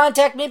didn't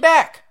contact me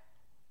back.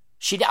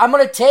 I'm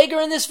going to tag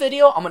her in this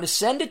video. I'm going to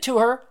send it to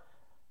her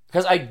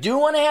because I do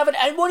want to have it.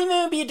 It won't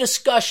even be a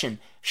discussion.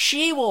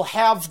 She will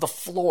have the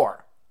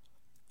floor.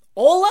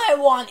 All I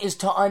want is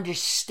to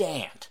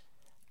understand.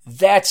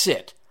 That's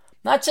it.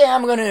 Not saying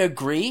I'm going to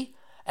agree,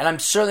 and I'm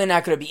certainly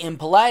not going to be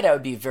impolite. I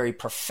would be very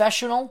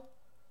professional.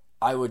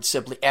 I would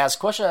simply ask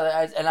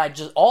questions,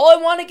 and all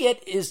I want to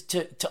get is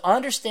to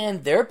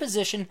understand their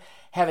position,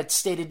 have it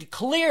stated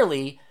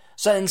clearly,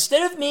 so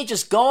instead of me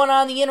just going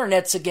on the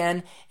internets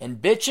again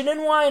and bitching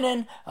and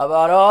whining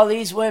about all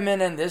these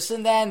women and this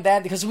and that and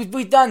that, because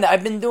we've done that.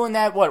 I've been doing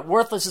that.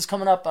 Worthless is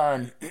coming up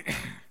on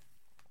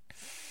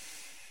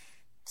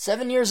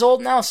 7 years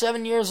old now.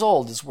 7 years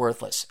old is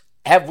Worthless.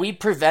 Have we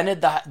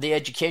prevented the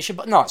education?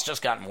 But no, it's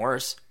just gotten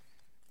worse.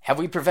 Have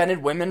we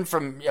prevented women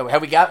from,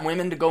 have we gotten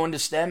women to go into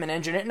STEM and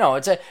engineering? No,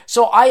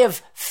 so I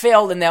have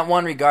failed in that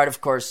one regard. Of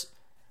course,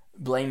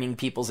 blaming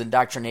people's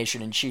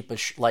indoctrination and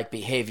sheepish-like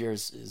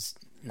behaviors is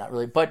not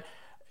really, but,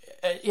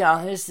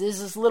 there's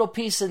this little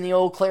piece in the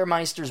old Claire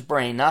Meister's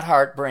brain, not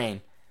heart, brain,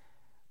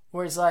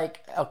 where it's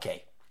like,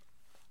 okay,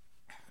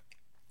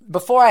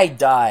 before I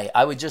die,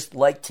 I would just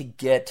like to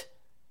get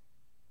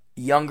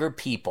younger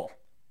people,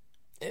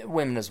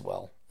 women as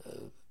well,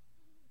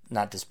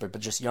 not disparate, but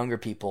just younger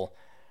people,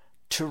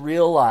 to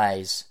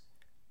realize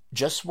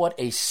just what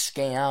a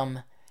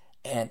scam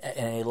and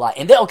a lie.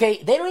 And they don't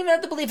even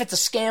have to believe it's a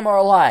scam or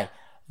a lie.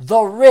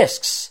 The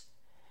risks.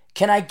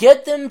 Can I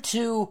get them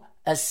to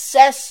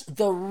assess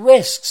the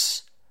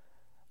risks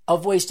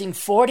of wasting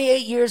 48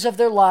 years of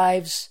their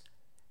lives,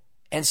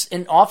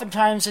 and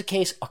oftentimes the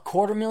case,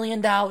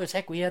 $250,000.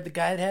 Heck, we had the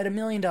guy that had $1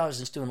 million in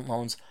student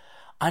loans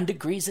on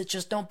degrees that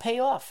just don't pay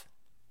off.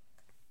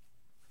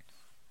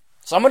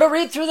 So I'm going to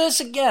read through this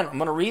again. I'm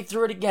going to read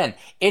through it again.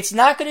 It's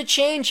not going to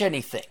change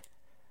anything.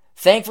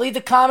 Thankfully,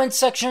 the comment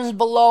sections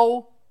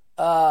below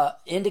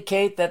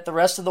indicate that the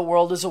rest of the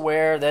world is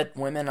aware that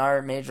women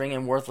are majoring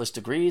in worthless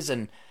degrees,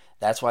 and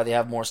that's why they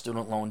have more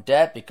student loan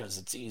debt, because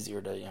it's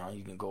easier to,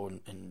 you can go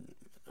in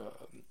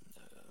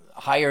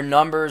higher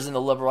numbers in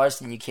the liberal arts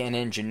than you can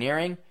in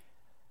engineering.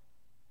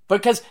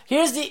 Because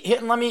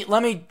let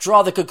me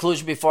draw the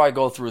conclusion before I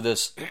go through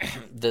this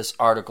this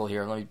article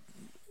here. Let me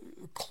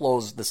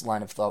close this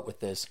line of thought with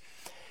this.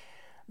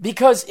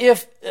 Because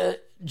if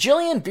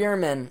Jillian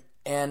Bierman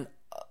and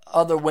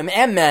other women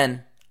and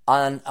men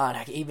on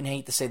I even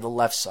hate to say the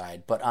left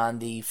side, but on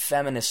the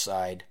feminist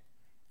side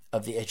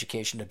of the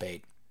education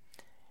debate,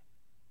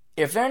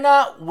 if they're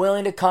not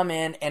willing to come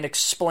in and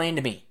explain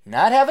to me,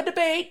 not have a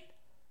debate,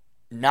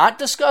 not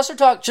discuss or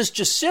talk, just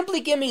simply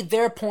give me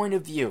their point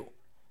of view.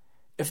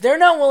 If they're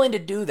not willing to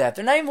do that,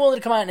 they're not even willing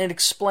to come out and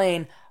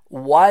explain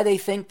why they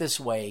think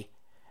this way,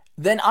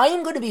 then I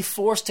am going to be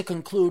forced to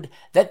conclude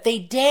that they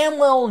damn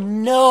well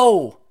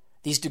know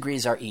these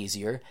degrees are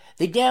easier.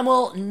 They damn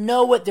well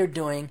know what they're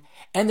doing,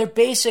 and they're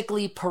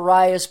basically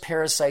pariahs,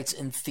 parasites,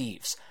 and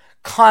thieves.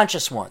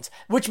 Conscious ones,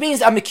 which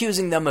means I'm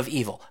accusing them of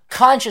evil.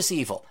 Conscious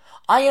evil.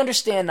 I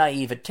understand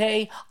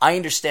naivete. I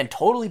understand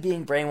totally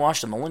being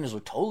brainwashed. The millennials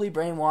were totally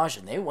brainwashed,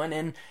 and they went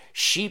in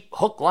sheep,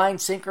 hook, line,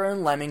 sinker,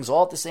 and lemmings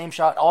all at the same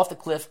shot, off the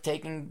cliff,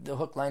 taking the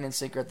hook, line, and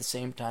sinker at the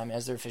same time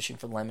as they're fishing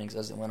for lemmings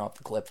as they went off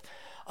the cliff.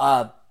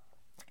 I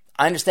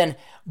understand.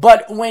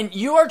 But when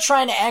you are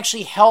trying to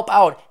actually help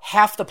out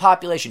half the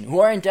population who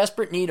are in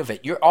desperate need of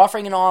it, you're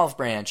offering an olive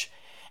branch,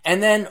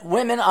 and then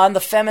women on the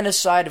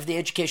feminist side of the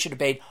education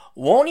debate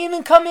won't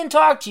even come and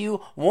talk to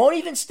you, won't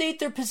even state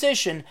their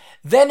position,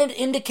 then it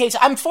indicates,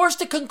 I'm forced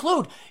to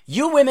conclude,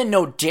 you women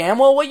know damn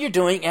well what you're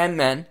doing, and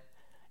men.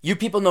 You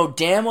people know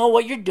damn well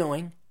what you're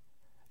doing.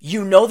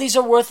 You know these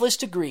are worthless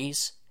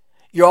degrees.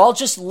 You're all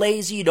just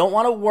lazy, you don't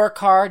want to work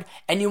hard,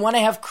 and you want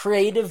to have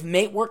creative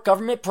mate-work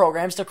government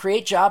programs to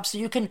create jobs so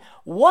you can,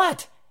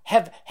 what?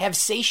 Have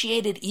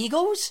satiated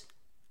egos?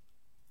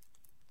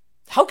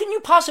 How can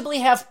you possibly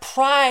have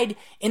pride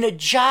in a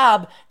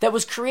job that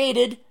was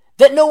created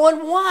that no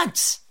one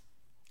wants?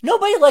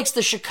 Nobody likes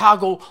the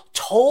Chicago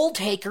toll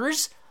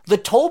takers, the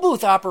toll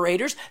booth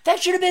operators. That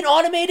should have been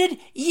automated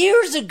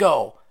years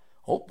ago.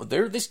 Oh, but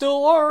there they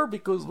still are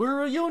because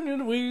we're a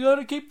union. We got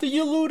to keep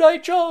the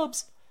Luddite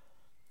jobs.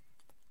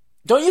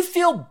 Don't you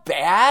feel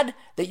bad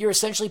that you're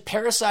essentially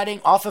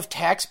parasiting off of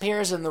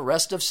taxpayers and the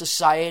rest of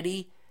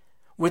society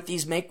with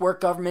these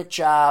make-work government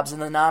jobs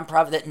and the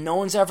nonprofit that no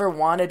one's ever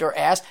wanted or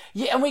asked?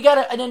 Yeah, and we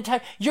got an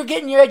entire... You're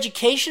getting your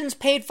educations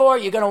paid for.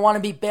 You're going to want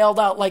to be bailed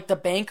out like the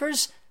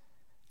bankers.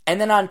 And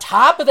then on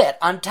top of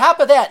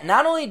that,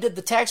 not only did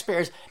the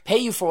taxpayers pay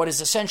you for what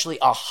is essentially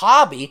a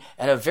hobby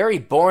and a very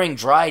boring,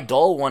 dry,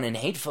 dull one and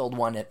hate-filled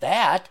one at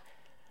that,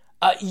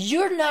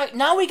 you're not...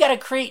 Now we got to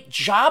create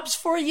jobs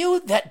for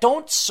you that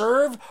don't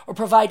serve or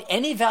provide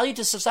any value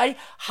to society.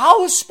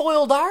 How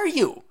spoiled are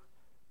you?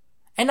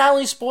 And not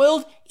only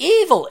spoiled,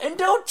 evil. And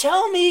don't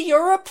tell me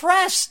you're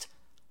oppressed.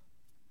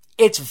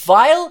 It's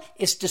vile,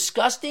 it's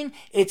disgusting,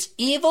 it's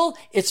evil,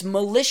 it's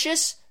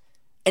malicious,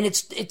 and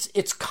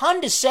it's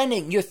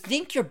condescending. You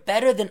think you're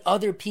better than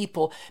other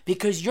people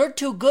because you're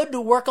too good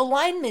to work a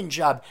lineman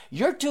job.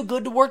 You're too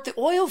good to work the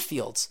oil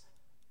fields.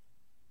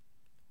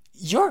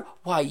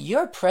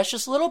 You're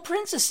precious little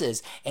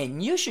princesses,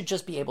 and you should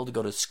just be able to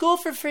go to school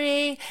for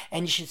free,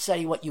 and you should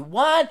study what you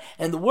want,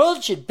 and the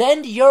world should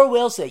bend to your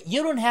will so that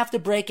you don't have to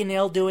break a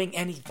nail doing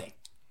anything.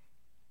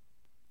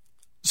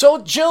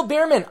 So, Jill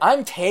Bierman,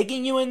 I'm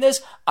tagging you in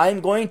this.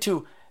 I'm going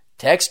to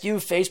text you,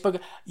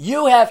 Facebook.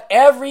 You have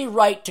every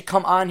right to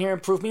come on here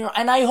and prove me wrong,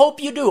 and I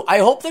hope you do. I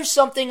hope there's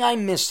something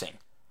I'm missing.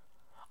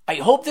 I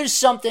hope there's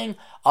something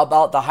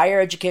about the higher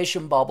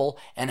education bubble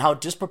and how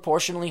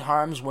disproportionately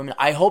harms women.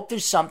 I hope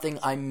there's something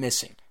I'm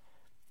missing.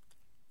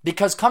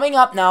 Because coming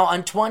up now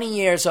on 20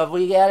 years of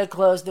we got to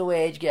close the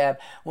wage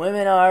gap,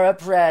 women are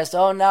oppressed,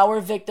 oh, now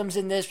we're victims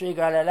in this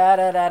regard, da,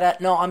 da, da, da.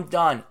 No, I'm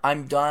done.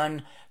 I'm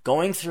done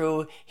going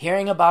through,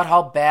 hearing about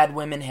how bad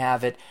women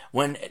have it.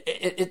 When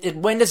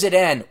does it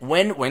end?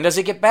 When does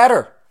it get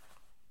better?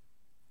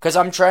 Because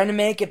I'm trying to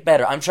make it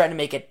better. I'm trying to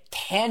make it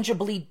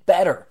tangibly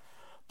better.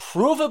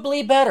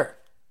 Provably better.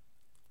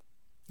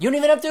 You don't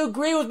even have to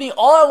agree with me.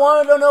 All I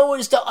wanted to know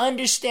is to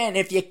understand.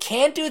 If you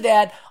can't do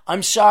that,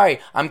 I'm sorry.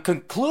 I'm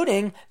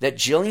concluding that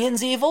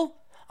Jillian's evil.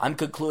 I'm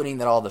concluding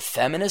that all the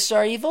feminists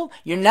are evil.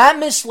 You're not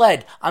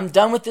misled. I'm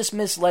done with this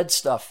misled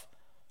stuff.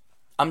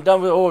 I'm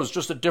done with, it's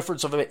just a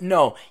difference of it.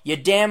 No, you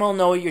damn well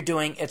know what you're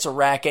doing. It's a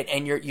racket,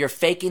 and you're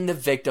faking the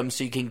victim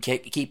so you can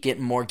keep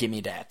getting more gimme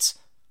dats.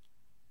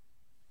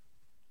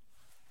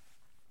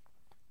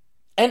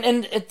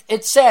 And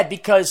it's sad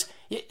because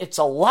it's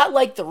a lot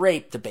like the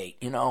rape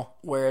debate,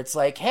 where it's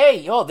like,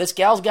 hey, this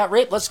gal's got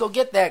raped, let's go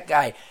get that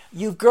guy.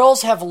 You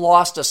girls have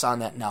lost us on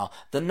that now.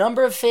 The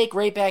number of fake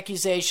rape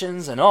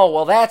accusations and,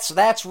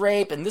 that's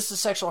rape and this is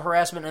sexual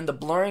harassment and the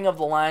blurring of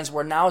the lines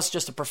where now it's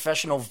just a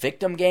professional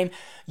victim game.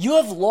 You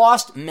have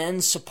lost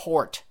men's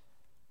support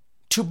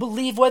to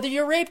believe whether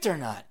you're raped or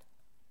not.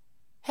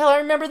 Hell, I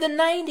remember the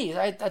 90s.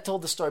 I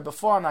told the story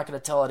before, I'm not going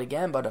to tell it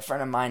again, but a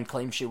friend of mine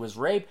claimed she was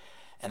raped.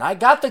 And I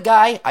got the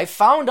guy. I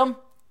found him.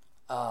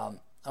 I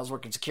was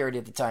working security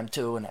at the time,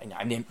 too. And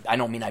I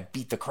don't mean I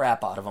beat the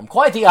crap out of him.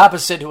 Quite the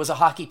opposite. It was a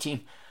hockey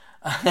team.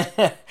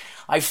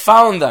 I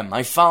found them.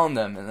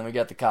 And then we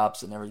got the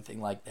cops and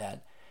everything like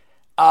that.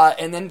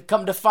 And then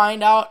come to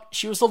find out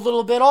she was a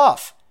little bit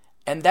off.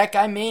 And that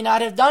guy may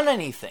not have done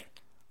anything.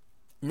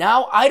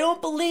 Now, I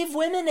don't believe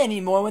women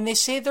anymore when they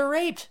say they're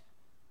raped.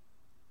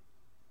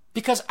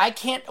 Because I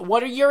can't...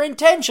 What are your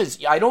intentions?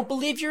 I don't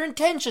believe your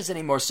intentions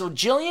anymore. So,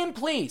 Jillian,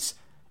 please...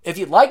 If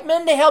you'd like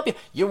men to help you,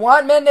 you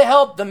want men to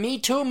help the Me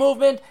Too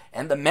movement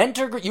and the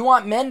mentor group, you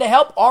want men to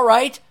help, all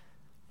right.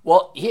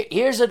 Well,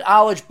 here's an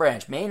olive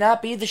branch. May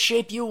not be the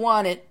shape you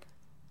want it,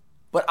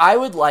 but I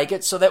would like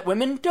it so that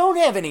women don't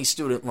have any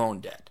student loan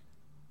debt.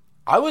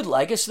 I would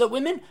like it so that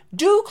women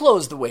do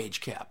close the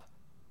wage cap.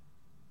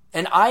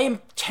 And I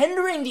am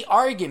tendering the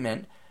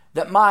argument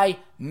that my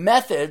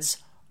methods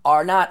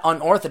are not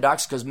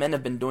unorthodox because men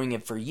have been doing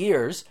it for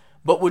years,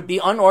 but would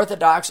be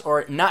unorthodox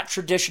or not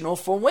traditional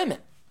for women.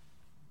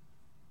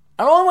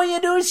 And all I want you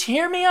to do is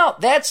hear me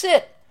out. That's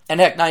it. And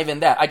heck, not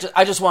even that.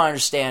 I just want to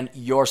understand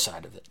your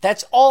side of it.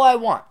 That's all I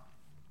want.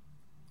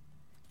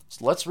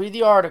 So let's read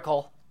the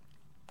article.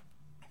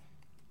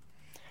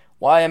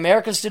 Why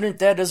America's student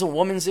debt is a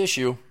woman's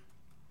issue.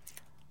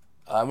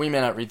 We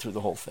may not read through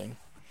the whole thing.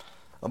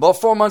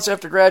 About 4 months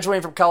after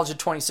graduating from college in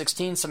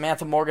 2016,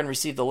 Samantha Morgan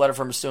received a letter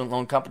from her student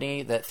loan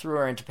company that threw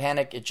her into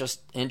panic.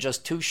 In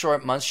just 2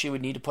 short months, she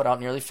would need to put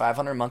out nearly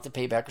 $500 a month to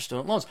pay back her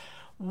student loans.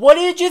 What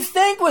did you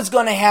think was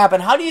going to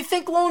happen? How do you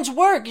think loans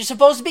work? You're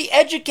supposed to be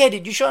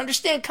educated. You should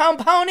understand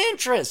compound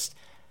interest.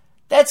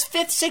 That's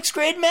 5th, 6th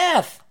grade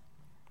math.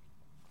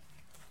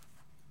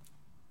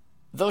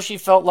 Though she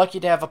felt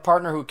lucky to have a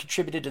partner who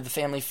contributed to the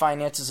family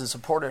finances and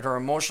supported her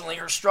emotionally,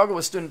 her struggle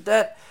with student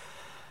debt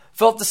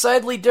felt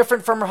decidedly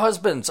different from her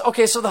husband's.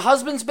 Okay, so the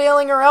husband's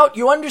bailing her out.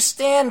 You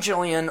understand,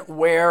 Jillian,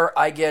 where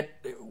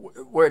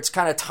it's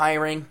kind of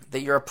tiring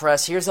that you're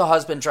oppressed. Here's a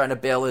husband trying to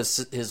bail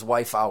his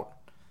wife out.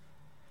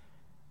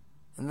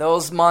 In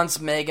those months,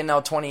 Megan, now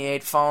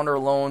 28, found her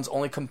loans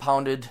only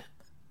compounded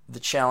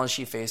the challenge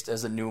she faced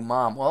as a new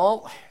mom.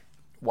 Well,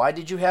 why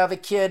did you have a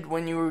kid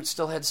when you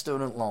still had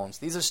student loans?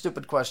 These are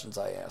stupid questions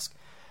I ask.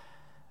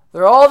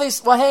 There are all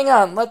these... Well, hang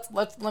on.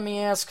 Let me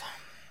ask,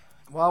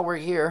 while we're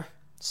here,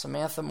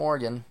 Samantha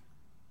Morgan.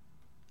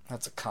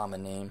 That's a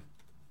common name.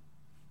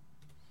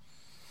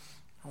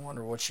 I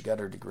wonder what she got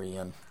her degree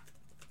in.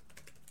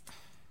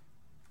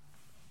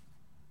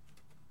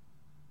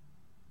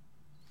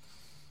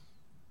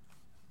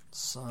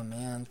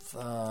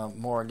 Samantha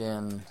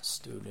Morgan,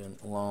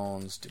 student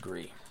loans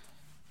degree.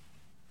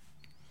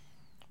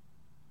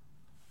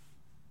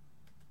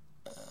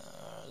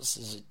 This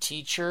is a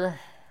teacher.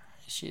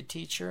 Is she a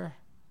teacher?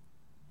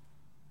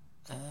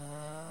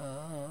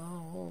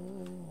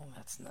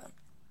 That's not.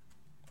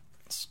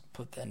 Let's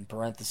put that in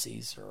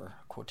parentheses or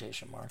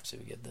quotation marks so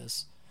we get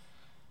this.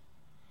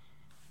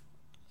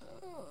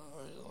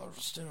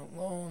 Student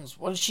loans.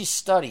 What did she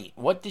study?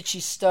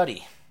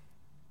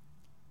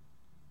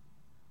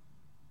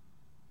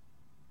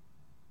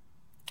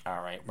 All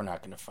right, we're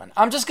not going to find...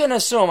 I'm just going to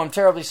assume, I'm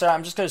terribly sorry,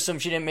 I'm just going to assume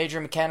she didn't major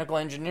in mechanical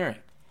engineering.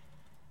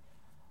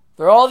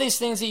 There are all these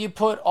things that you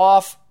put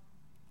off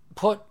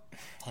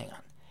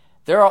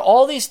There are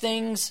all these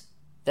things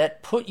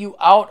that put you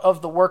out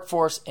of the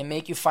workforce and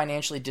make you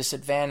financially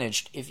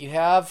disadvantaged. If you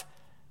have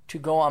to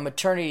go on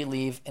maternity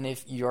leave and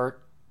if you're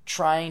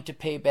trying to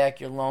pay back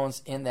your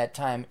loans in that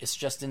time, it's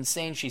just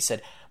insane, she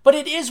said. But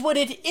it is what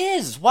it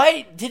is.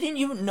 Why didn't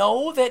you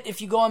know that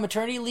if you go on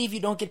maternity leave, you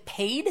don't get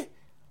paid?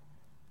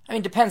 I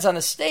mean, it depends on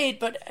the state,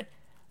 but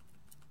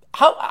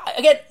how,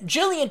 again,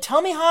 Jillian,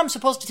 tell me how I'm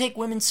supposed to take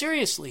women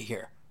seriously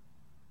here.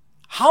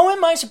 How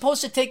am I supposed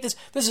to take this?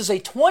 This is a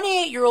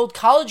 28-year-old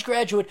college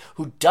graduate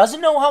who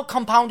doesn't know how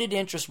compounded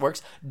interest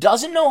works,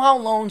 doesn't know how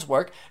loans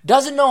work,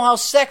 doesn't know how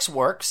sex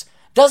works,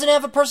 doesn't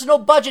have a personal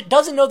budget,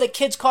 doesn't know that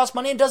kids cost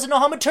money, and doesn't know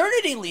how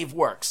maternity leave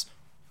works.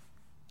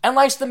 And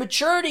lacks the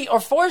maturity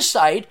or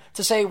foresight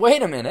to say,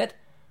 wait a minute,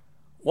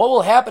 what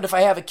will happen if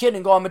I have a kid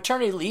and go on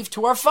maternity leave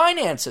to our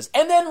finances?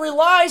 And then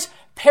relies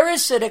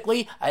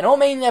parasitically, I don't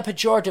mean that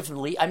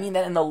pejoratively, I mean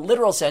that in the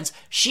literal sense,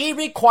 she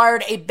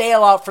required a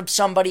bailout from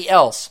somebody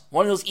else.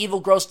 One of those evil,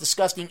 gross,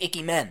 disgusting,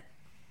 icky men.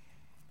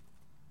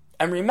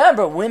 And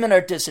remember, women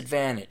are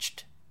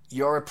disadvantaged.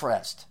 You're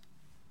oppressed.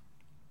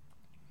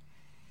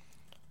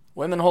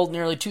 Women hold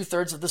nearly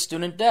 2/3 of the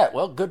student debt.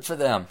 Well, good for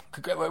them.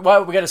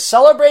 Well, we got to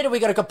celebrate or we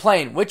got to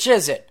complain? Which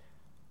is it?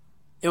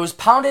 It was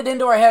pounded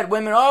into our head.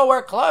 Women,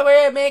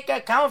 we make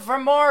account for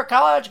more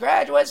college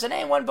graduates than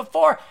anyone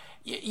before.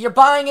 You're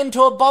buying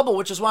into a bubble,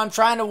 which is what I'm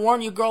trying to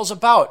warn you girls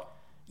about.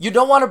 You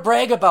don't want to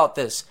brag about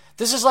this.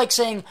 This is like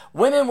saying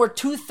women were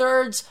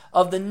 2/3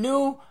 of the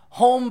new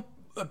home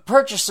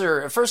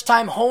purchaser,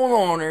 first-time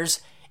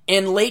homeowners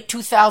in late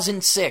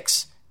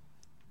 2006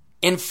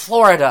 in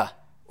Florida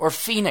or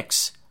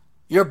Phoenix.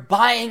 You're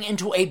buying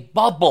into a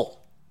bubble.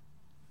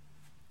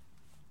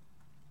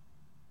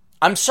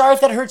 I'm sorry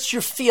if that hurts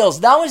your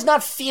feels. Now is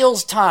not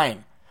feels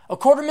time.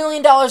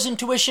 $250,000 in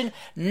tuition,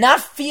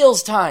 not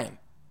feels time.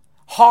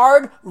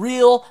 Hard,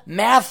 real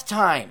math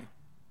time.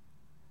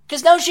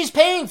 Because now she's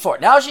paying for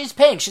it. Now she's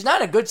paying. She's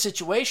not in a good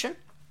situation.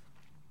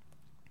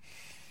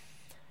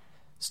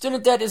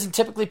 Student debt isn't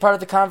typically part of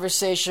the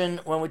conversation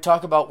when we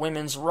talk about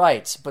women's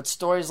rights, but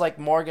stories like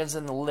Morgan's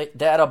and the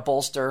data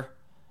bolster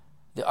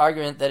the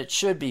argument that it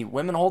should be.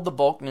 Women hold the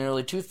bulk,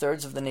 nearly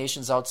 2/3 of the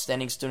nation's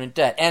outstanding student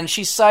debt. And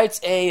she cites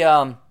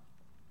an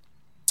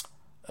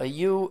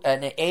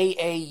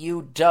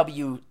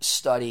AAUW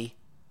study,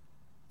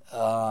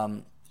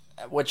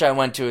 which I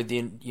went to,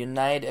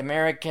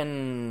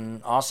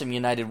 the Awesome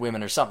United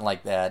Women or something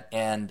like that.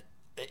 And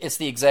it's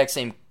the exact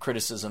same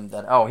criticism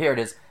that, here it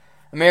is,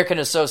 American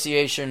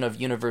Association of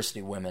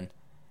University Women.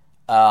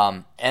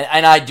 And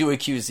I do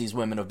accuse these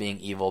women of being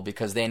evil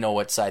because they know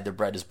what side their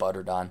bread is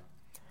buttered on.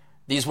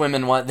 These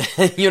women want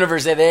the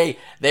university.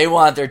 They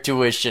want their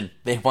tuition.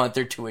 They want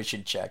their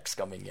tuition checks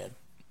coming in.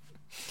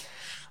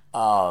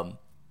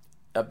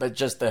 But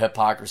just the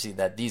hypocrisy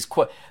that these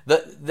hear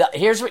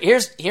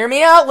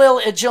me out,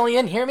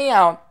 Jillian. Hear me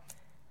out.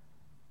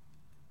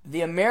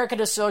 The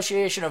American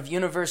Association of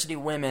University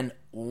Women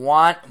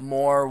want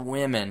more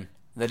women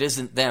that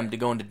isn't them to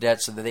go into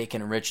debt so that they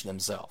can enrich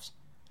themselves.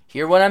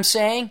 Hear what I'm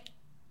saying?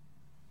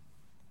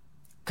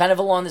 Kind of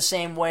along the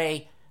same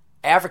way,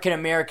 African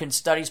American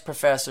studies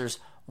professors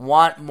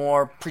want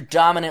more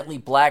predominantly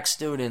black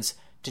students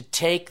to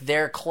take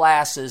their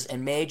classes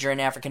and major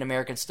in African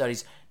American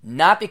studies,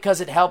 not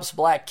because it helps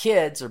black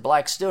kids or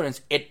black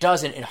students. It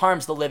doesn't. It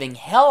harms the living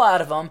hell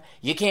out of them.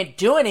 You can't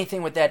do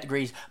anything with that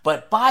degree,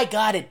 but by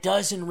God, it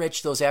does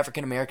enrich those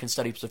African American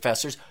studies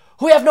professors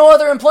who have no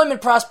other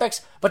employment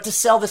prospects but to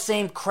sell the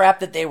same crap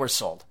that they were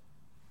sold.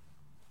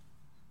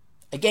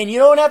 Again, you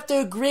don't have to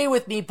agree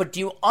with me, but do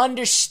you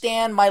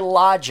understand my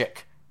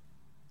logic?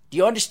 Do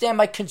you understand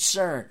my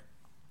concern?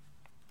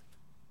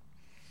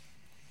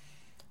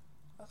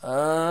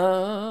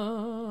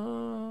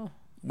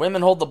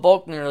 Women hold the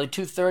bulk, nearly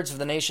 2/3 of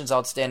the nation's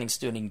outstanding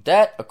student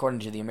debt,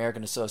 according to the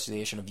American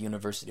Association of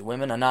University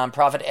Women, a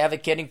nonprofit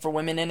advocating for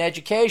women in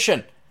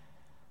education.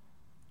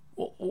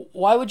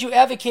 Why would you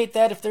advocate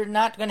that if they're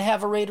not going to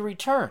have a rate of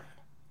return?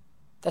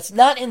 That's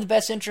not in the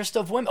best interest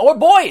of women or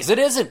boys. It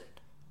isn't.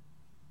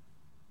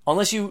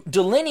 Unless you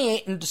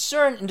delineate and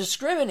discern and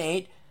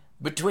discriminate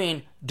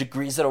between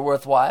degrees that are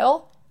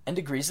worthwhile and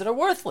degrees that are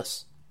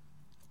worthless.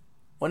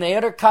 When they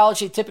enter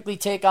college, they typically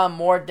take on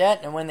more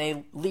debt, and when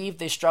they leave,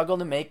 they struggle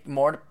to make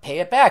more to pay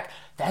it back.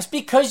 That's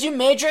because you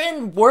major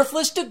in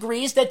worthless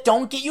degrees that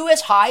don't get you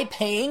as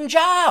high-paying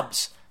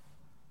jobs.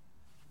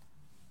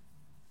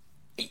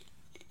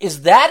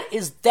 Is that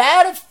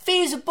a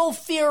feasible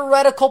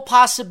theoretical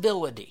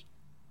possibility?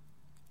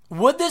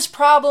 Would this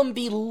problem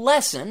be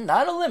lessened,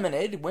 not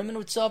eliminated? Women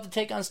would still have to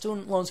take on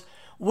student loans.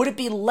 Would it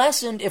be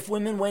lessened if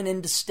women went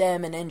into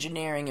STEM and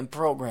engineering and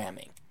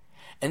programming?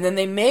 And then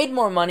they made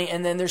more money,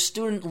 and then their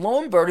student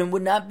loan burden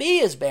would not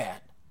be as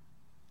bad.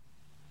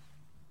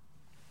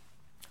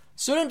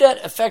 Student debt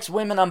affects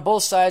women on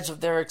both sides of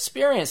their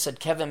experience, said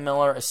Kevin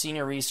Miller, a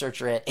senior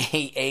researcher at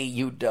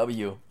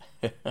AAUW.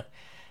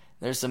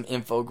 There's some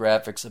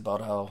infographics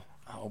about how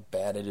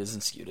bad it is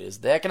and skewed it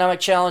is. The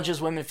economic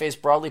challenges women face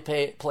broadly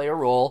play a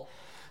role.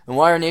 And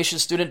why our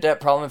nation's student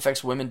debt problem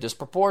affects women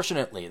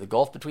disproportionately. The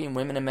gulf between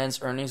women and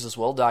men's earnings is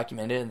well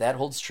documented, and that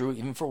holds true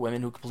even for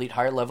women who complete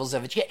higher levels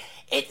of education.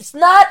 It's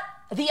not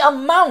the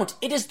amount.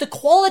 It is the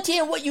quality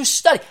in what you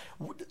study.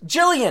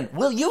 Jillian,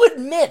 will you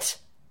admit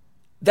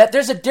that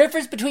there's a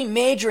difference between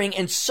majoring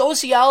in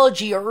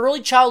sociology or early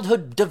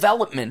childhood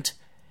development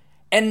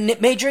and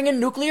majoring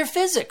in nuclear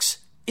physics?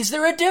 Is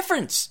there a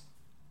difference?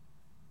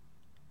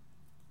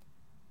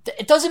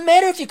 It doesn't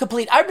matter if you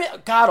complete.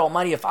 God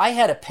almighty, if I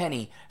had a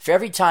penny for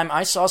every time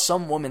I saw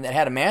some woman that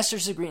had a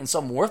master's degree in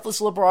some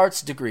worthless liberal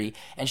arts degree,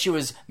 and she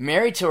was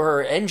married to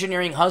her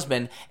engineering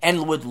husband,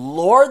 and would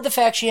lord the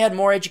fact she had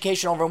more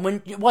education over him,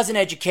 when it wasn't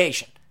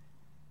education.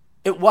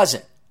 It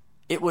wasn't.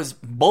 It was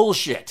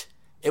bullshit.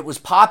 It was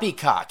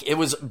poppycock. It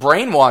was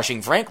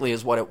brainwashing, frankly,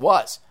 is what it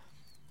was.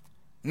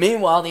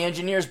 Meanwhile, the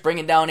engineer's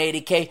bringing down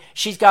 $80K.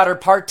 She's got her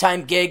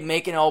part-time gig,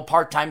 making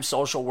part-time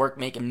social work,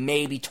 making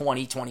maybe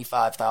 $20,000,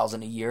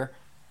 $25,000 a year.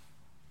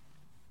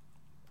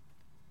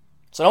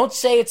 So don't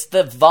say it's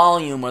the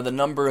volume or the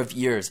number of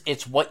years.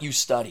 It's what you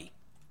study.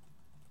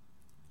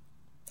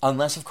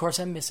 Unless, of course,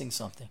 I'm missing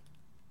something.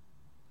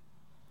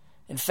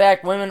 In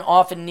fact, women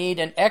often need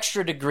an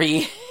extra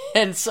degree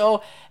and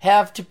so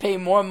have to pay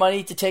more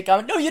money to take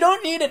on. No, you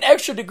don't need an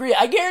extra degree.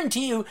 I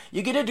guarantee you,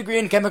 you get a degree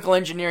in chemical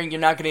engineering, you're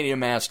not going to need a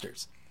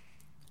master's.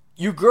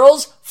 You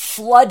girls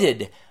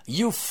flooded.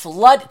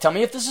 Tell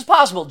me if this is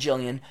possible,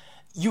 Jillian.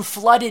 You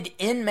flooded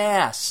en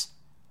masse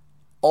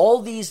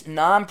all these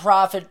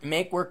nonprofit,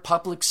 make-work,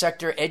 public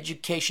sector,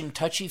 education,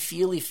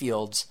 touchy-feely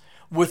fields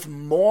with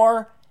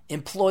more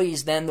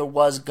employees than there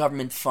was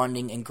government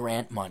funding and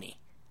grant money.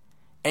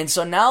 And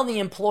so now the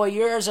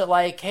employers are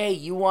like, hey,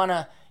 you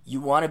wanna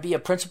be a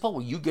principal?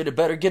 Well, you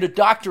better get a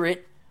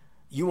doctorate.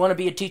 You want to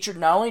be a teacher?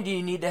 Not only do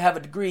you need to have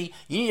a degree,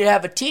 you need to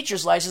have a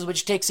teacher's license,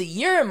 which takes a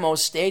year in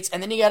most states,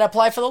 and then you got to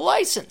apply for the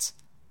license.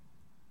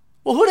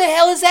 Well, who the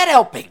hell is that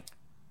helping?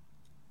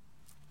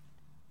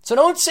 So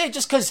don't say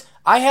just because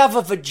I have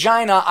a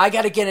vagina, I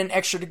got to get an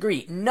extra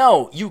degree.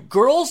 No, you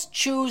girls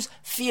choose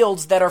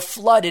fields that are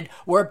flooded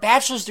where a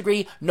bachelor's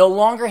degree no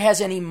longer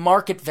has any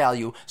market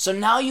value. So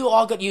now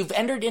you've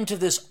entered into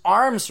this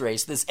arms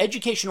race, this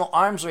educational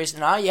arms race,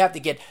 and now you have to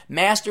get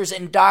masters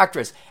and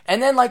doctorates.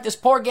 And then like this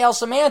poor gal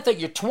Samantha,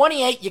 you're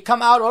 28, you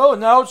come out, oh,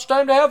 now it's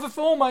time to have a,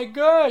 oh my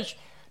gosh.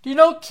 Do you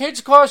know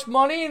kids cost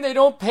money and they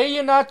don't pay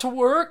you not to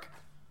work?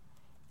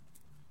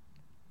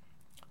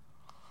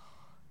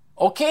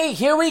 Okay,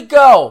 here we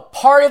go.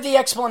 Part of the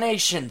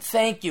explanation.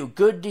 Thank you.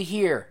 Good to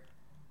hear.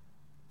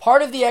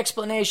 Part of the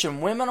explanation.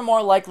 Women are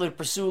more likely to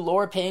pursue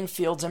lower paying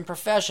fields and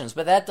professions,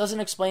 but that doesn't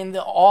explain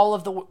all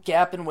of the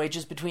gap in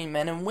wages between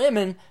men and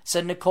women,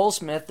 said Nicole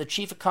Smith, the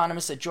chief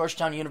economist at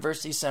Georgetown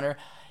University Center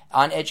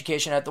on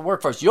Education at the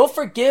Workforce. You'll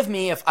forgive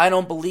me if I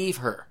don't believe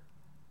her,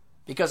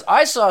 because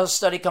I saw a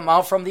study come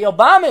out from the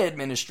Obama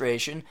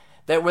administration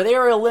that where they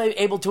were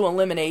able to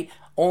eliminate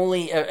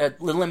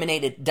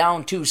it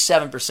down to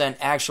 7%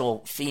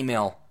 actual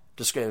female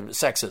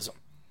sexism.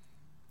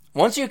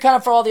 Once you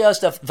account for all the other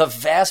stuff, the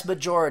vast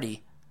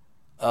majority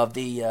of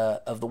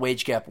the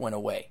wage gap went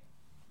away.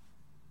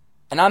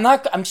 And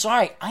I'm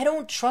sorry, I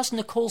don't trust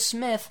Nicole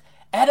Smith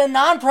at a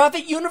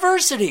nonprofit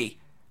university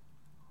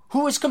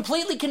who is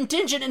completely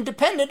contingent and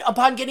dependent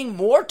upon getting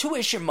more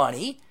tuition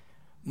money,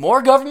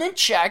 more government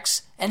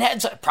checks, and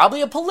has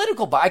probably a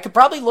political bias. I could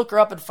probably look her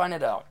up and find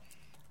it out.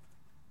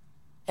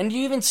 And do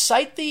you even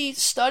cite the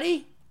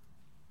study?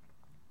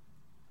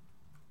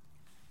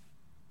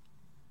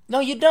 No,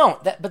 you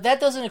don't. But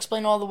that doesn't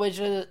explain all the ways,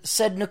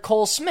 said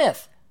Nicole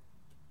Smith.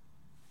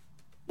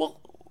 Well,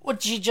 what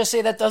did you just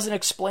say? That doesn't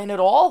explain it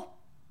all?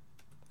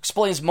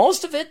 Explains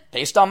most of it,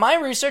 based on my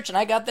research, and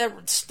I got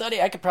that study.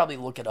 I could probably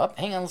look it up.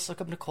 Hang on, let's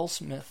look up Nicole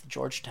Smith,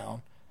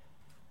 Georgetown.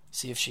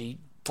 See if she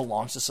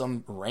belongs to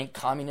some rank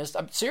communist.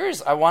 I'm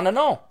serious. I want to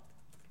know.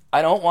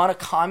 I don't want a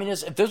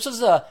communist. If this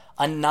was a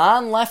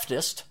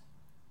non-leftist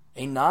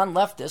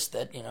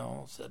that,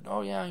 said,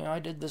 oh yeah, I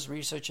did this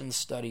research and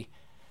study.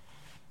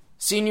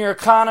 Senior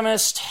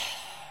economist.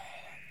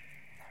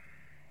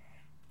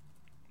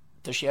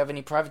 Does she have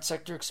any private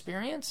sector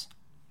experience?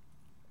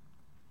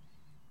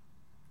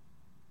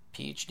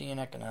 PhD in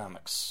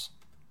economics.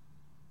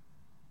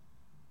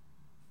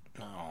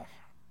 No.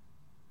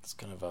 It's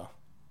kind of a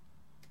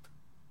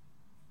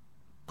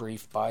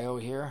brief bio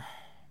here.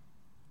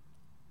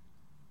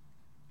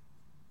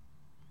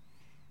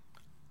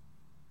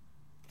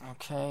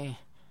 Okay.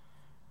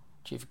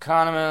 Chief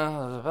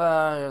economist,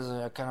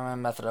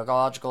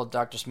 methodological.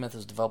 Dr. Smith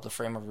has developed a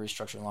framework of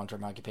restructuring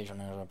long-term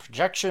occupation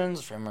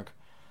projections, framework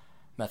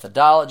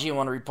methodology. You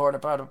want to report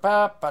about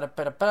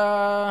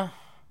born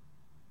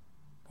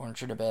in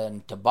Trinidad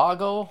and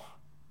Tobago.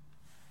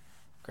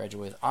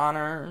 Graduate with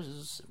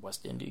honors,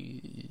 West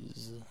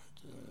Indies,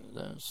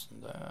 this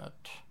and that.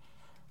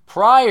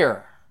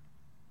 Prior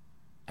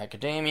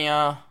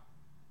academia.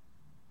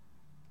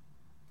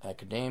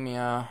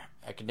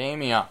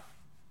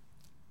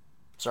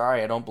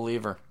 Sorry, I don't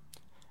believe her.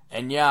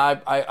 And yeah,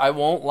 I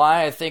won't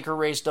lie, I think her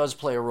race does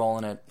play a role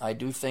in it. I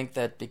do think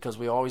that because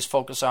we always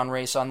focus on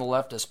race on the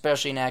left,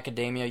 especially in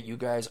academia, you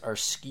guys are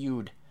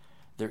skewed.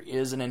 There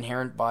is an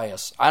inherent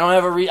bias. I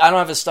don't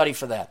have a study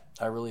for that.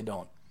 I really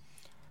don't.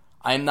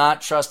 I'm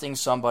not trusting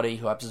somebody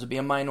who happens to be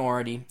a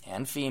minority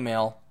and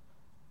female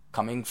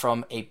coming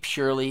from a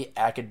purely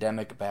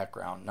academic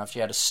background. Now, if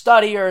you had a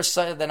study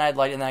then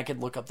I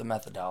could look up the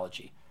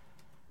methodology.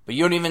 But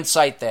you don't even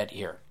cite that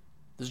here.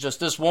 It's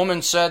just this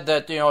woman said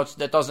that,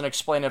 that doesn't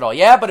explain it all.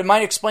 Yeah, but it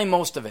might explain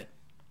most of it.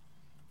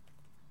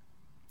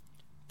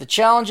 The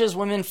challenges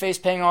women face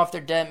paying off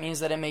their debt means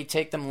that it may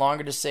take them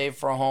longer to save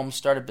for a home,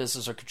 start a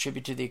business, or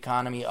contribute to the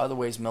economy other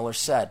ways, Miller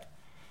said.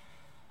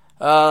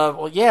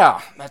 Well,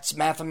 yeah, that's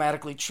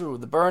mathematically true.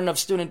 The burden of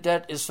student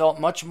debt is felt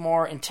much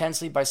more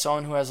intensely by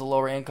someone who has a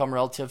lower income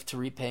relative to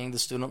repaying the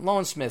student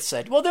loan, Smith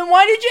said. Well, then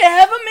why did you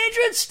have a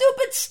major in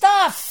stupid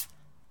stuff?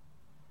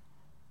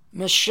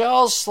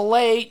 Michelle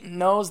Slate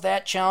knows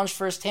that challenge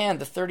firsthand.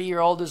 The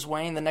 30-year-old is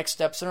weighing the next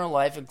steps in her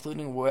life,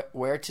 including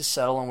where to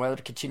settle and whether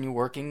to continue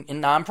working in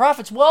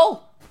nonprofits.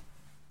 Well,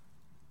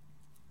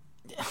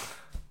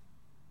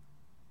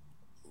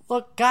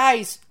 look,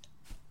 guys,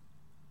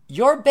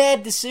 your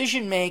bad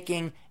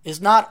decision-making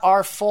is not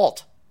our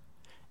fault,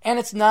 and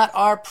it's not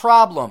our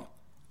problem.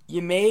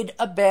 You made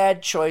a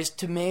bad choice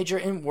to major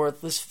in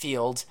worthless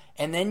fields,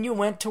 and then you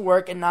went to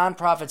work in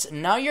nonprofits,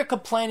 and now you're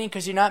complaining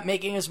because you're not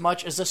making as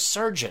much as a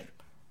surgeon.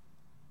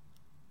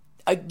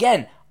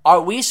 Again,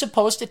 are we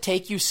supposed to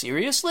take you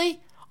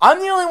seriously? I'm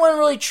the only one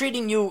really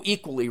treating you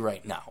equally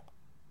right now.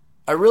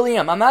 I really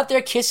am. I'm not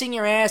there kissing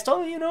your ass.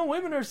 Oh,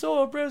 women are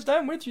so oppressed.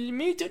 I'm with you.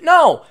 Me too.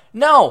 No.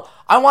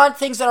 I want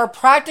things that are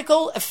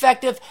practical,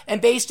 effective,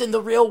 and based in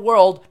the real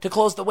world to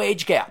close the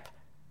wage gap.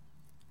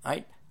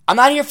 Right? I'm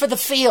not here for the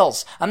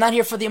feels. I'm not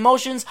here for the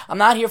emotions. I'm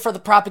not here for the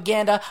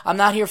propaganda. I'm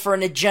not here for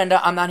an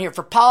agenda. I'm not here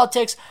for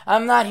politics.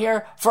 I'm not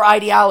here for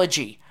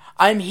ideology.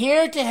 I'm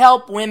here to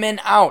help women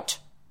out.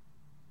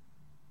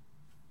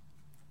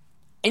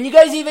 And you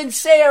guys even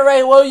say, all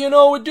right,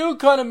 well, we do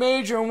kind of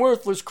major in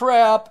worthless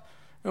crap,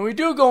 and we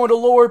do go into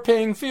lower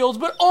paying fields,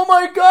 but oh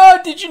my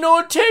God, did you know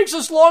it takes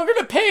us longer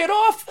to pay it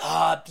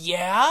off?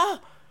 Yeah.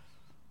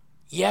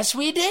 Yes,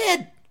 we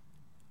did.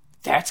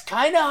 That's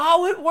kind of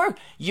how it worked.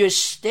 You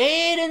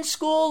stayed in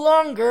school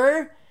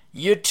longer.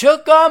 You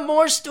took on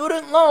more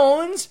student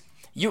loans.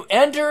 You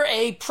enter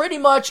a pretty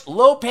much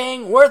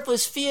low-paying,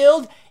 worthless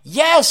field.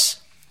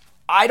 Yes,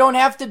 I don't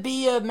have to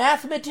be a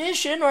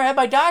mathematician or have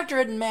my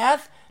doctorate in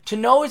math to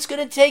know it's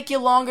going to take you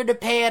longer to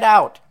pay it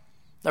out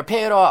or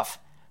pay it off.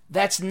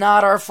 That's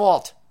not our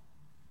fault.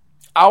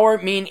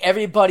 Mean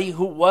everybody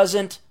who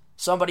wasn't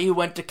somebody who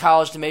went to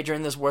college to major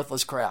in this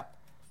worthless crap.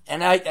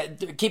 And I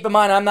keep in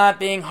mind, I'm not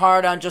being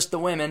hard on just the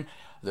women.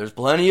 There's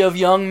plenty of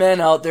young men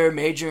out there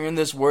majoring in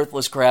this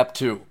worthless crap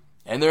too.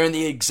 And they're in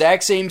the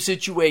exact same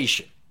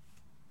situation.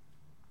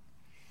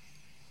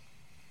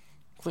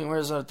 Where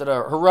is it?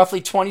 Her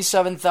roughly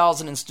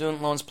 $27,000 in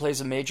student loans plays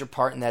a major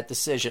part in that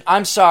decision.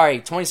 I'm sorry,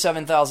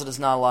 $27,000 is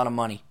not a lot of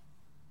money.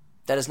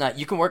 That is not.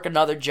 You can work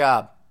another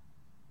job.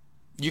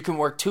 You can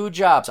work 2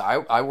 jobs.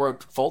 I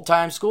worked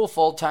full-time school,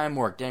 full-time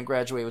work. Didn't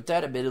graduate with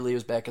that. Admittedly, it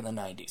was back in the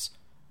 90s.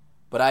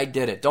 But I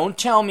did it. Don't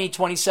tell me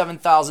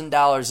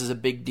 $27,000 is a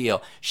big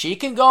deal. She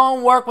can go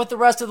and work with the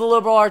rest of the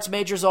liberal arts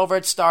majors over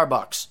at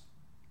Starbucks.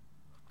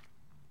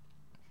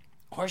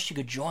 Or she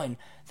could join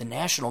the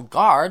National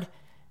Guard.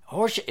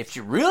 Or if she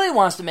really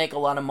wants to make a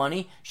lot of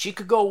money, she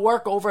could go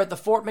work over at the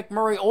Fort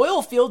McMurray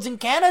oil fields in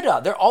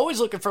Canada. They're always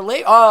looking for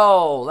labor.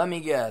 Oh, let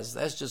me guess.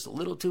 That's just a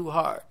little too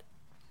hard.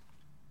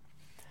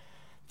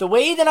 The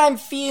way that I'm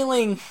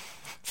feeling,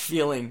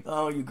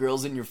 oh, you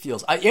girls in your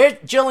feels.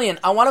 Jillian,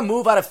 I want to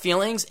move out of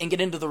feelings and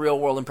get into the real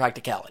world and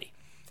practicality.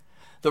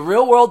 The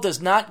real world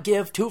does not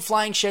give 2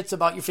 flying shits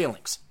about your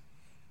feelings.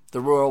 The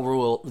real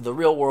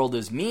world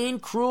is mean,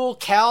 cruel,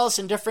 callous,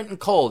 indifferent, and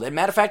cold. As a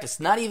matter of fact, it's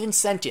not even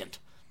sentient.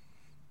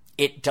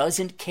 It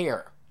doesn't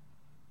care.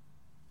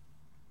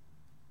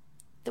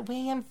 The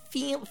way I'm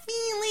feeling.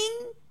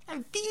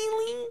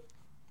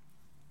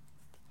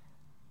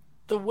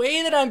 The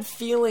way that I'm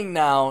feeling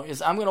now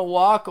is I'm going to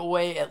walk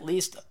away at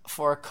least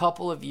for a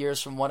couple of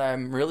years from what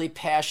I'm really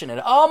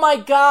passionate. Oh my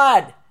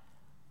God!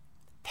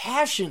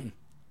 Passion.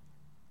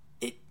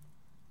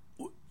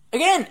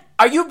 Again,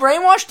 are you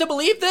brainwashed to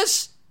believe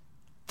this?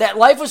 That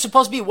life was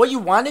supposed to be what you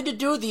wanted to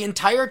do the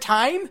entire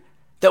time?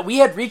 That we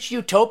had reached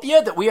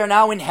utopia? That we are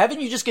now in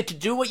heaven? You just get to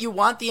do what you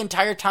want the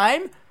entire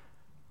time?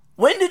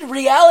 When did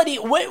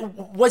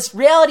was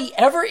reality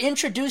ever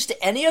introduced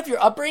to any of your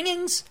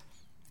upbringings?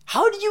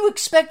 How do you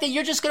expect that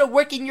you're just going to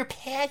work in your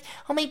passion?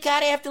 Oh my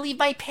God, I have to leave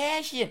my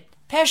passion.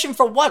 Passion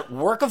for what?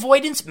 Work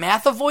avoidance?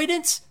 Math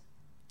avoidance?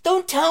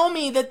 Don't tell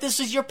me that this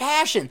is your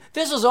passion.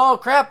 This is all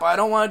crap. I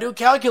don't want to do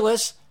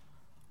calculus.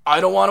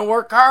 I don't want to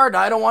work hard.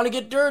 I don't want to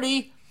get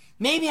dirty.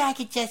 Maybe I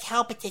could just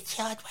help with the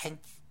children.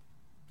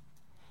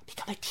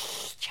 Become a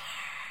teacher.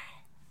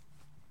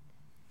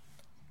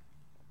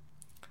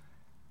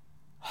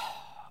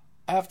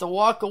 I have to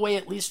walk away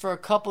at least for a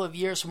couple of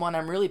years from what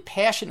I'm really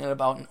passionate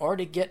about in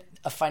order to get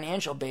a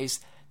financial base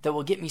that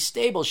will get me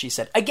stable, she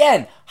said.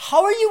 Again,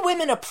 how are you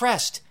women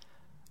oppressed?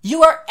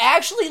 You are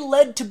actually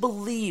led to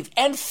believe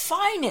and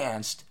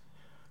financed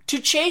to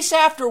chase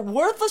after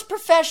worthless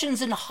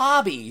professions and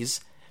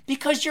hobbies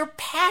because you're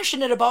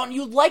passionate about and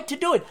you like to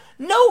do it.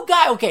 No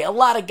guy, okay, a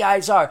lot of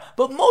guys are,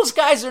 but most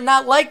guys are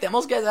not like that.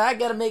 Most guys are, I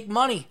gotta make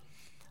money.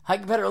 I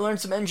better learn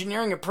some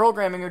engineering or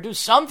programming or do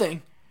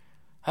something.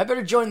 I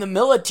better join the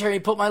military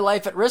and put my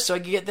life at risk so I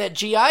can get that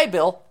GI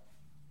Bill.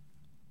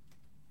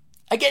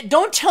 Again,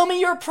 don't tell me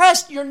you're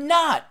oppressed. You're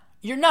not.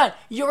 You're not.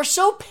 You're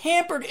so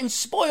pampered and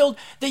spoiled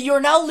that you're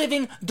now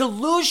living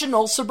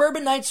delusional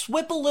suburbanite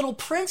Whipple little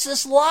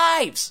princess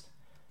lives.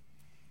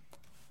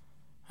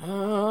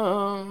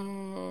 Slyhill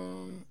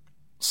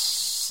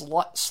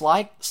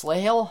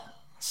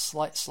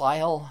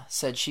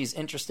said she's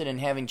interested in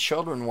having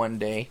children one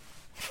day,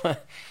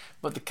 but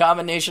the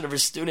combination of her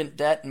student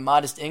debt and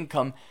modest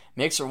income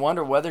makes her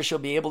wonder whether she'll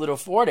be able to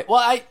afford it.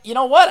 Well, you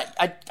know what?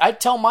 I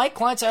tell my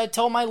clients, I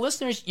tell my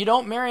listeners, you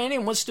don't marry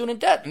anyone with student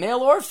debt, male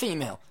or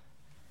female.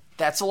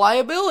 That's a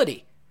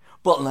liability.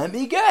 But let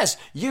me guess,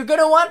 you're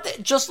going to want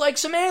that, just like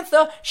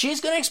Samantha,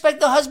 she's going to expect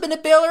the husband to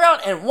bail her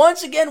out. And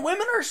once again,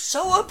 women are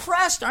so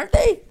oppressed, aren't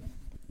they?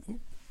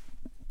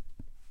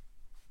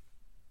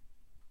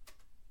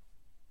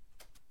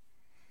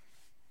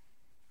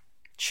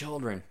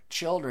 Children,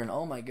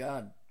 oh my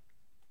God.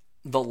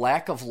 The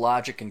lack of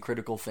logic and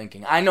critical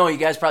thinking. I know you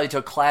guys probably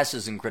took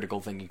classes in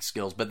critical thinking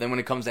skills, but then when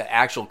it comes to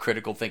actual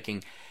critical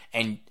thinking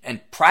and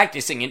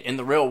practicing it in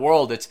the real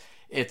world,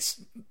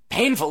 it's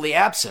painfully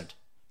absent.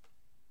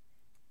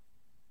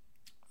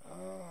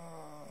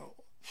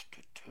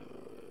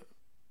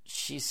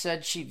 She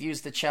said she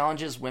views the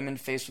challenges women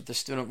face with the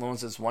student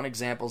loans as one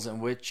example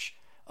in which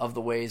of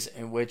the ways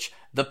in which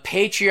the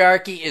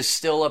patriarchy is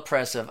still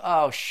oppressive.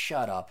 Oh,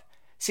 shut up.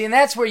 See, and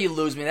that's where you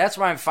lose me. That's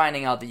where I'm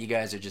finding out that you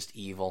guys are just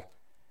evil.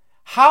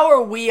 How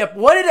are we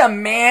what did a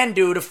man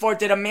do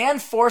did a man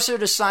force her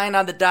to sign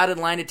on the dotted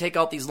line to take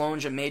out these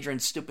loans and major in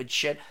stupid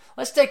shit?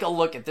 Let's take a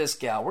look at this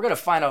gal. We're going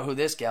to find out who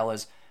this gal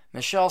is.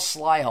 Michelle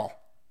Slyhill.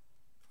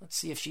 Let's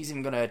see if she's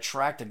even going to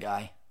attract a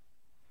guy.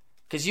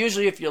 Because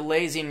usually if you're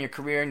lazy in your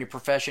career and your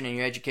profession and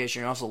your education,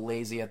 you're also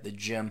lazy at the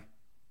gym.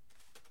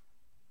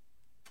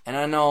 And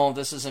I know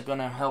this isn't going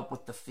to help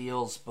with the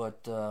feels,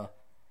 but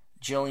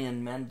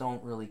Jillian, men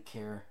don't really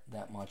care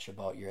that much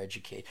about your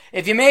education.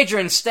 If you major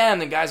in STEM,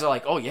 the guys are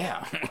like, oh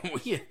yeah,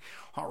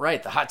 all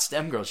right, the hot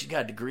STEM girl, she's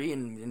got a degree.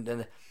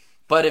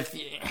 But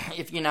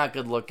if you're not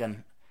good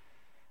looking,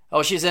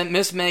 oh, she's at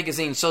Miss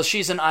Magazine, so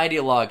she's an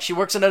ideologue. She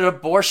works at an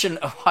abortion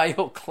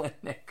Ohio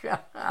clinic.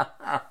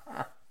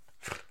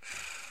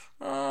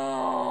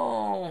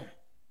 Oh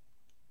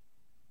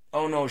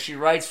no, she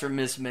writes for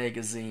Miss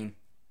Magazine.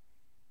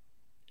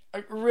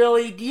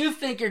 Really? Do you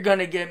think you're going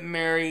to get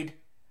married?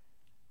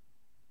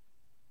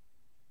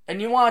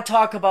 And you want to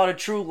talk about a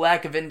true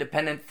lack of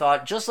independent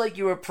thought, just like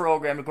you were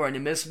programmed according to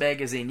Miss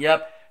Magazine.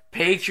 Yep,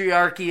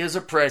 patriarchy is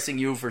oppressing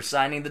you for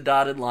signing the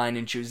dotted line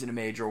and choosing a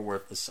major or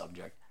worthless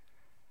subject.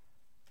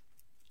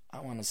 I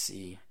want to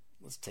see.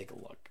 Let's take a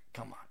look.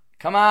 Come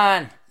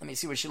on. Let me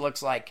see what she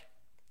looks like.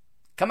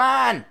 Come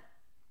on.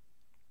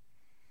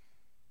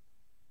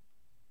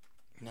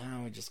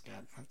 Now we just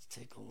got, let's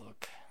take a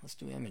look. Let's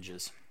do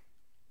images.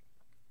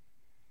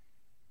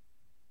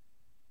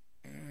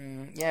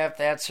 Yeah, if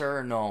that's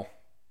her, no.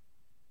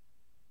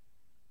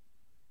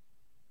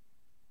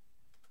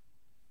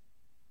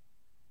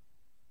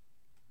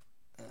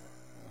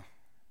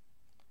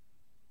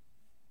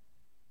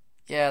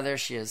 Yeah, there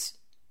she is.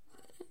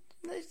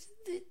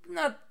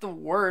 Not the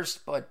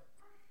worst, but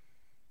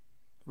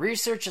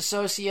research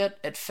associate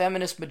at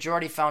Feminist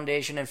Majority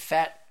Foundation and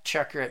fact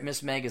checker at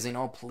Miss Magazine.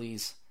 Oh,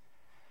 please.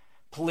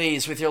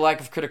 Please, with your lack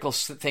of critical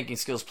thinking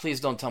skills, please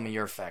don't tell me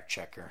you're a fact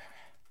checker.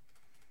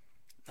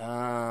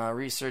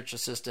 Research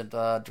assistant,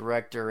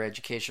 director,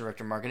 education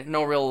director, marketing.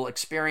 No real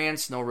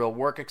experience, no real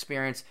work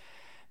experience.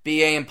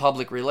 BA in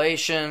public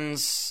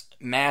relations,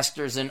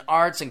 masters in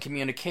arts and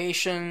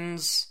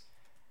communications.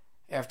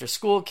 After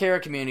school care,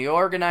 community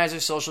organizer,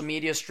 social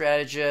media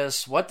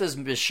strategist. What does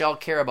Michelle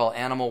care about?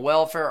 Animal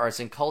welfare, arts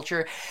and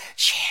culture,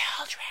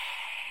 children,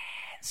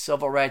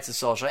 civil rights and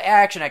social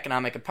action,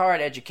 economic empowerment,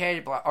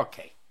 education. Blah.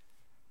 Okay.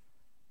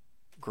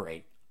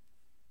 Great.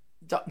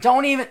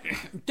 Don't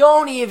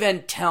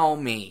even tell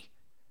me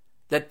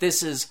that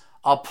this is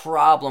a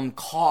problem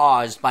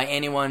caused by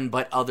anyone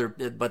but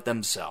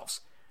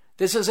themselves.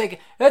 This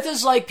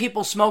is like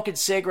people smoking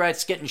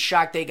cigarettes getting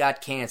shocked they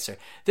got cancer.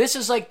 This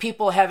is like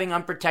people having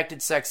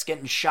unprotected sex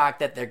getting shocked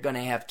that they're going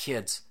to have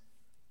kids.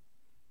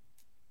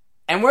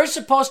 And we're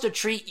supposed to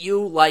treat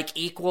you like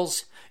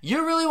equals?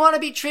 You really want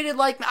to be treated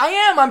like men? I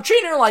am. I'm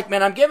treating her like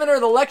men. I'm giving her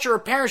the lecture her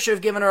parents should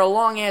have given her a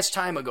long-ass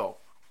time ago.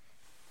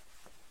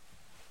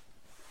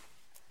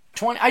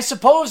 I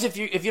suppose if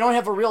you don't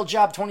have a real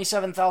job,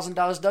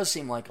 $27,000 does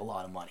seem like a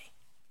lot of money.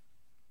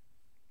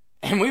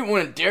 And we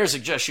wouldn't dare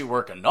suggest you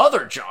work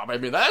another job. I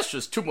mean, that's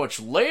just too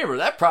much labor.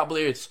 That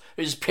probably is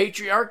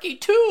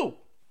patriarchy too.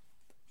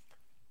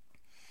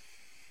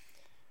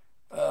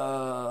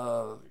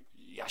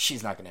 Yeah,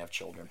 she's not going to have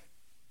children.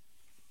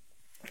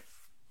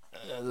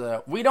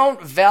 We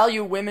don't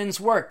value women's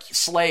work,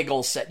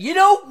 Slagle said. You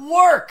don't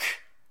work.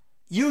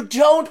 You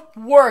don't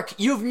work.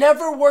 You've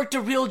never worked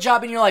a real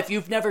job in your life.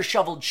 You've never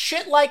shoveled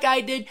shit like I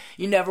did.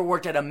 You never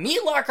worked at a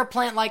meat locker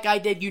plant like I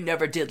did. You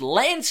never did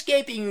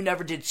landscaping. You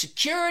never did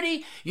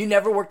security. You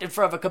never worked in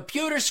front of a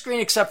computer screen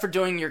except for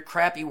doing your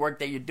crappy work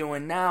that you're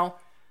doing now.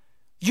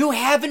 You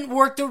haven't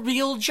worked a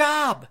real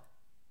job.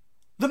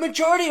 The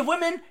majority of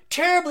women,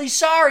 terribly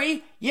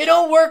sorry, you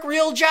don't work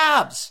real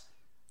jobs.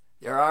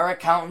 There are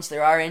accountants,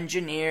 there are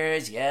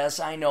engineers, yes,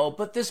 I know,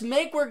 but this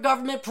make-work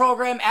government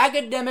program,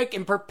 academic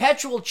and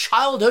perpetual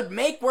childhood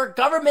make-work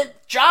government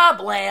job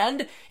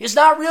land is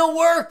not real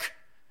work.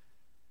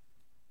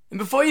 And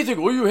before you think,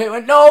 oh, you hate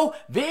it, no,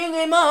 being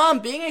a mom,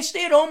 being a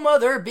stay-at-home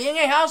mother, being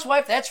a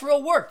housewife, that's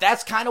real work.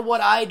 That's kind of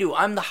what I do.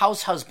 I'm the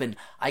house husband.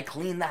 I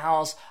clean the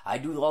house, I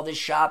do all this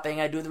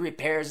shopping, I do the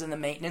repairs and the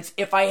maintenance.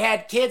 If I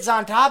had kids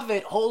on top of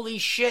it, holy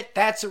shit,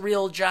 that's a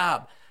real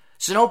job.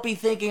 So don't be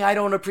thinking I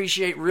don't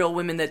appreciate real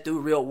women that do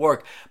real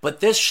work.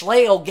 But this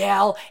Schlegel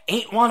gal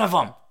ain't one of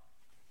them.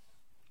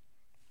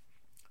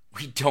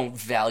 We don't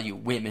value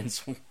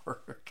women's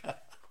work.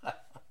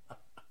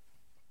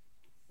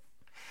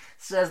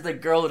 Says the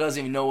girl who doesn't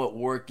even know what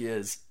work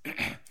is.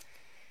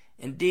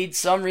 Indeed,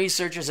 some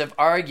researchers have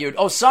argued.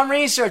 Oh, some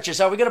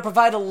researchers. Are we going to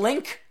provide a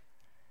link?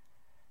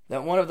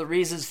 That one of the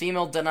reasons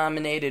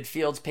female-dominated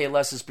fields pay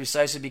less is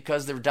precisely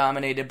because they're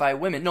dominated by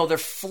women. No, they're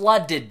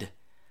flooded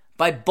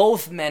by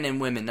both men and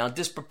women. Now,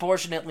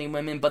 disproportionately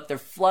women, but they're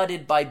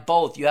flooded by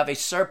both. You have a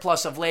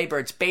surplus of labor.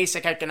 It's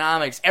basic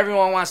economics.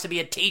 Everyone wants to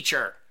be a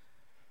teacher.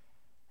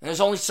 And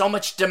there's only so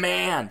much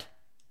demand.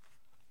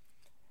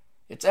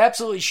 It's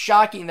absolutely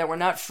shocking that we're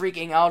not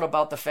freaking out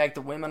about the fact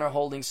that women are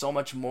holding so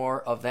much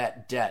more of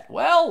that debt.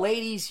 Well,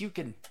 ladies, you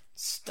can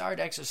start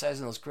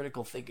exercising those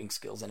critical thinking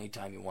skills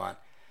anytime you want.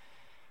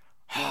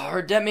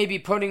 Her debt may be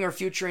putting her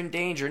future in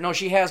danger. No,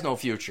 she has no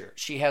future.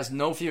 She has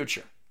no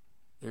future.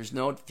 There's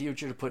no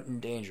future to put in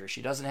danger.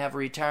 She doesn't have a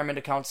retirement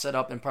account set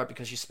up, in part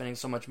because she's spending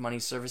so much money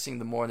servicing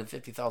the more than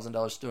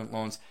 $50,000 student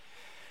loans.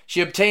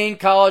 She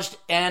obtained college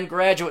and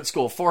graduate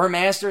school for her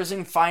master's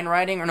in fine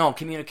writing, or no,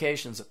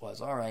 communications it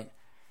was. All right.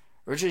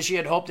 Originally, she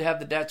had hoped to have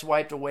the debts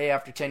wiped away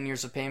after 10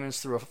 years of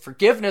payments through a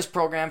forgiveness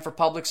program for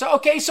public. So,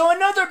 okay, so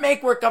another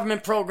make-work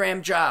government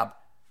program job.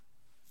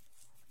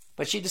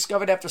 But she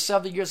discovered after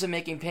several years of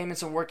making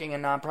payments and working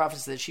in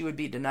nonprofits that she would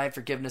be denied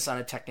forgiveness on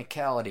a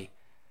technicality.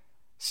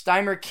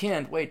 Steimer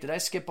Kind. Wait, did I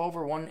skip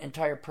over one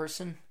entire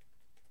person?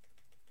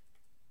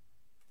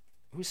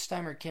 Who's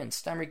Steimer Kind?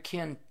 Steimer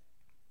Kind.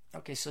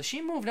 Okay, so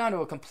she moved on to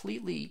a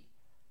completely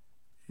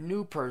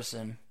new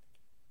person.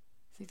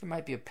 I think there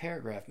might be a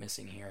paragraph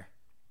missing here.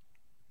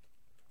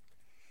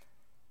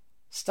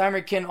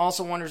 Steimer Kind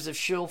also wonders if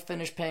she'll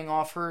finish paying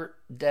off her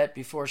debt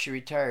before she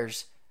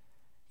retires.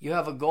 You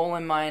have a goal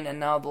in mind, and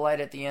now the light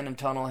at the end of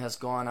the tunnel has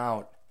gone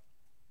out.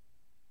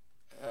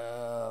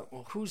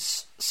 Well,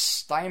 who's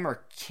Steimer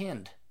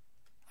Kind?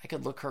 I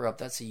could look her up.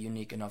 That's a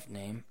unique enough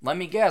name. Let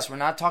me guess. We're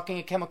not talking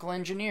a chemical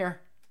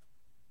engineer.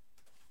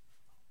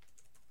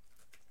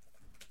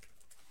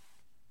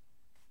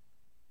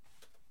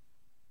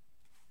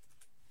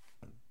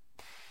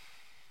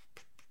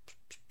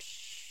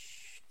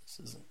 This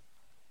isn't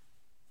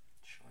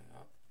showing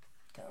up.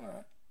 Come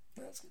on.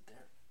 Let's get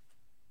there.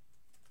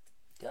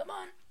 Come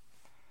on.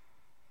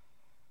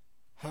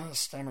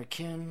 Steimer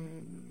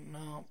Kind.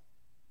 No.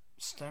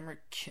 Steimer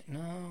Kind.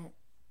 No.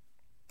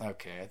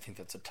 Okay, I think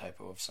that's a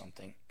typo of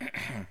something.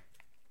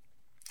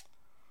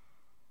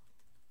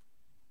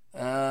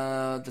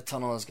 The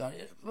tunnel is gone.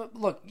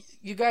 Look,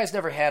 you guys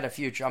never had a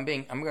future. I'm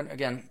going to,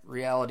 again,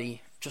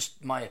 reality,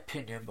 just my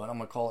opinion, but I'm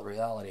going to call it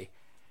reality.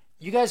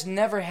 You guys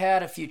never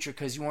had a future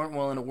because you weren't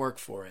willing to work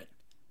for it.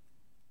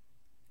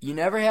 You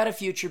never had a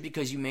future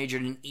because you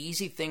majored in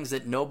easy things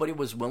that nobody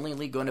was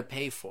willingly going to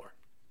pay for.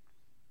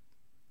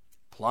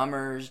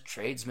 Plumbers,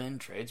 tradesmen,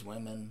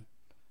 tradeswomen,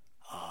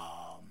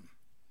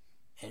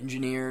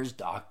 engineers,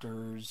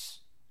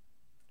 doctors.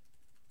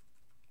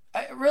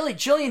 Really,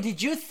 Jillian, do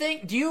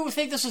you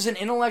think this is an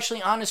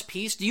intellectually honest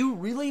piece? Do you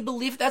really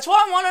believe it? That's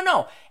what I want to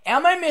know.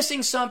 Am I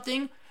missing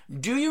something?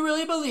 Do you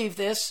really believe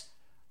this?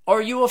 Or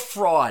are you a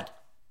fraud?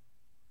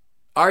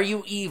 Are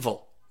you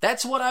evil?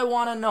 That's what I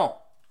want to know.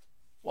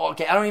 Well,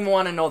 okay, I don't even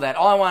want to know that.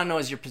 All I want to know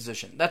is your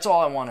position. That's all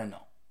I want to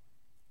know.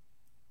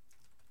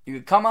 You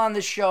could come on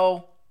the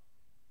show.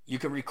 You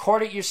can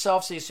record it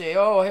yourself, so you say,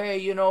 oh, hey,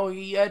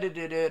 he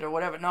edited it or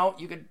whatever. No,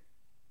 you could,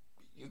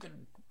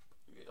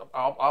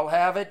 I'll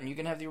have it, and you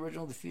can have the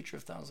original, The Future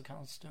of Thousands of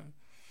College Students.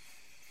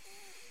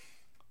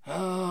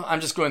 I'm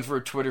just going through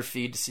her Twitter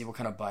feed to see what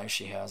kind of bias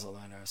she has. All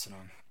that interested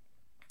on.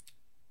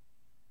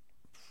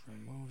 For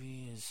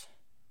movies.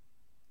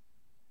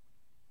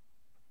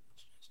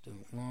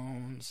 Student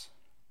loans.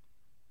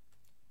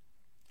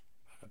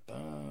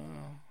 Ba-da-ba.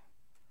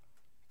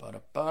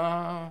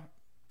 Ba-da-ba.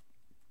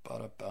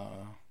 Ba-da-ba.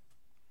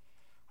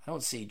 I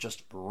don't see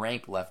just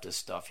rank leftist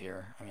stuff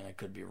here. I mean, I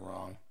could be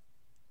wrong.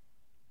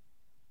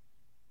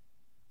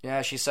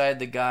 Yeah, she cited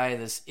the guy,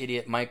 this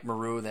idiot Mike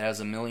Maru, that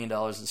has $1 million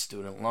in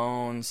student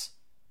loans.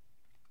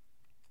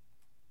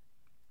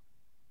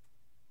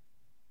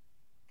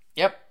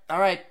 Yep. All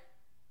right.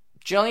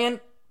 Jillian,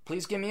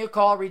 please give me a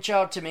call. Reach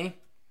out to me.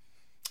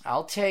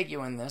 I'll tag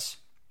you in this.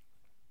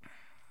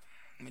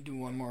 Let me do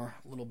one more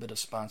little bit of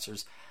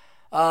sponsors.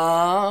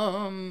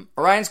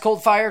 Orion's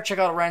Cold Fire. Check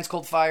out Orion's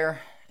Cold Fire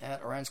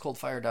at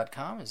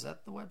orionscoldfire.com. Is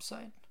that the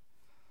website?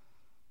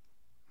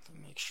 Let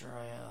me make sure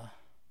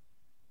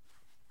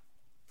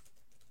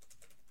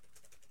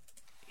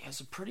he has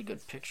some pretty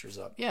good pictures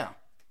up. Yeah.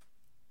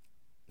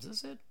 Is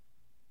this it?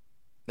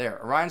 There,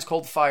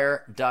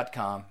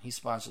 orionscoldfire.com. He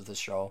sponsors this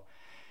show.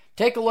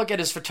 Take a look at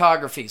his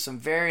photography. Some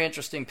very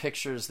interesting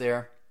pictures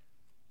there.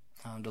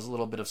 Does a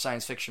little bit of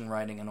science fiction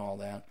writing and all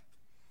that.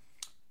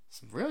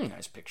 Some really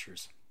nice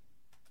pictures.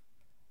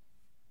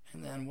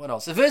 And then what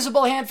else?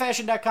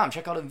 InvisibleHandFashion.com.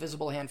 Check out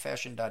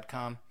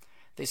InvisibleHandFashion.com.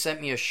 They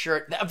sent me a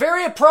shirt.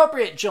 Very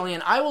appropriate,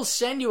 Jillian. I will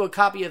send you a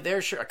copy of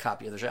their shirt.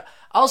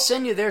 I'll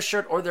send you their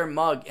shirt or their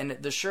mug. And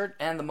the shirt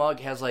and the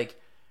mug has like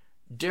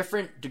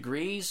different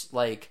degrees.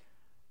 Like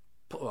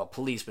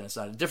policeman. It's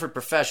not different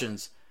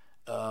professions.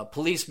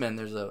 Policeman.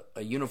 There's a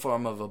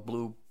uniform of a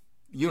blue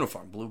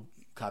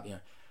copy.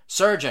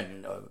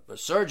 Surgeon. A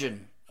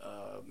surgeon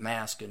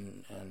mask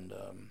and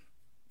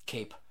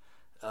cape.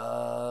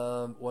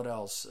 What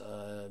else?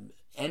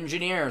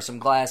 Engineer, some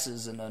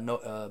glasses and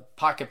a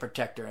pocket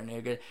protector, and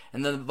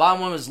then the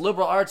bottom one was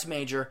liberal arts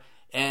major,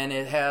 and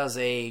it has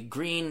a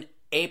green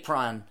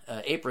apron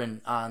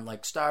on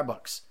like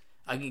Starbucks.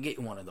 I can get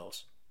you one of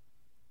those.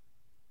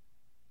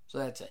 So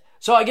that's it.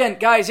 So again,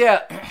 guys,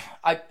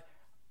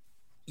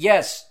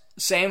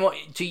 same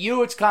to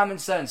you. It's common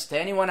sense. To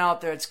anyone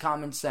out there, it's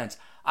common sense.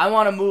 I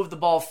want to move the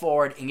ball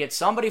forward and get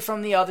somebody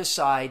from the other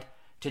side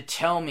to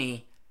tell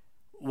me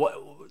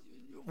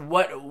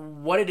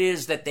what it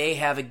is that they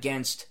have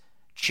against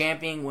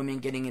championing women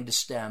getting into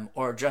STEM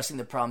or addressing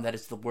the problem that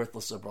it's the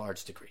worthless liberal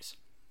arts degrees.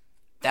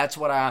 That's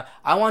what I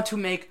want to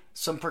make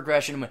some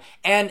progression.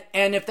 And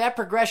if that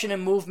progression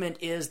and movement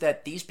is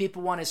that these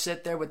people want to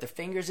sit there with their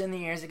fingers in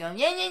the ears and go,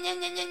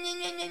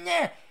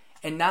 yeah,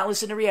 and not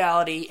listen to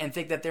reality and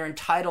think that they're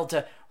entitled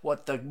to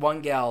what the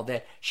one gal,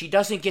 that she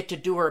doesn't get to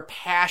do her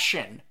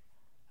passion,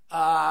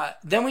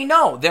 then we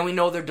know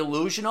they're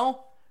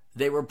delusional.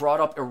 They were brought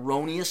up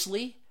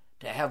erroneously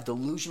to have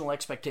delusional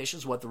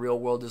expectations of what the real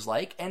world is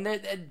like.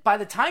 And by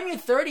the time you're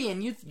 30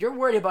 and you're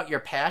worried about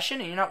your passion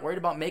and you're not worried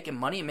about making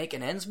money and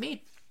making ends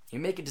meet,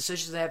 you're making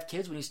decisions to have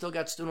kids when you still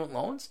got student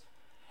loans,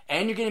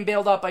 and you're getting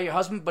bailed out by your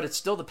husband, but it's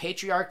still the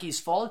patriarchy's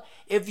fault.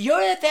 If you're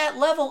at that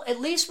level, at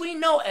least we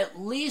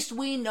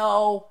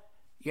know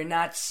you're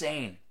not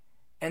sane.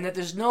 And that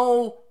there's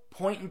no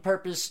point and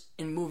purpose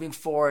in moving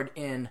forward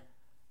in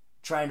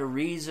trying to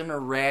reason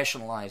or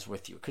rationalize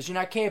with you, because you're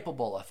not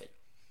capable of it.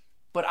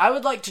 But I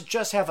would like to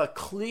just have a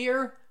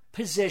clear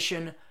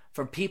position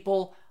from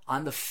people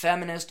on the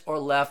feminist or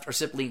left or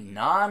simply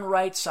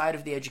non-right side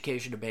of the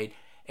education debate.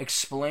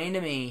 Explain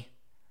to me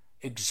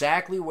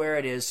exactly where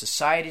it is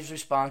society's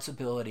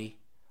responsibility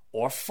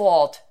or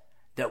fault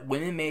that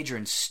women major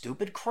in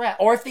stupid crap,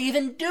 or if they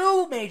even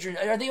do major,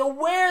 are they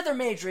aware they're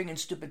majoring in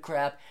stupid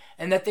crap,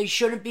 and that they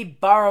shouldn't be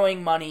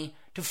borrowing money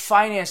to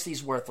finance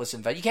these worthless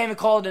investments. You can't even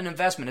call it an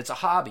investment. It's a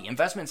hobby.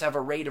 Investments have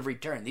a rate of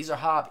return. These are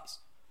hobbies.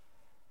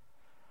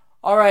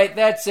 All right,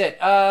 that's it.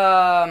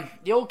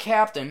 The old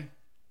captain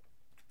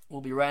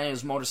will be riding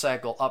his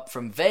motorcycle up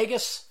from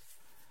Vegas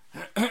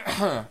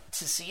to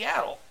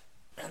Seattle,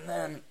 and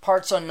then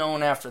parts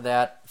unknown after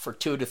that for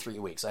 2 to 3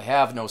 weeks. I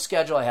have no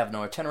schedule. I have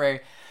no itinerary,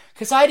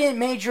 because I didn't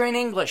major in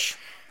English.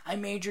 I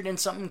majored in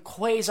something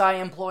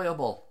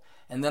quasi-employable.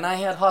 And then I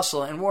had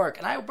hustle and work,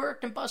 and I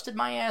worked and busted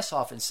my ass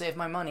off and saved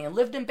my money and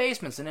lived in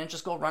basements and then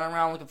just go running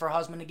around looking for a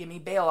husband to give me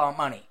bailout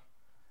money.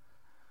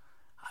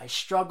 I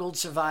struggled,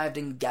 survived,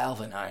 and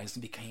galvanized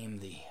and became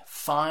the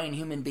fine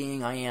human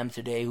being I am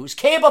today, who's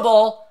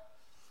capable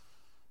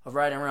of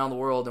riding around the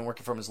world and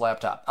working from his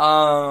laptop.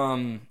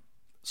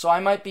 So I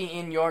might be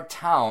in your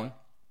town.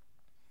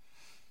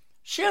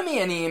 Shoot me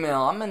an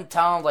email. I'm in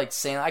town,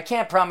 saying, I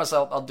can't promise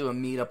I'll do a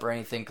meetup or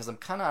anything, because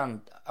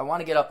I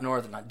want to get up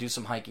north and do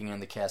some hiking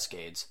in the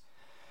Cascades.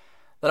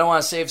 Then I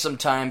want to save some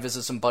time,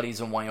 visit some buddies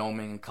in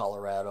Wyoming and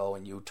Colorado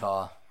and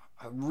Utah.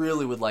 I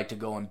really would like to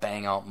go and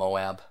bang out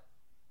Moab.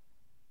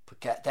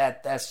 But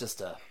that's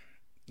just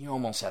you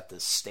almost have to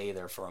stay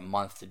there for a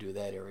month to do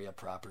that area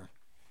proper.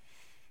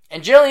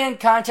 And Jillian,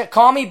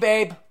 call me,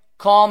 babe.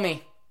 Call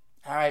me.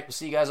 All right, we'll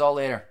see you guys all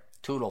later.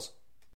 Toodles.